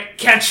can't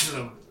catch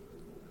them.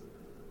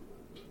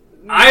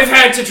 I've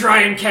had to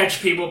try and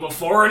catch people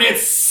before, and it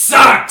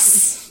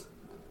sucks!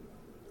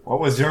 What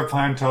was your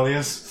plan,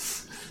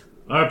 Tullius?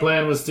 Our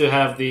plan was to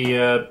have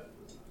the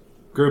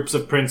groups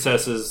of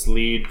princesses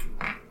lead,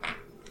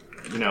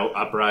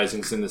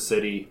 uprisings in the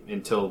city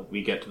until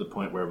we get to the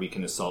point where we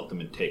can assault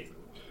them and take them.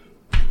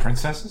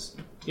 Princesses?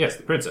 Yes,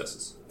 the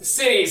princesses. The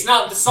cities,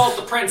 not assault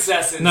the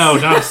princesses. No,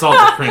 not assault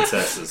the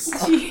princesses.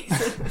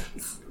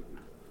 Jesus.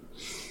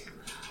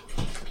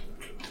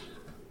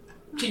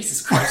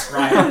 Jesus Christ,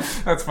 Ryan.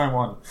 That's my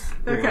one.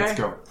 Okay. Let's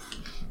go.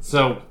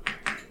 So,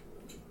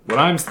 what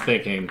I'm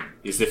thinking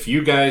is if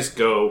you guys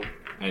go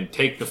and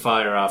take the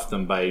fire off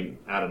them by,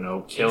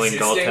 killing Existing.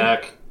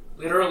 Gultak.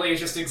 Literally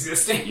just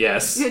existing.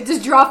 Yes. You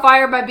just draw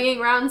fire by being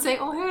around and saying,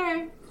 oh,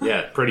 hey.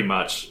 Yeah, pretty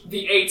much.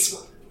 The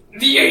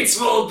 8s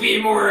will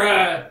be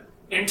more,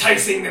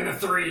 enticing than the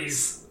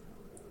 3s.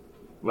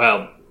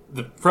 Well,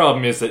 the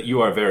problem is that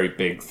you are very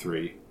big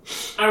 3.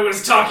 I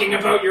was talking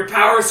about your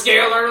power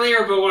scale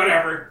earlier, but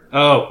whatever.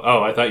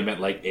 Oh, I thought you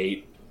meant like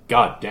 8.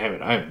 God damn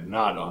it, I am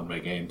not on my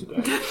game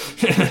today.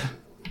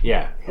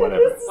 Yeah,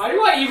 whatever. Why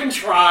do I even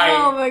try?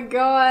 Oh my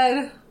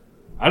god.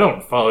 I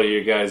don't follow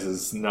you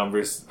guys'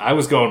 numbers. I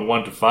was going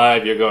 1 to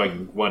 5, you're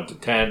going 1 to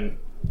 10.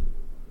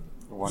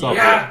 1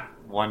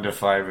 to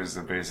 5 is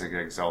the basic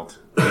exalt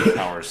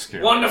power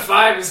scale. 1 to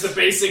 5 is the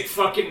basic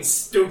fucking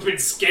stupid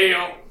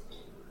scale.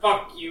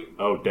 Fuck you.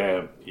 Oh,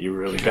 damn. You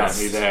really got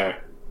me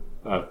there.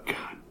 Oh,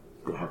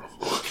 God.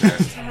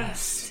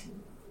 Cast.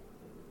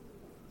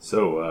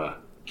 So,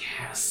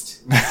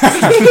 Cast.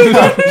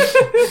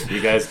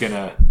 you guys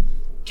gonna...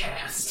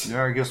 Cast.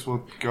 Yeah, I guess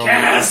we'll go.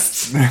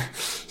 Cast.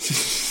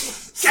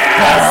 Cast.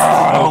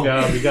 Oh,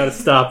 God, we gotta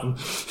stop him.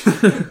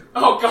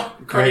 Oh god.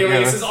 Cornelius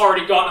let's- has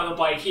already gone on the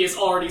bike. He has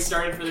already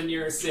started for the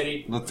nearest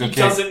city. Let's- He okay.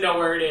 doesn't know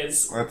where it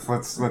is.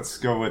 Let's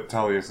go with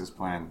Tullius's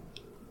plan.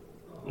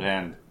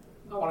 And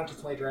I wanted to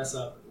play dress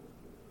up.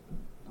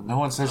 no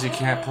one says you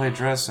can't play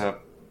dress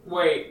up.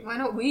 Wait. Why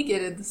don't we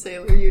get in the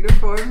sailor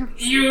uniform?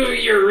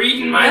 You're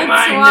reading my That's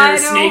mind why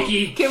there, I don't-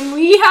 Snakey. Can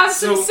we have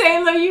some So-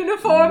 sailor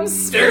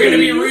uniforms? They're gonna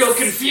be please? real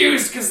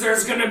confused because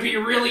there's gonna be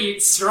really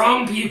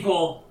strong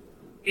people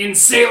in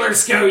Sailor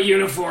Scout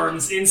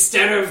uniforms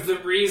instead of the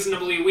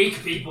reasonably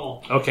weak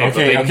people. Okay, but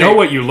Okay, they okay. know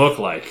what you look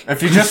like.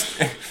 If you just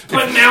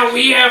But now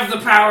we have the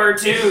power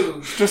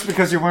too. just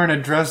because you're wearing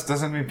a dress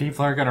doesn't mean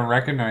people aren't gonna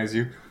recognize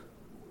you.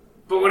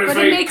 But what if But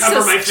it I makes cover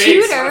us my face?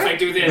 cuter. What if I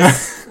do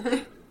this?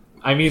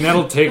 I mean,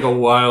 that'll take a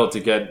while to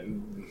get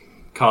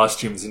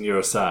costumes in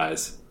your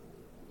size.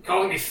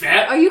 Calling me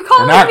fat? Are you We're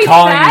calling not me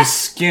calling fat? you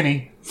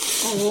skinny.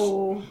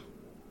 Oh,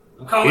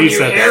 I'm calling He you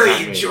said that, hairy, not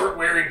you me.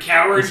 short-wearing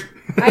coward.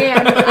 I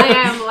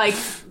am like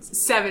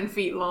 7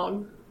 feet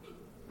long.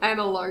 I am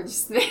a large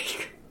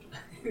snake.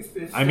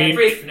 I mean,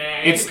 Every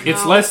snake.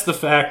 It's No. less the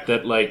fact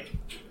that, like,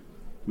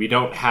 we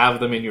don't have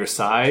them in your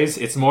size.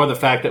 It's more the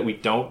fact that we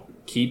don't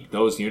keep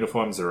those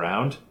uniforms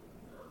around.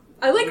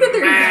 I like that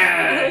they're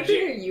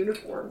Magic.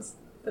 uniforms.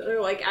 That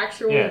they're like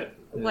actual, Yeah.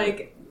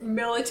 like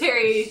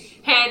military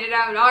handed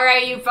out. All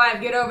right, you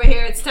 5, get over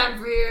here. It's time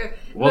for your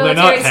Well, they're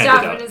military not handed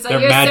stuff. out. And it's like They're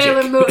you're magic.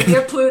 Sailor Moon,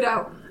 you're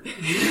Pluto.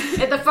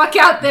 Get the fuck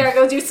out there.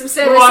 Go do some Who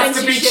Sailor wants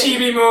to Senshi be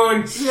shit. Chibi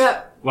Moon?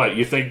 Yeah. What,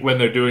 you think when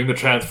they're doing the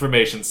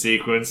transformation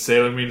sequence,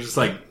 Sailor Moon just,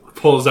 like,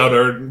 pulls out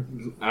her,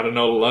 I don't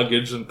know,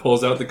 luggage and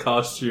pulls out the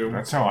costume?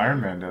 That's how Iron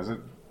Man does it.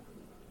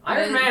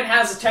 Iron Man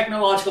has a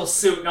technological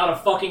suit, not a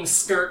fucking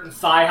skirt and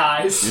thigh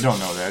highs. You don't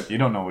know that. You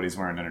don't know what he's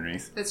wearing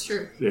underneath. That's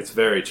true. It's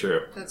very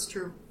true. That's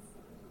true.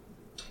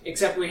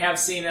 Except we have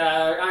seen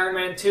Iron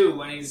Man 2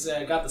 when he's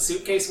got the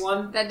suitcase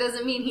one. That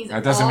doesn't mean he's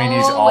That doesn't mean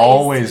he's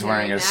always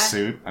wearing a that.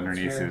 suit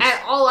underneath That's his.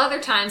 At all other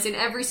times in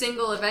every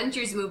single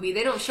Avengers movie,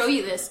 they don't show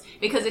you this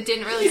because it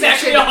didn't really. He's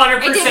actually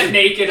contribute- 100% it didn't-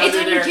 naked It under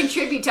didn't there.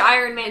 contribute to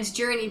Iron Man's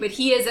journey, but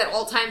he is at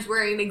all times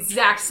wearing an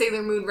exact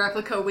Sailor Moon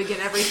replica wig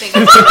and everything.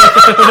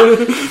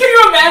 Can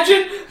you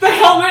imagine? The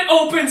helmet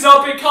opens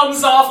up, it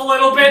comes off a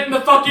little bit, and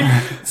the fucking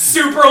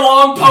super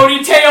long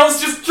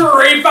ponytails just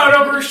drape out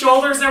over her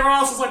shoulders, and everyone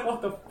else is like,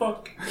 what the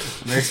fuck?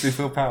 Makes me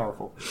feel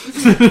powerful.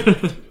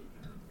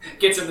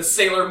 Gets in the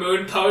Sailor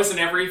Moon pose and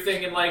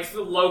everything, and like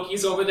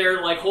Loki's over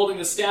there like holding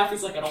the staff.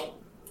 He's like,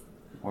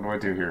 What do I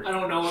do here? I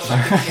don't know if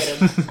I can hit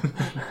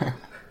him.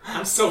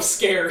 I'm so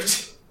scared.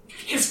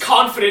 His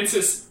confidence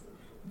is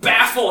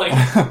baffling.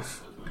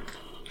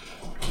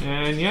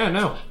 And yeah,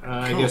 no.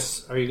 I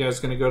guess, are you guys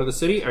going to go to the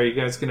city? Are you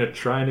guys going to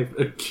try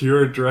and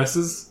cure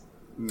dresses?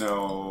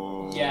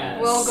 No.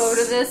 Yes. We'll go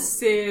to the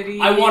city.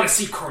 I want to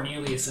see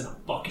Cornelius in a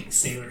fucking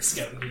Sailor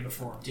Scout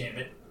uniform, damn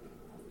it.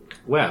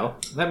 Well,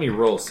 let me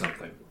roll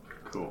something.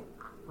 Cool.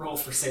 Roll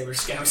for Sailor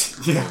Scout.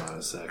 Hold on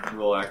a sec.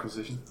 Roll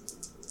acquisition.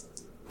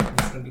 It's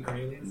gonna be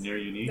Cornelius. Near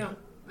unique. No.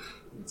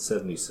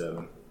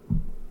 77.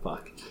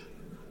 Fuck.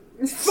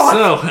 Fuck.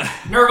 So,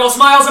 Nurgle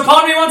smiles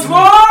upon me once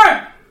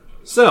more!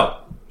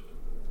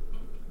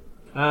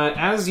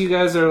 as you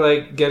guys are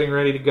like getting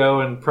ready to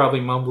go and probably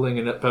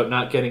mumbling about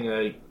not getting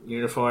a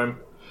uniform,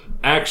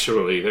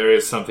 actually, there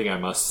is something I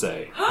must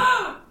say.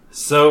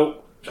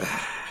 So,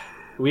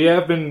 we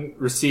have been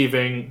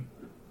receiving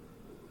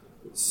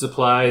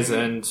supplies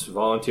and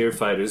volunteer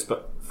fighters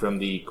from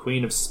the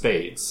Queen of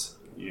Spades.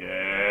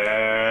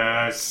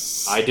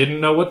 Yes. I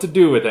didn't know what to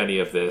do with any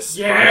of this.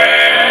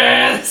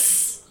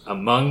 Yes! But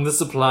among the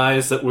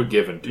supplies that were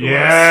given to us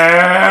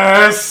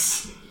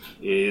Yes.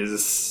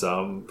 is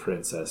some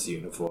princess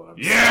uniforms.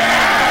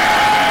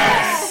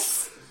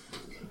 Yes.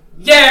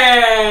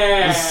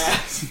 Yeah!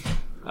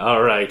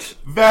 All right.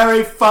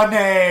 Very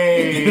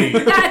funny.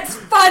 That's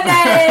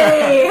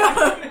funny.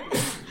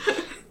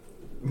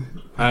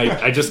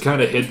 I just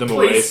kind of hid them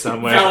away Please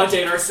somewhere.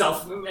 validate our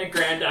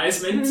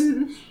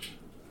self-aggrandizement.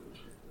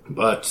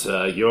 But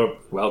you're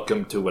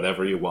welcome to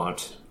whatever you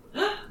want.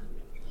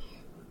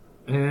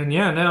 And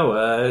yeah,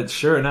 no,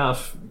 sure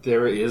enough,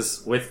 there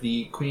is, with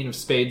the Queen of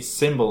Spades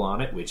symbol on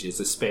it, which is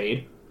a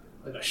spade.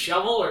 Like a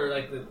shovel or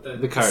like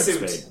The card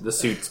suit? spade. The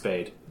suit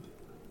spade.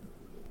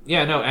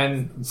 Yeah, no,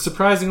 and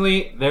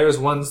surprisingly, there's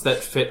ones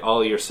that fit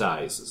all your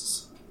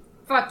sizes.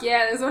 Fuck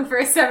yeah, there's one for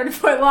a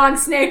 7-foot-long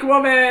snake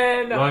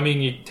woman. Well, I mean,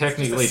 you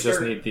technically Just a just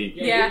skirt. need the...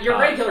 Yeah, your Uh,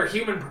 regular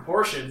human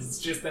proportions. It's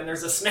just then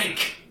there's a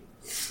snake.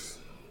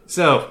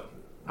 So,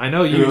 I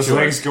know you, Those George.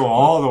 legs go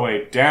all the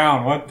way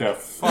down. What the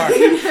fuck?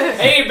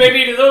 Hey,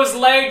 baby, do those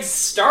legs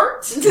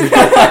start?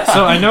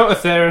 So I know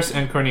Atheris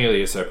and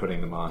Cornelius are putting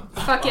them on.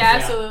 Fuck Oh, yeah,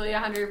 yeah. absolutely,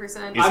 100%. Is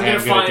I'm Ham gonna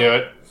gonna find- do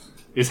it?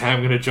 Is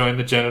Ham gonna join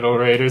the Genital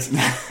Raiders?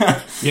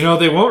 You know,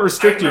 they won't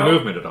restrict I your know.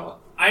 movement at all.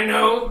 I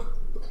know,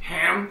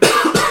 Ham,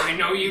 I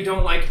know you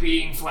don't like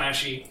being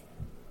flashy,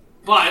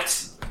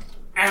 but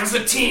as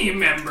a team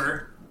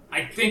member,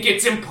 I think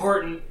it's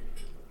important,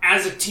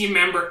 as a team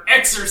member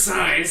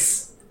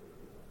exercise,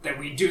 that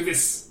we do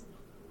this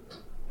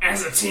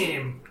as a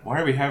team.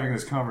 Why are we having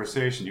this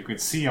conversation? You can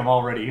see I'm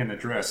already in a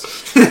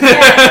dress.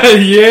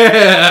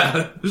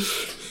 Yeah!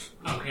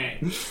 Okay.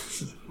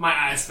 My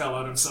eyes fell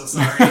out, I'm so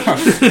sorry.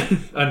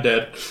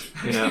 Undead.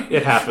 You know,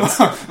 it happens.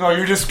 No,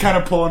 you're just kind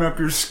of pulling up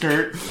your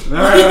skirt.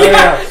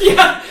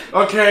 yeah,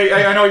 Okay,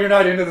 I know you're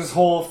not into this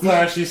whole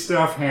flashy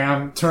stuff.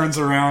 Ham turns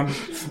around.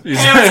 He's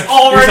Ham's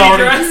already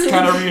dressed.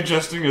 kind of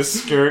readjusting his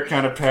skirt,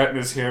 kind of patting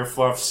his hair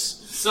fluffs.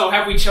 So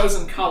have we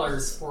chosen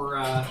colors for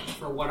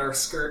what our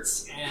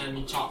skirts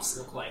and tops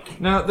look like?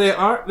 Now there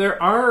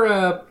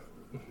are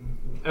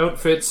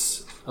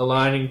outfits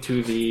aligning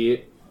to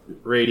the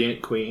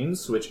Radiant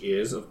Queens, which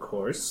is, of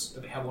course,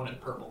 They have one in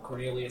purple.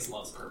 Cornelius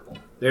loves purple.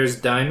 there's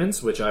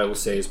diamonds, which I will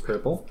say is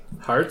purple,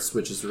 hearts,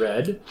 which is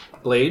red,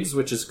 blades,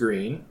 which is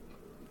green,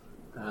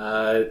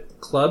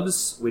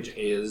 clubs, which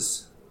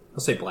is, I'll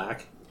say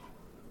black,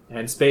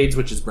 and spades,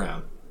 which is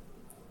brown.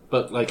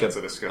 But like That's a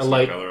a disgusting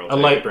light, color. a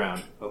light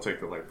brown. I'll take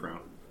the light brown.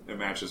 It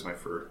matches my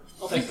fur.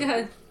 I'll take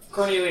Good.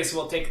 Cornelius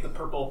will take the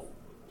purple.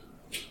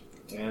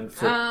 And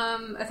for,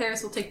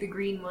 Atheris will take the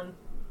green one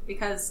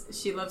because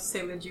she loves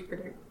Sailor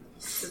Jupiter.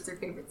 That's her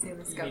favorite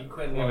Sailor I Scout. mean,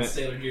 Quinn loves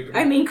Sailor Jupiter.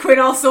 I mean, Quinn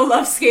also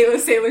loves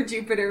Sailor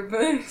Jupiter,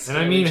 but and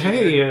I mean,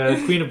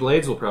 hey, Queen of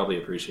Blades will probably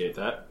appreciate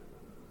that.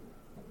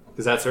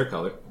 Because that's her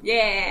color.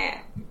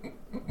 yeah.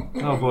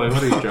 Oh boy,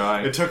 what are you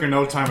drawing? It took her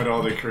no time at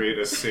all to create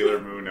a Sailor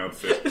Moon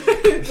outfit.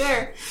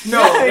 There.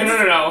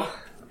 No.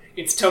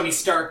 It's Tony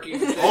Stark.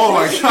 Oh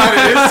my god,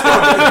 it is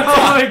Tony.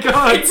 Oh my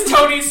god! It's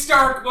Tony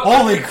Stark.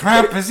 Holy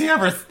crap, is he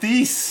ever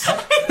Thies?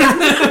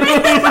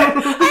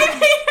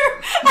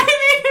 I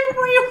made him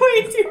way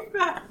too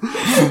fast.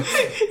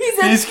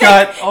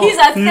 He's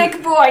a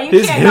thick boy. You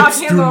his can't knock hips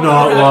him do over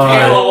not with a lie.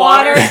 pail of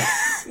water.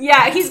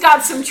 Yeah, he's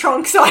got some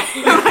trunks on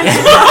him.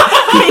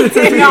 He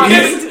did not.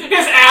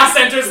 His ass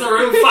enters the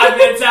room 5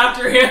 minutes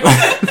after him.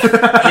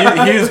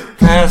 He is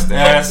past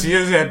ass. He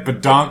is at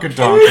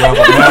badonkadonk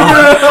level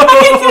now.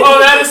 Oh,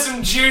 that is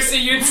some juicy.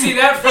 You'd see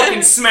that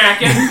fucking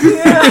smacking.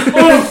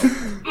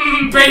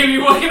 Baby,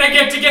 what can I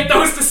get to get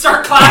those to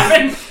start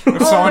clapping?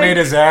 If someone ate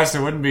his ass,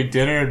 it wouldn't be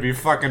dinner. It'd be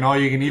fucking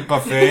all-you-can-eat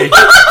buffet.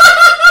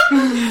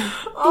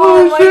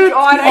 Oh my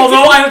god.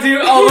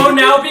 Although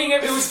now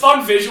it was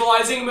fun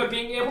visualizing him, but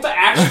being able to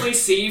actually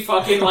see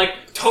fucking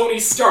like Tony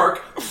Stark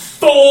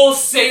full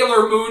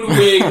Sailor Moon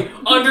wig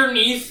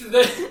underneath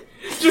the,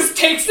 just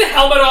takes the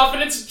helmet off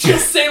and it's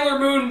just Sailor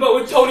Moon but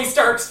with Tony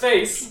Stark's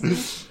face.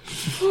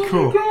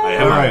 Cool.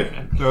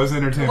 Alright, that was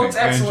entertaining. Looks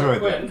I excellent,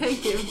 enjoyed that. Quinn.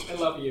 Thank you. I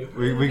love you.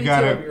 We Me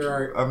got too. it. Your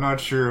art. I'm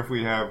not sure if we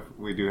do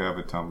have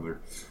a Tumblr.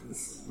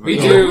 We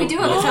But do. We do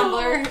have a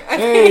Tumblr.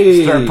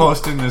 Hey! Start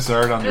posting this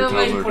art on your Oh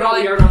my Tumblr. Put all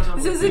the art on Tumblr.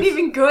 This isn't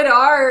even good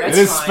art. It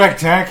is fine.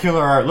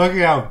 spectacular art. Look at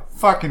how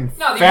fucking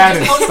No, you fat can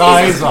his just post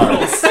thighs these as are.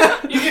 doodles.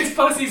 You can just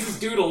post these as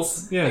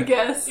doodles. I Yeah.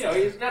 guess. You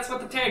know, that's what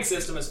the tag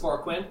system is for,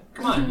 Quinn.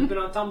 Come on, you've been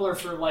on Tumblr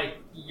for like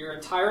your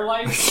entire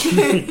life.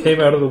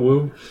 Came out of the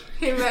womb.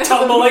 Hey, man,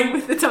 Tumbling.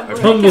 with the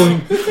Tumblr.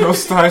 Tumbling.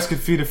 Those thighs could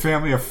feed a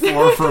family of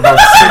 4 for about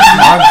 6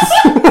 months.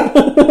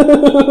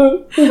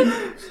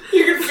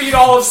 You can feed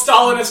all of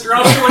Stalinist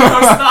Russia with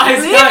those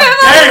thighs. Leave God him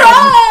damn.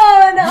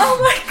 alone! Oh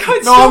my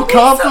god, No, I'm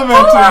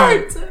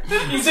complimenting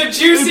support! He's a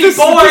juicy This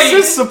boy.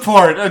 is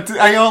support.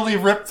 I only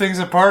rip things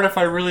apart if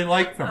I really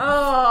like them.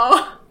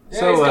 Oh. Yeah,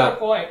 So, he's got a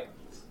point.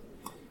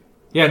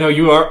 Yeah, no,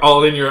 you are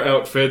all in your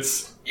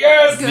outfits.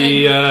 Yes.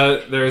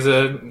 The there's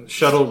a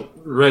shuttle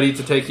ready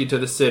to take you to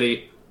the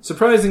city.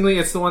 Surprisingly,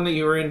 it's the one that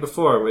you were in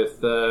before with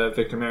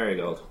Victor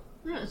Marigold.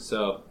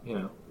 So, you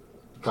know,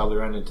 probably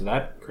run into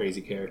that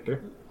crazy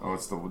character. Oh,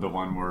 it's the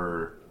one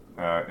where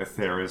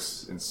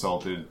Atheris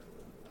insulted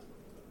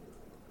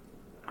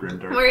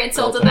Grimdark. Where I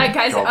insulted that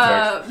guy's,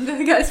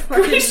 the guy's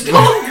fucking...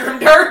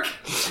 Grimdark.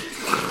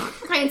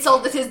 I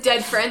insulted his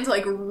dead friend,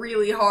 like,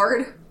 really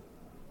hard.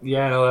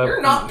 Yeah, no,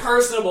 You're not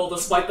personable,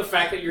 despite the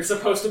fact that you're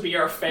supposed to be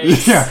our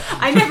face. Yeah.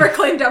 I never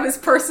claimed I was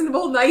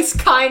personable, nice,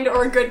 kind,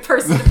 or a good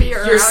person to be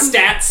around. Your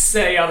stats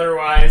say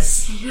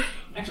otherwise.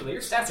 Actually,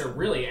 your stats are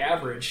really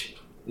average.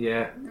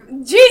 Yeah.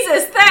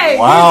 Jesus, thanks!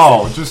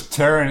 Wow, just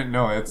tearing it.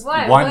 No, it's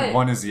What? one. What?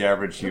 One is the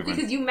average human.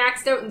 Because you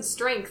maxed out in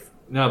strength.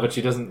 No, but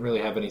she doesn't really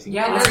have anything.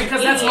 Yeah, to that's do.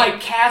 because that's like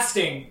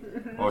casting.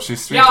 Oh,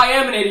 she's Yeah, I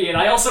am an idiot.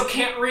 I also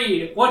can't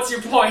read. What's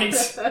your point?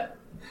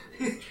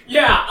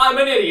 Yeah, I'm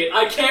an idiot.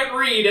 I can't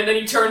read. And then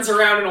he turns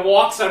around and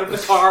walks out of the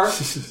car.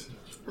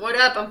 What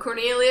up? I'm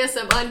Cornelius,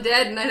 I'm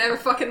undead, and I never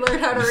fucking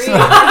learned how to read.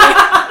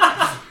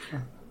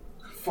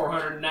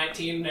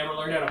 419, never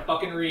learned how to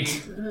fucking read.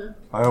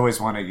 I always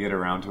wanted to get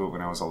around to it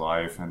when I was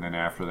alive, and then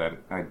after that,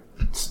 I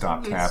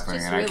stopped It's happening,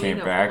 just and I really came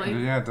not back. like-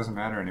 And yeah, it doesn't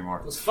matter anymore.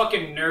 Those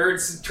fucking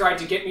nerds tried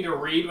to get me to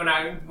read when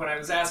I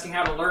was asking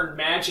how to learn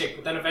magic,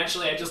 but then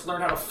eventually I just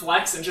learned how to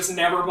flex and just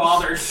never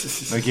bothered.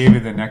 They gave you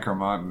the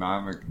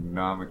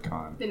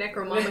Necronomicon. The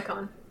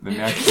Necromomicon. The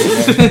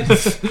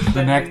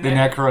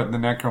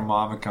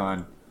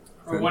Necromomicon.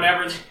 Or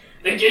whatever.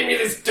 They gave me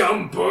this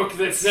dumb book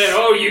that said,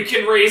 oh, you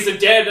can raise the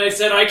dead. And I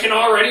said, I can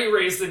already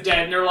raise the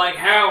dead. And they're like,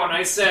 how? And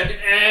I said,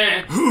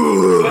 eh. And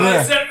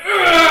I said,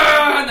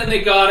 ugh! And then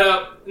they got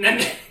up. And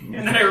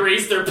then I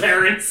raised their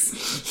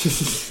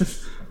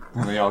parents.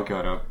 And they all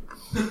got up.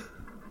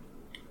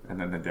 And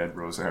then the dead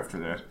rose after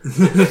that.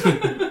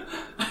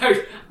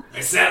 I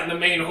sat in the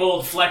main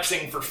hold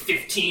flexing for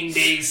 15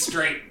 days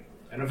straight.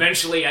 And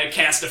eventually I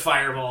cast a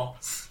fireball.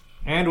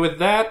 And with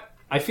that,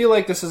 I feel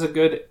like this is a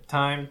good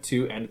time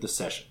to end the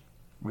session.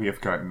 We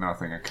have got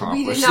nothing We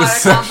accomplished did not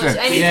this accomplish session.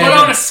 anything. Yeah.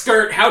 Put on a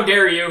skirt. How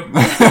dare you?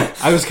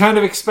 I was kind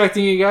of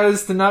expecting you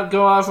guys to not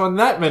go off on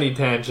that many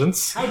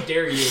tangents. How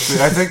dare you?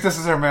 I think this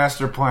is our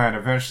master plan.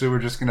 Eventually, we're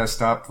just gonna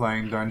stop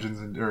playing Dungeons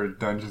and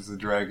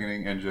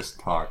Dragoning and just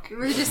talk.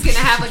 We're just gonna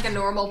have like a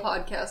normal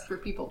podcast for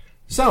people.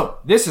 So,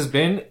 this has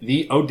been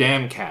the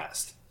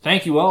Odamcast.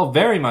 Thank you all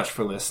very much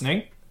for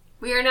listening.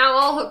 We are now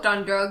all hooked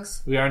on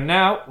drugs. We are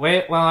now...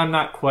 I'm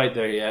not quite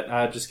there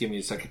yet. Just give me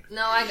a second.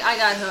 No, I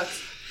got hooked.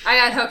 I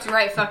got hooked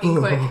right fucking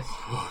quick.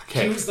 He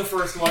Okay. was the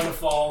first one to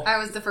fall. I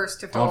was the first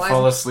to fall. Don't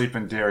fall asleep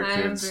and dare, I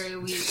am kids. very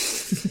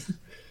weak.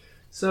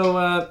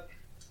 So,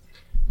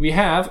 we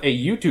have a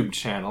YouTube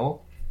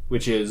channel,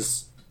 which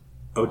is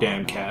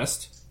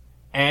Odamcast.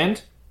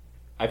 And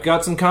I've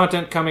got some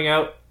content coming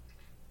out.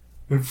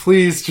 And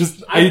please,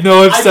 just... I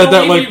know I've said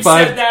that like you've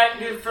five... said that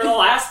for the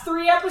last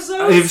 3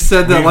 episodes? I've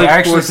said that We've like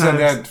actually 4 said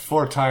times. that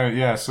 4 times.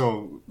 Yeah,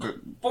 so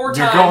 4 you're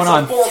times, going so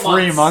on 4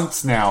 3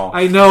 months now.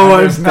 I know, and I'm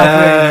there's nothing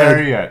bad.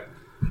 there yet.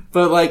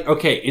 But like,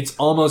 okay, it's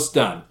almost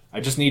done. I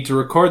just need to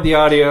record the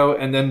audio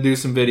and then do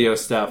some video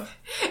stuff.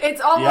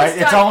 It's almost Yeah, done.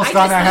 it's almost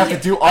done. I have to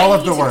do all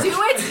of the work.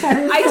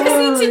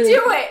 I need to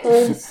do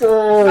it. I'm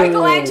sorry.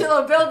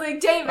 Michelangelo building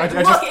David. I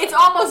Look, just- it's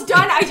almost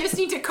done. I just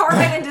need to carve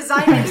it and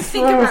design it and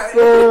think about it.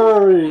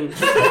 In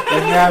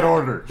that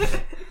order.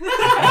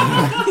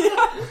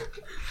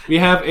 We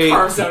have a...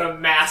 Carves out a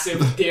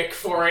massive dick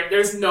for it.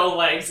 There's no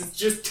legs. It's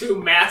just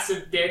 2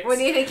 massive dicks. What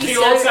do you think he he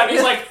looks said? up,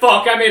 he's like,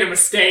 fuck, I made a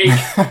mistake.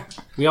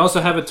 We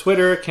also have a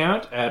Twitter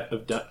account at...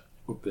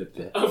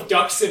 Of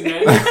ducks and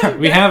men.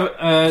 We have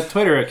a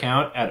Twitter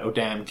account at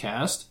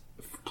Odamcast.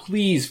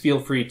 Please feel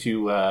free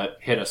to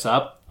hit us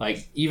up.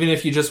 Like, even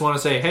if you just want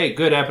to say, hey,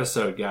 good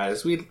episode,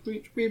 guys. We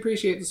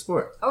appreciate the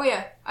support. Oh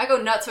yeah, I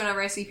go nuts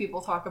whenever I see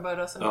people talk about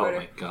us on Oh Twitter.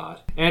 my god.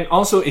 And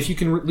also, if you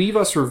can leave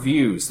us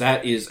reviews,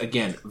 that is,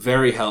 again,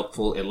 very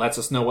helpful. It lets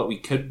us know what we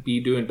could be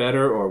doing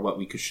better or what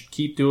we should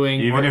keep doing.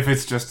 Even if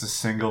it's just a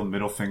single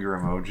middle finger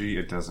emoji,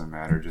 it doesn't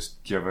matter.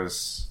 Just give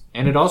us...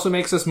 And it also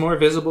makes us more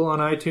visible on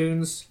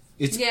iTunes.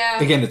 It's,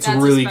 Yeah, again, it's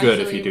that's really good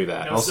if especially- you do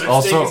that. No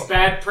Also- such thing as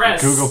bad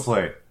press. Google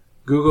Play.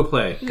 Google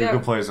Play. Yeah. Google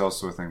Play is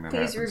also a thing that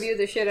Please happens. review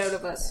the shit out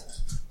of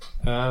us.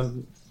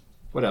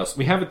 What else?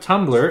 We have a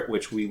Tumblr,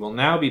 which we will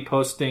now be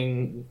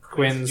posting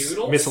Quinn's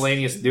Doodles?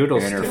 miscellaneous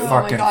doodles And her to. Oh my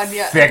fucking God,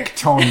 yeah. thick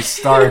Tony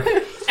Stark.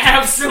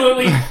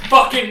 Absolutely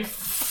fucking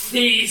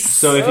feast.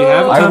 So if you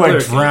have a I Tumblr would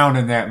account, drown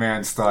in that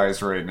man's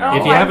thighs right now.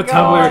 if Oh you my have a God.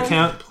 Tumblr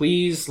account,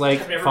 please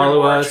I've never follow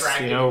been more us.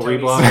 attracted to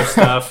Reblog Tony our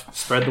stuff,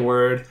 spread the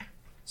word,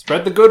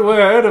 spread the good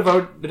word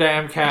about the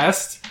damn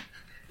cast.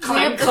 We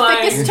Clang, have the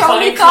clang, thickest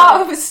clang,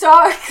 Tony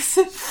Starks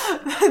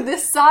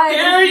this side.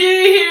 Hear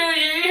ye, hear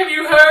ye, have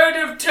you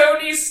heard of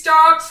Tony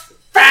Stark's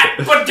fat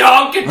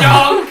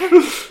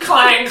badonkadonk?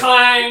 Clang,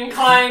 clang,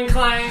 clang,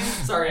 clang.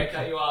 Sorry, I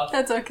cut you off.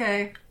 That's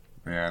okay.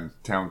 Man,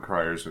 Town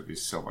Criers would be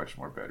so much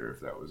more better if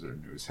that was their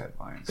news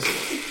headlines.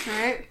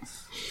 Alright.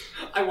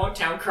 I want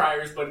Town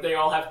Criers, but they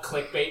all have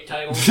clickbait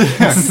titles.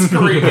 Yeah.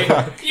 Screaming,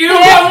 you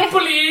won't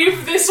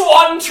believe this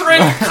one trick!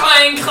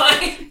 Clang,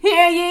 clang!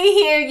 Hear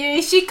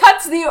ye, she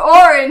cuts the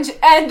orange,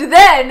 and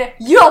then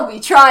you'll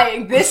be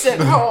trying this at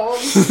home.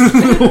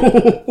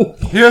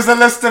 Here's a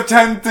list of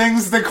 10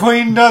 things the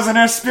Queen does in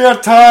her spare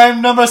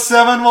time. Number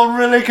 7 will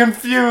really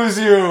confuse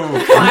you.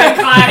 Clang,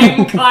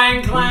 clang,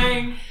 clang,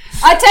 clang.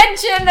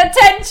 Attention,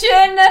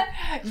 attention!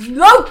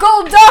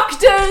 Local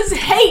doctors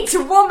hate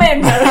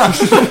women!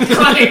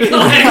 Clang,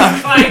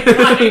 clang, clang,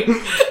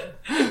 clang.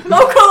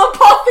 Local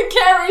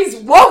apothecaries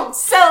won't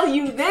sell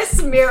you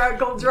this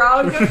miracle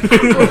drug!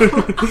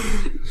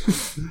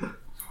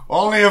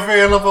 Only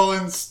available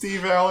in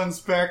Steve Allen's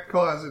back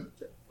closet.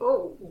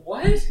 Oh.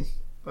 What?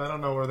 I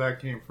don't know where that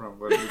came from,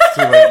 but it's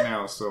too late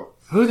now, so...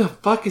 Who the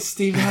fuck is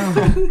Steve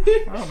Allen?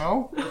 I don't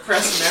know.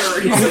 Repressed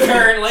memories,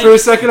 apparently. For a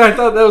second, I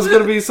thought that was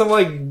going to be some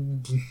like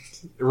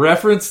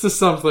reference to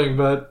something,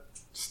 but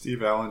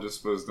Steve Allen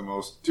just was the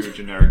most 2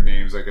 generic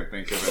names I could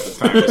think of at the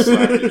time to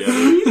slap together.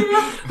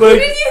 Who like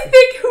did you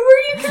think? Who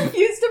were you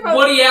confused about?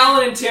 Woody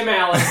Allen and Tim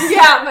Allen.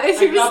 Yeah, but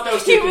he got those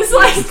was, two he was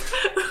confused.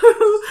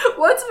 like,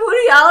 what's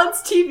Woody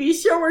Allen's TV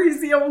show where he's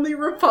the only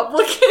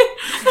Republican?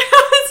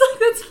 I was like,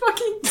 that's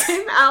fucking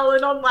Tim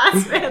Allen on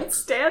Last Man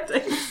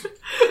Standing.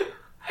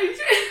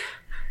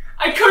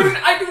 I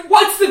couldn't.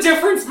 What's the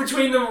difference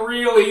between them,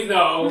 really,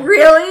 though?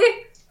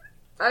 Really?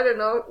 I don't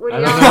know. Woody I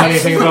don't Allen- know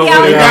anything about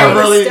Allen Woody You Allen. got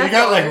was really, you stepdaughter.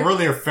 got like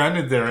really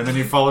offended there, and then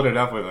you followed it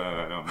up with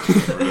I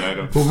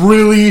don't know.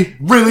 really,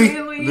 Really?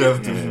 I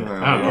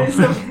don't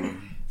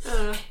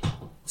know.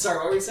 Sorry,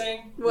 what were you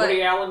saying? What?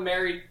 Woody Allen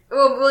married.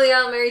 Well, Woody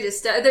Allen married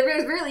his there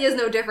really is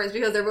no difference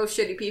because they're both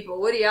shitty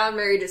people. Woody Allen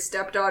married his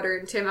stepdaughter,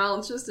 and Tim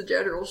Allen's just a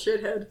general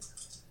shithead.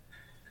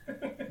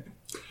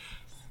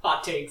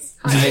 Hot takes.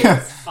 Hot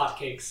takes. Hot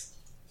cakes.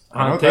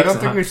 I don't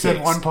think we've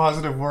said one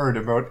positive word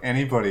about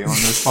anybody on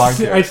this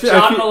podcast.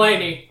 John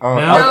Mulaney. Oh,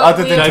 No,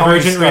 other than Tony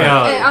Divergent Stark.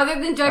 reality.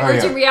 Other than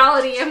Divergent yeah.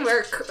 Reality and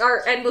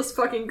our endless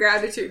fucking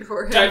gratitude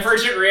for him.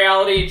 Divergent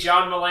Reality,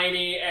 John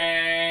Mulaney,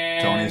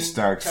 and Tony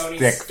Stark's Tony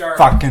thick Stark.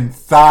 fucking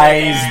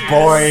thighs, Yes.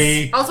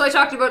 boy. Also, I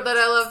talked about that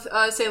I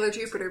love Sailor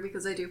Jupiter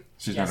because I do.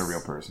 She's not a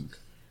real person.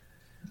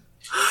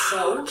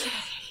 So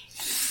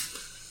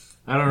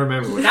I don't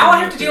remember. What now I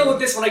have to deal with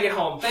this when I get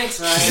home. Thanks,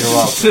 You're Ryan.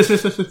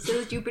 welcome.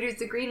 Sailor Jupiter's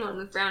the green one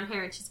with brown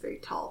hair and she's very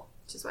tall,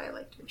 which is why I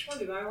liked her. Which one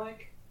did I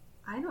like?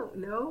 I don't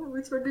know.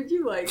 Which one did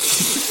you like?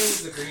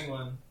 This is the green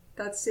one.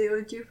 That's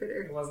Sailor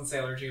Jupiter. It wasn't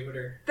Sailor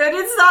Jupiter. Then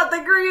it's not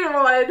the green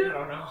I one.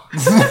 don't know.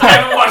 I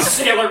haven't watched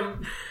Sailor.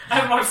 I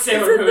haven't watched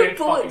Sailor Is Moon in it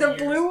fucking the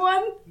years. blue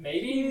one?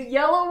 Maybe. The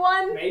yellow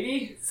one?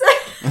 Maybe.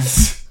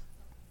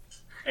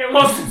 It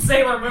wasn't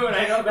Sailor Moon.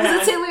 I know Was it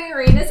that. Sailor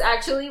Uranus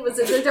actually? Was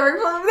it the dark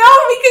blue? No,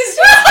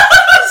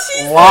 because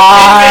she's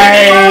Why?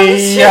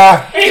 Hey,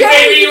 Yeah,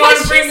 baby, you want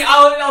to because bring?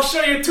 I'll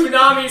show you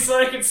Toonami so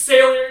I can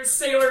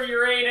Sailor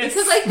Uranus.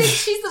 Because I think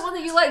she's the one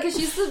that you like, because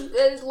she's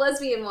the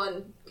lesbian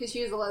one. Because she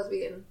is a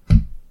lesbian.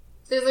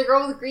 There's a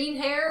girl with green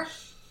hair.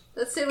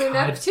 That's Sailor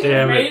Neptune.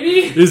 damn it.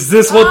 Maybe. Is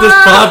this what this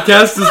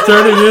podcast is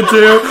turning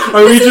into?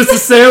 Are we just a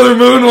Sailor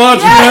Moon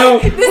watching now?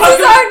 This is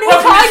our new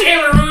Welcome to podcast.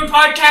 Sailor Moon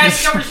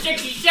podcast number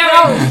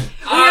 67.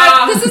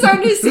 This is our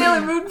new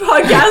Sailor Moon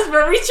podcast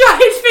where we try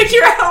and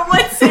figure out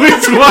what Sailor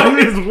Which one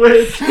is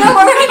which? No,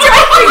 we're gonna try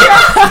and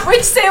figure out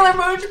which Sailor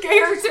Moon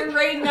character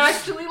Raiden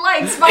actually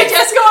likes by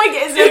just going,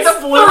 is it It's the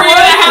blue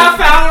 3.5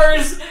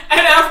 hours, and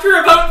after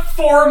about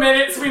 4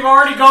 minutes, we've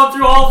already gone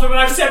through all of them, and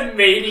I've said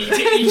maybe to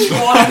each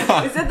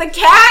one. Is it the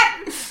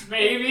cat?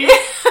 Maybe.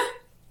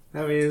 I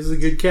mean, this is a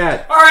good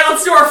cat. Alright,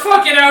 let's do our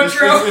fucking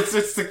outro.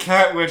 It's the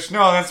Cat Witch.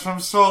 No, that's from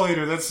Soul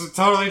Eater. That's a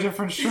totally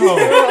different show.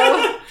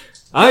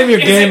 I'm your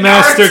Is Game it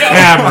Master Naruto?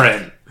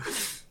 Cameron.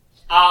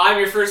 I'm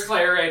your first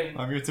player, Raiden.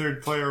 I'm your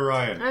third player,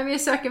 Ryan. I'm your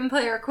second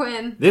player,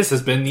 Quinn. This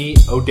has been the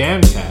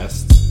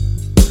Odamcast.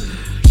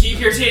 Keep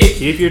your teeth.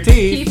 Keep your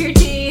teeth. Keep your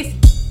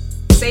teeth.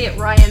 Say it,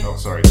 Ryan. Oh,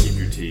 sorry. Keep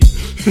your teeth.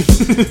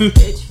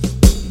 Bitch.